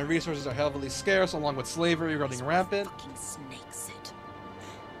 and resources are heavily scarce, along with slavery running rampant.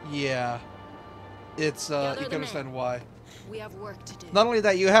 Yeah, it's you can understand why. We have work to do. Not only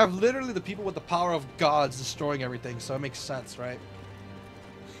that, you have literally the people with the power of gods destroying everything, so it makes sense, right?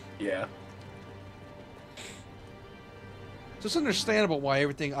 Yeah. So it's understandable why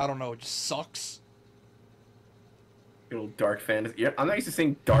everything, I don't know, just sucks. Good old dark fantasy. Yeah, I'm not used to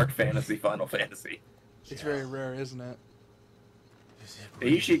seeing dark fantasy Final Fantasy. It's very rare, isn't it? They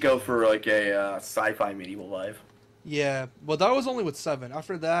usually go for like a sci-fi medieval vibe. Yeah, well, that was only with 7.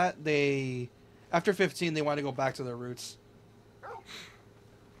 After that, after 15, they want to go back to their roots.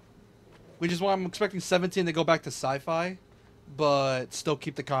 Which is why I'm expecting 17 to go back to sci-fi, but still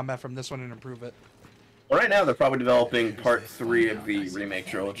keep the combat from this one and improve it. Well, right now they're probably developing part 3 of the remake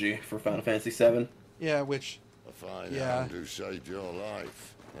trilogy for Final Fantasy VII. Yeah, which... A fine yeah. hand who saved your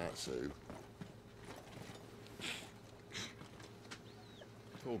life. That's who.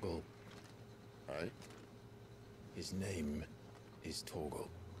 Torgal. Aye? His name is Torgal.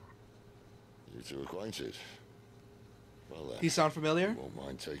 You two acquainted? Well then. He sound familiar? You won't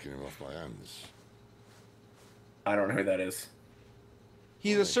mind taking him off my hands. I don't know who that is.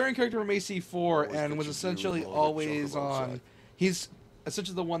 He's a certain character from AC4 and was essentially always on... He's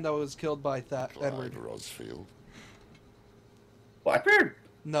essentially the one that was killed by Edward. Rosfield. Blackbeard?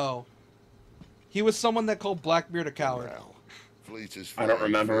 No. He was someone that called Blackbeard a coward. Well, fleet is I don't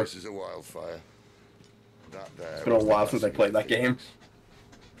remember. versus a wildfire. That there It's been a while since I played that game.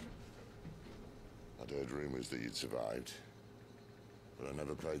 I'd heard rumors that you'd survived, but I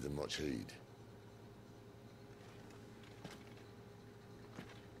never paid them much heed.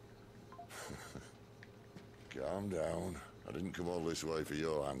 Calm down. I didn't come all this way for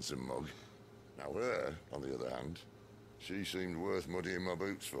your handsome mug. Now her, on the other hand, she seemed worth muddying my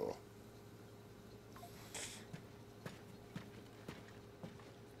boots for.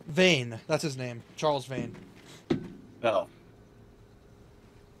 Vane, that's his name. Charles Vane. Oh.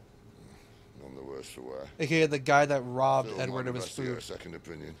 None the worse for wear. AKA the guy that robbed Still Edward of his investigate food. a second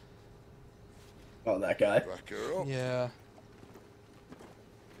opinion. Oh, that guy. Back her up. Yeah.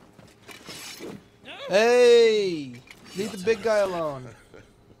 Hey! Leave the big guy alone.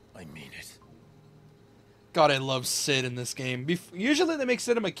 I mean it. God, I love Sid in this game. Usually they make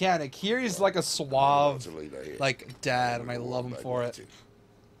Sid a mechanic. Here he's like a suave, like, dad, and I love him for it.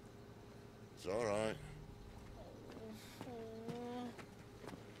 It's alright.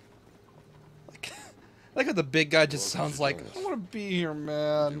 Like how the big guy just sounds like, I want to be here,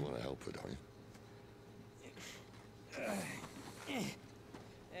 man. You want to help her, don't you?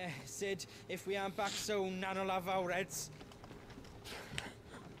 Sid, if we aren't back soon, Nan'll have our heads.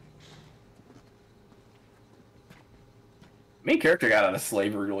 Main character got out of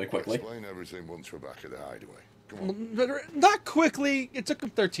slavery really quickly. Explain everything once we're back at the hideaway. Come on. Not quickly. It took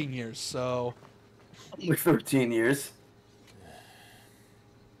him 13 years, so... Only 13 years.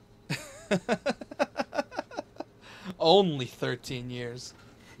 Only 13 years.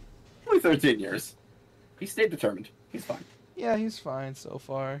 Only 13 years. He stayed determined. He's fine. Yeah, he's fine so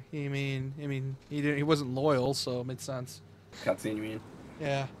far. I mean, he wasn't loyal, so it made sense. Cutscene, you mean?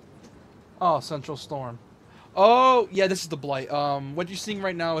 Yeah. Oh, Central Storm. Oh, yeah, this is the Blight. What you're seeing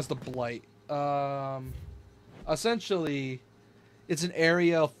right now is the Blight. Essentially, It's an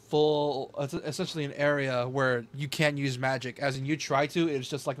area full. It's essentially an area where you can't use magic. As in, you try to, it's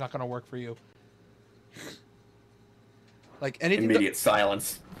just like not gonna work for you. Like anything. Immediate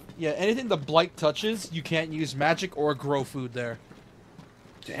silence. Yeah, anything the blight touches, you can't use magic or grow food there.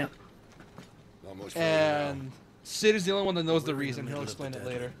 Damn. And Sid is the only one that knows the reason. He'll explain it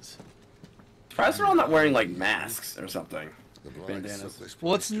later. Surprised they're all not wearing like masks or something. Bandanas.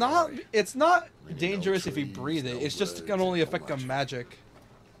 Well, it's not dangerous if you breathe it. It's just gonna only affect them magic.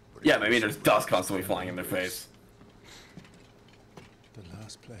 Yeah, but I mean, there's dust constantly flying in their face.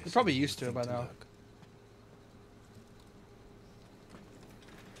 They're probably used to it by now.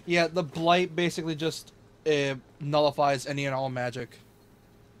 Yeah, the blight basically just nullifies any and all magic.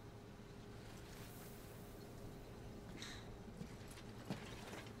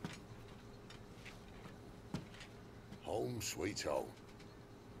 Home sweet home.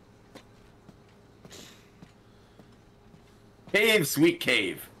 Cave, sweet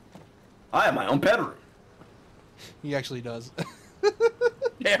cave. I have my own bedroom. He actually does.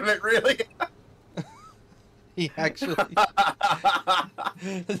 Damn it, really? He actually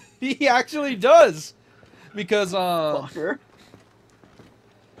he actually does. Because Fucker.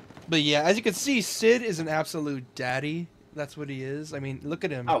 But yeah, as you can see, Sid is an absolute daddy. That's what he is. I mean, look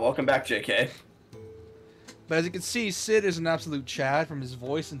at him. Oh, welcome back, JK. But as you can see, Sid is an absolute Chad from his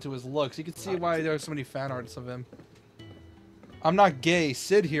voice and to his looks. You can see why there are so many fan arts of him. I'm not gay,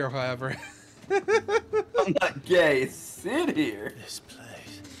 Sid here, however. I'm not gay, Sid here. This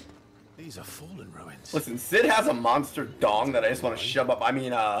place. These are fallen ruins. Listen, Sid has a monster dong that I just want to shove up. I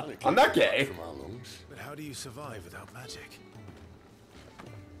mean, I'm not gay. But how do you survive without magic?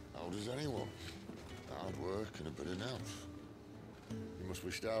 How does anyone? Hard work and a bit of nerve. You must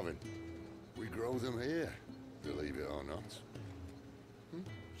be starving. We grow them here, believe it or not.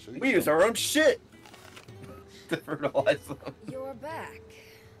 We use our own shit to fertilize them. You're back.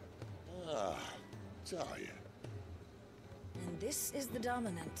 Ah, Talia. And this is the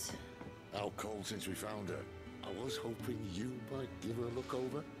Dominant. Out cold since we found her. I was hoping you might give her a look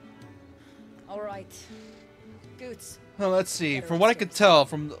over. All right. Goots. Well, let's see. From what I could tell,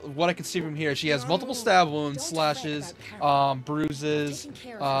 from what I can see from here, she has multiple stab wounds, slashes, bruises,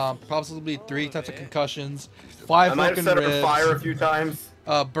 possibly 3 types of concussions, 5 I might have broken set her ribs, fire a few times.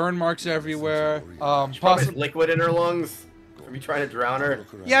 burn marks everywhere. She probably has liquid in her lungs from you trying to drown her.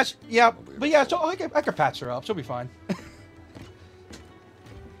 Yes, yeah, but yeah, I could patch her up. She'll be fine.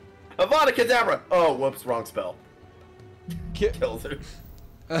 Avada Kedavra! Oh, whoops, wrong spell. Kills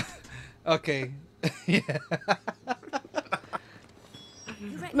her. Okay. Yeah.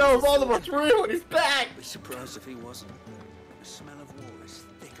 No, Voldemort's real and he's back! I'd be surprised if he wasn't. The smell of war is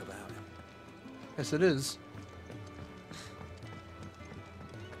thick about him. Yes, it is.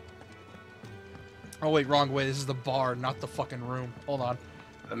 Oh wait, wrong way. This is the bar, not the fucking room. Hold on.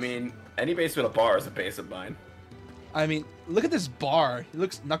 I mean, any base with a bar is a base of mine. I mean, look at this bar. It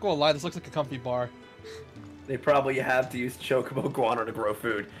looks, not gonna lie, this looks like a comfy bar. They probably have to use Chocobo Guano to grow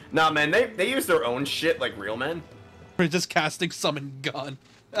food. Nah, man, they use their own shit like real men. We're just casting summon gun.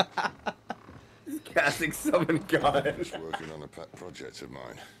 Casting summon gun. Just working on a pet project of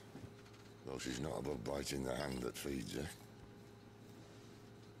mine. Though she's not above biting the hand that feeds her.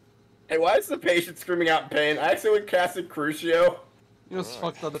 Hey, why is the patient screaming out in pain? I accidentally casted Crucio. You know what's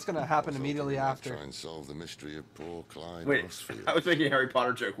fucked up? That's gonna happen immediately after. Try and solve the mystery of poor Clyde. Wait, I was making a Harry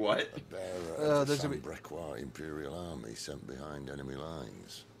Potter joke. What? A bearer of the there's gonna be... Brequois Imperial Army sent behind enemy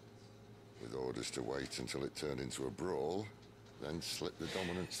lines, with orders to wait until it turned into a brawl, then slit the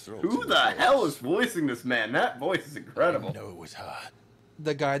Dominant's throat. Who the hell is voicing this man? That voice is incredible. No, it was her.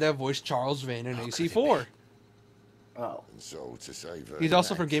 The guy that voiced Charles Vane in AC4. Oh. And so to save her, he's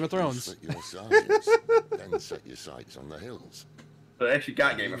also from Game of Thrones. Slit your sergeants, then set your sights on the hills. But I actually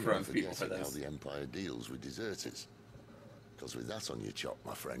got Game of Thrones people for How this. the Empire deals with deserters. Because with that on your chop,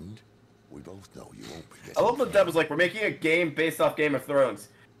 my friend, we both know you won't be getting... I love when Deb was like, we're making a game based off Game of Thrones.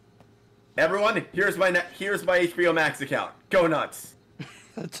 Everyone, here's my HBO Max account. Go nuts.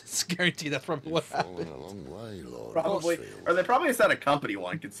 That's guaranteed. That's probably what happened. A long way, Lord. Probably, or they probably just had a company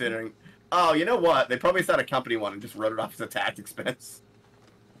one, considering. Oh, you know what? They probably just had a company one and just wrote it off as a tax expense.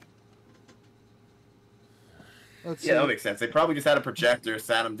 Let's Yeah, see. that makes sense. They probably just had a projector,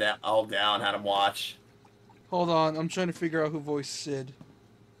 sat them down, all down, had them watch. Hold on, I'm trying to figure out who voiced Sid.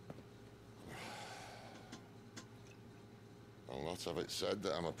 I'll not have it said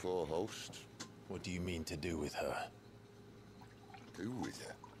that I'm a poor host. What do you mean to do with her? Do with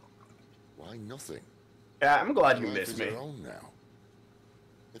her? Why, nothing. Yeah, I'm glad Her you life missed is me. her own now.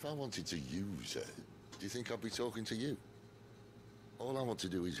 If I wanted to use her, do you think I'd be talking to you? All I want to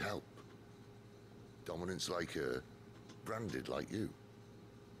do is help. Dominants like her branded like you.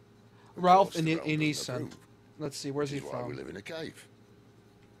 Ralph Of course, the realm doesn't Ineson. approve. Let's see, where's he Which is why we from? live in a cave.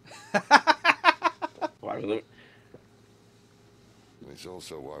 Why we live? And it's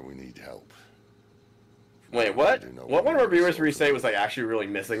also why we need help. Wait, what? What one of our viewers were you say was like actually really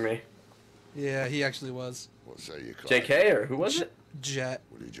missing me? Yeah, he actually was. What say you, Clive? JK or who was it? Jet.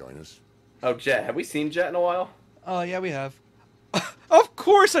 Will you join us? Oh, Jet. Have we seen Jet in a while? Oh, yeah, we have. Of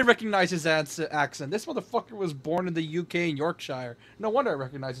course I recognize his accent. This motherfucker was born in the UK in Yorkshire. No wonder I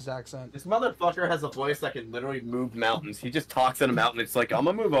recognize his accent. This motherfucker has a voice that can literally move mountains. He just talks in a mountain. It's like, I'm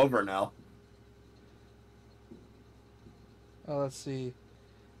gonna move over now. Oh, let's see.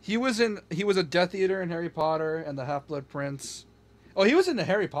 He was a Death Eater in Harry Potter and the Half-Blood Prince. Oh, he was in the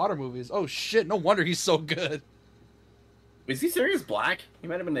Harry Potter movies. Oh shit, no wonder he's so good. Was he Sirius Black? He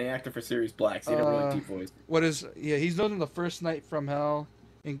might have been the actor for Sirius Black, so he had a really deep voice. Yeah, he's known in the First Night from Hell.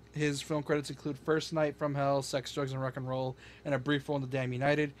 His film credits include First Night from Hell, Sex, Drugs, and Rock and Roll, and a brief role in The Damn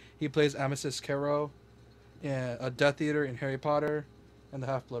United. He plays Amicus Caro, a Death Eater in Harry Potter and the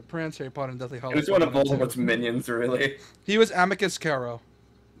Half-Blood Prince, Harry Potter and Deathly Hallows. He was one of Voldemort's minions, really. He was Amicus Caro.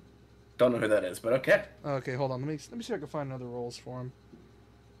 Don't know who that is, but okay. Okay, hold on. Let me see if I can find other roles for him.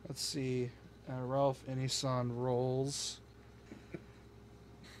 Let's see. Ralph Ineson roles.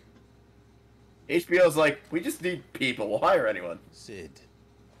 HBO's like, we just need people. We'll hire anyone. Sid,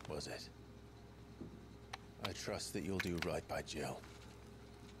 was it? I trust that you'll do right by Jill.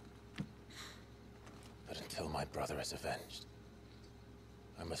 But until my brother is avenged,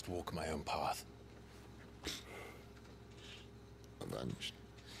 I must walk my own path. Avenged?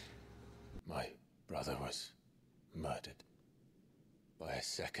 My brother was murdered by a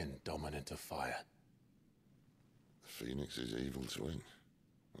second dominant of fire. Phoenix's evil twin.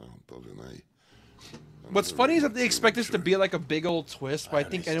 Oh, bugger me. What's funny is that they expect this to be like a big old twist, but I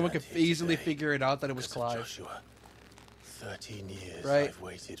think anyone could easily figure it out that it was Clive. Joshua, 13 years Right. I've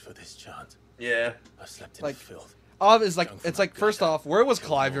waited for this chance. Yeah. I've slept in Like, filth. it's like first off, where was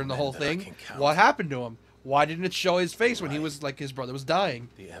Clive during the whole thing? What happened to him? Why didn't it show his face when he was like his brother was dying?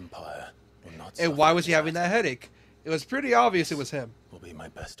 The Empire will not And why was he having that headache? It was pretty obvious it was him. will be my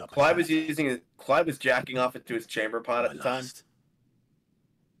best Clive was jacking off into his chamber pot at the time.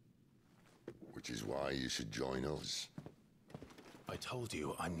 Which is why you should join us. I told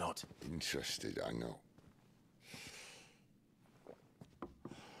you I'm not interested, I know.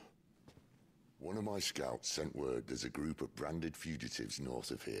 One of my scouts sent word there's a group of branded fugitives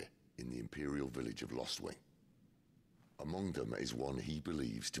north of here, in the Imperial village of Lostwing. Among them is one he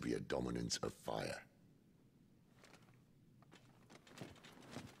believes to be a dominant of fire.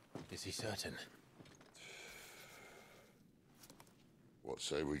 Is he certain? What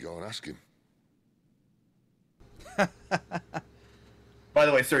say we go and ask him? By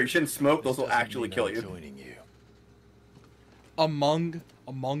the way, sir, you shouldn't smoke. Those will actually kill you. Among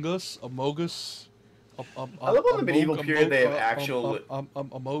Us. I love how in the medieval period they have actual...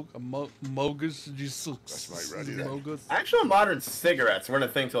 Amogus. Actual modern cigarettes weren't a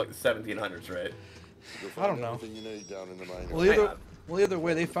thing till like the 1700s, right? I don't know. You need down in the main Well, either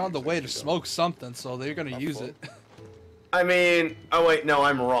way, they found a way to smoke something, so they're gonna use it. I mean, oh wait, no,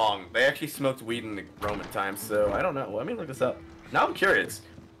 I'm wrong. They actually smoked weed in the Roman times, so I don't know. Let me look this up. Now I'm curious.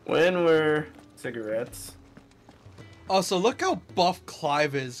 When were cigarettes? Also, look how buff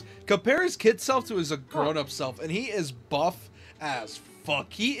Clive is. Compare his kid self to his grown-up self, and he is buff as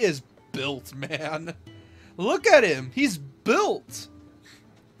fuck. He is built, man. Look at him. He's built.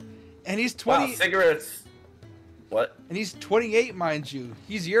 And he's 20. Wow, cigarettes. What? And he's 28, mind you.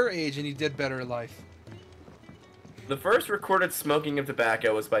 He's your age, and he did better in life. The first recorded smoking of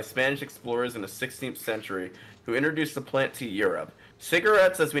tobacco was by Spanish explorers in the 16th century, who introduced the plant to Europe.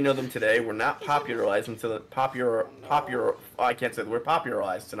 Cigarettes, as we know them today, were not popularized until I can't say the word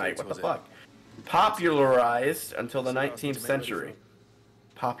popularized tonight. What the fuck? Popularized until the 19th century.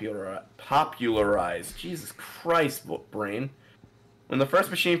 Popularized. Jesus Christ, brain. When the first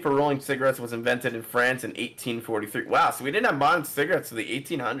machine for rolling cigarettes was invented in France in 1843. Wow, so we didn't have modern cigarettes until the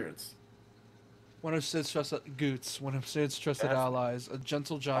 1800s. One of Sid's trusted one of Sid's trusted allies, a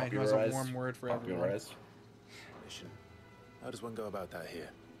gentle giant who has a warm word for everyone. Mission. How does one go about that here?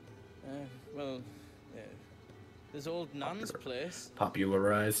 Well, there's old Nan's place.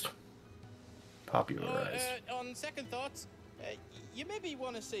 Popularized. On second thoughts, you maybe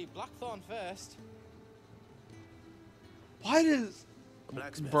want to see Blackthorn first. Why does...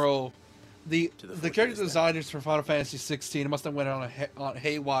 Bro, the character designers for Final Fantasy XVI must have went on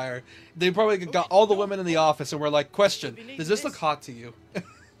haywire. They probably got all the women in the office and were like, question, does this look hot to you?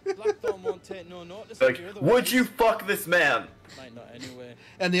 Blackthorn won't take no notice Like, of you otherwise. would you fuck this man? Might not anyway.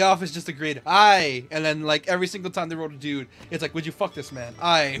 And the office just agreed, aye. And then, like, every single time they wrote a dude, it's like, would you fuck this man?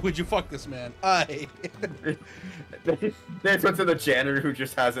 Aye. Would you fuck this man? Aye. They went to the janitor who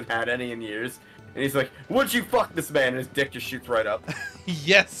just hasn't had any in years. And he's like, would you fuck this man? And his dick just shoots right up.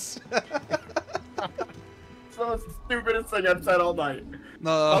 Yes. So the stupidest thing I've said all night.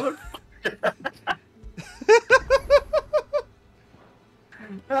 No.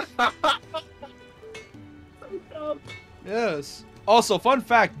 Yes. Also, fun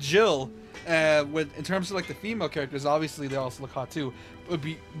fact, Jill, in terms of like the female characters, obviously they also look hot too.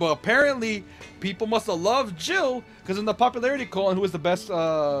 But apparently, people must have loved Jill because in the popularity column, who was the best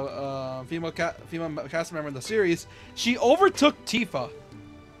female cast member in the series, she overtook Tifa.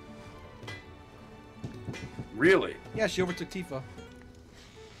 Really? Yeah, she overtook Tifa.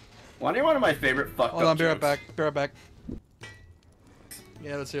 One of my favorite fucked Hold up on, be right jokes. back. Be right back.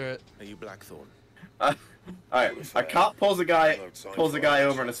 Yeah, let's hear it. Are you Blackthorn? Alright, a cop pulls a guy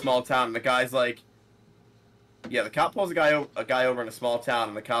over in a small town, and the guy's like, yeah, the cop pulls a guy over in a small town,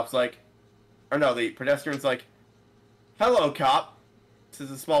 and the cop's like, or no, the pedestrian's like, hello, cop. This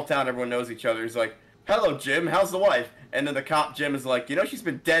is a small town, everyone knows each other. He's like, hello, Jim, how's the wife? And then the cop, Jim, is like, you know, she's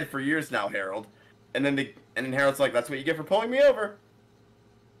been dead for years now, Harold. And then Harold's like, that's what you get for pulling me over.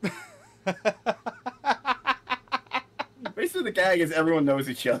 Basically, the gag is everyone knows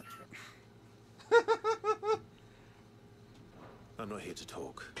each other. I'm not here to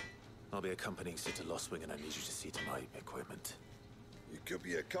talk. I'll be accompanying Sid to Lost Wing, and I need you to see to my equipment. You could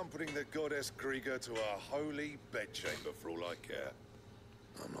be accompanying the goddess Krieger to our holy bedchamber for all I care.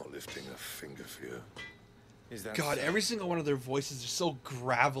 I'm not lifting a finger for you. Is that God, so? every single one of their voices are so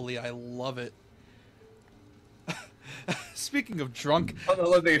gravelly. I love it. Speaking of drunk, I'm not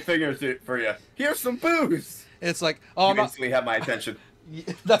lifting a finger for you. Here's some booze. It's like, oh, you instantly have my attention.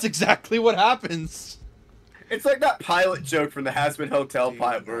 That's exactly what happens. It's like that pilot joke from the Has-Been Hotel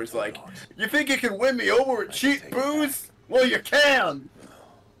pilot where it's like, you think you can win me over with cheap booze? Well, you can.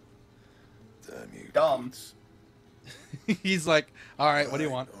 Damn you. Dumb. He's like, all right, what do you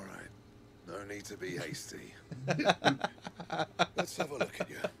want? All right. No need to be hasty. Let's have a look at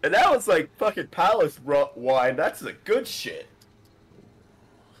you. And that was like fucking palace wine. That's the good shit.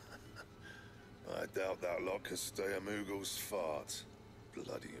 I doubt that lot could stay a Moogle's fart.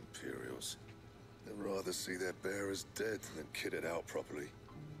 Bloody Imperials. They'd rather see their bearers dead than kitted out properly.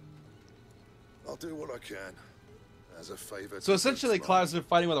 I'll do what I can. As a favor. So essentially, Clive's been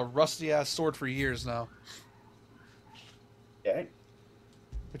fighting with a rusty-ass sword for years now. Yeah.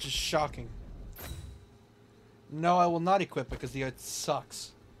 Which is shocking. No, I will not equip it because the art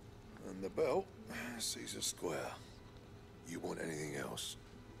sucks. And the belt, Caesar Square. You want anything else?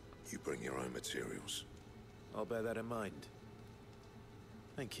 You bring your own materials. I'll bear that in mind.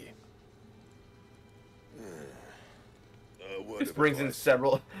 Thank you. Just brings in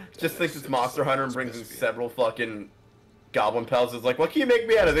several. Just thinks it's Monster Hunter and brings in several fucking goblin pelts. It's like, what can you make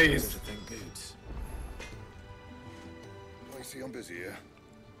me out of these? I see I'm busy here.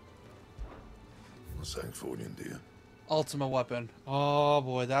 Not saying fortune, do you? Ultimate weapon. Oh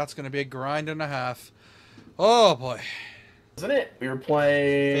boy, that's gonna be a grind and a half. Oh boy. Isn't it? We were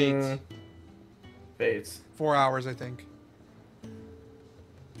playing Fates. 4 hours, I think.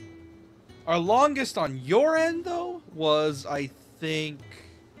 Our longest on your end, though, was, I think,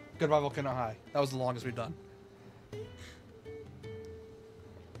 Goodbye Volcano High. That was the longest we've done.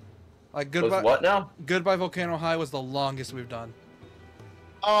 Like Goodbye. Was what now? Goodbye Volcano High was the longest we've done.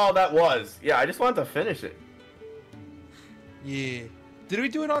 Oh, that was. Yeah, I just wanted to finish it. Yeah. Did we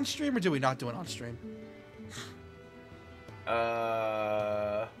do it on stream or did we not do it on stream?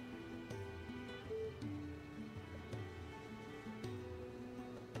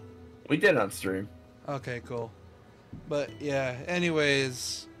 We did it on stream. Okay, cool. But yeah,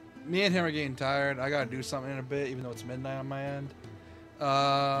 anyways, me and him are getting tired. I gotta do something in a bit, even though it's midnight on my end.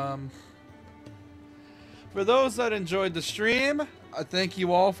 For those that enjoyed the stream, I thank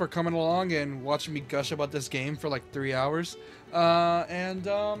you all for coming along and watching me gush about this game for like 3 hours. I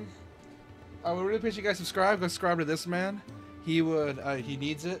would really appreciate you guys subscribe. Go subscribe to this man. He would. He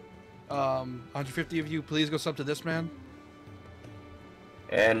needs it. 150 of you, please go sub to this man.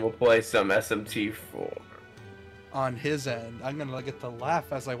 And we'll play some SMT4. On his end, I'm gonna get to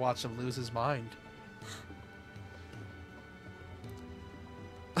laugh as I watch him lose his mind.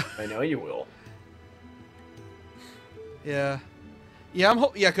 I know you will. Yeah. Yeah,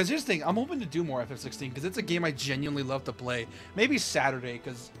 because here's the thing. I'm hoping to do more FF16 because it's a game I genuinely love to play. Maybe Saturday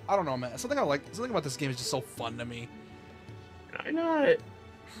because, I don't know, man. Something about this game is just so fun to me. Can I not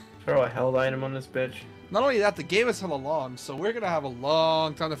throw a held item on this bitch? Not only that, the game is hella long, so we're gonna have a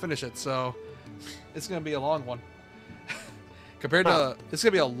long time to finish it. So it's gonna be a long one. Compared to, it's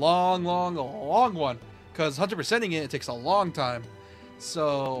gonna be a long one. Because 100%ing it takes a long time.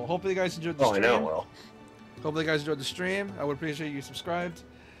 So hopefully you guys enjoyed the stream. I know, well. Hopefully you guys enjoyed the stream. I would appreciate you subscribed.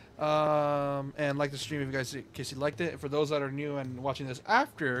 And like the stream if you guys, in case you liked it. For those that are new and watching this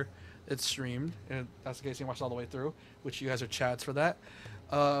after it's streamed, and that's the case you watched it all the way through, which you guys are chads for that.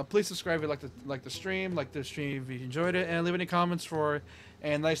 Please subscribe if you like the stream if you enjoyed it, and leave any comments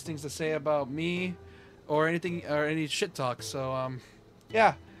and nice things to say about me, or anything or any shit talk. So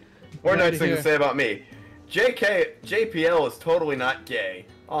yeah. Or nice things to say about me. JPL is totally not gay.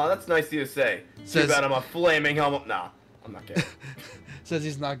 Oh, that's nice of you to say. Too bad I'm a flaming homo. Nah, I'm not gay. Says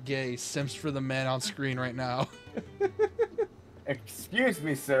he's not gay. Simps for the man on screen right now. Excuse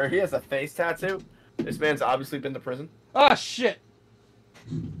me, sir. He has a face tattoo. This man's obviously been to prison. Ah, shit.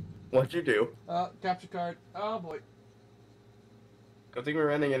 What'd you do? Capture card. Oh boy. Good thing we're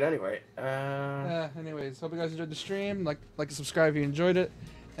ending it anyway. Anyways, hope you guys enjoyed the stream. Like and subscribe if you enjoyed it.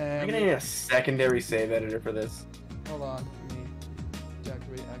 And I'm gonna need a secondary save editor for this. Hold on. Let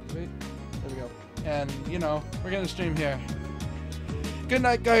me activate. There we go. And you know, we're gonna stream here. Good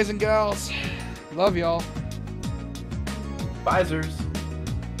night, guys and gals. Love y'all. Visors.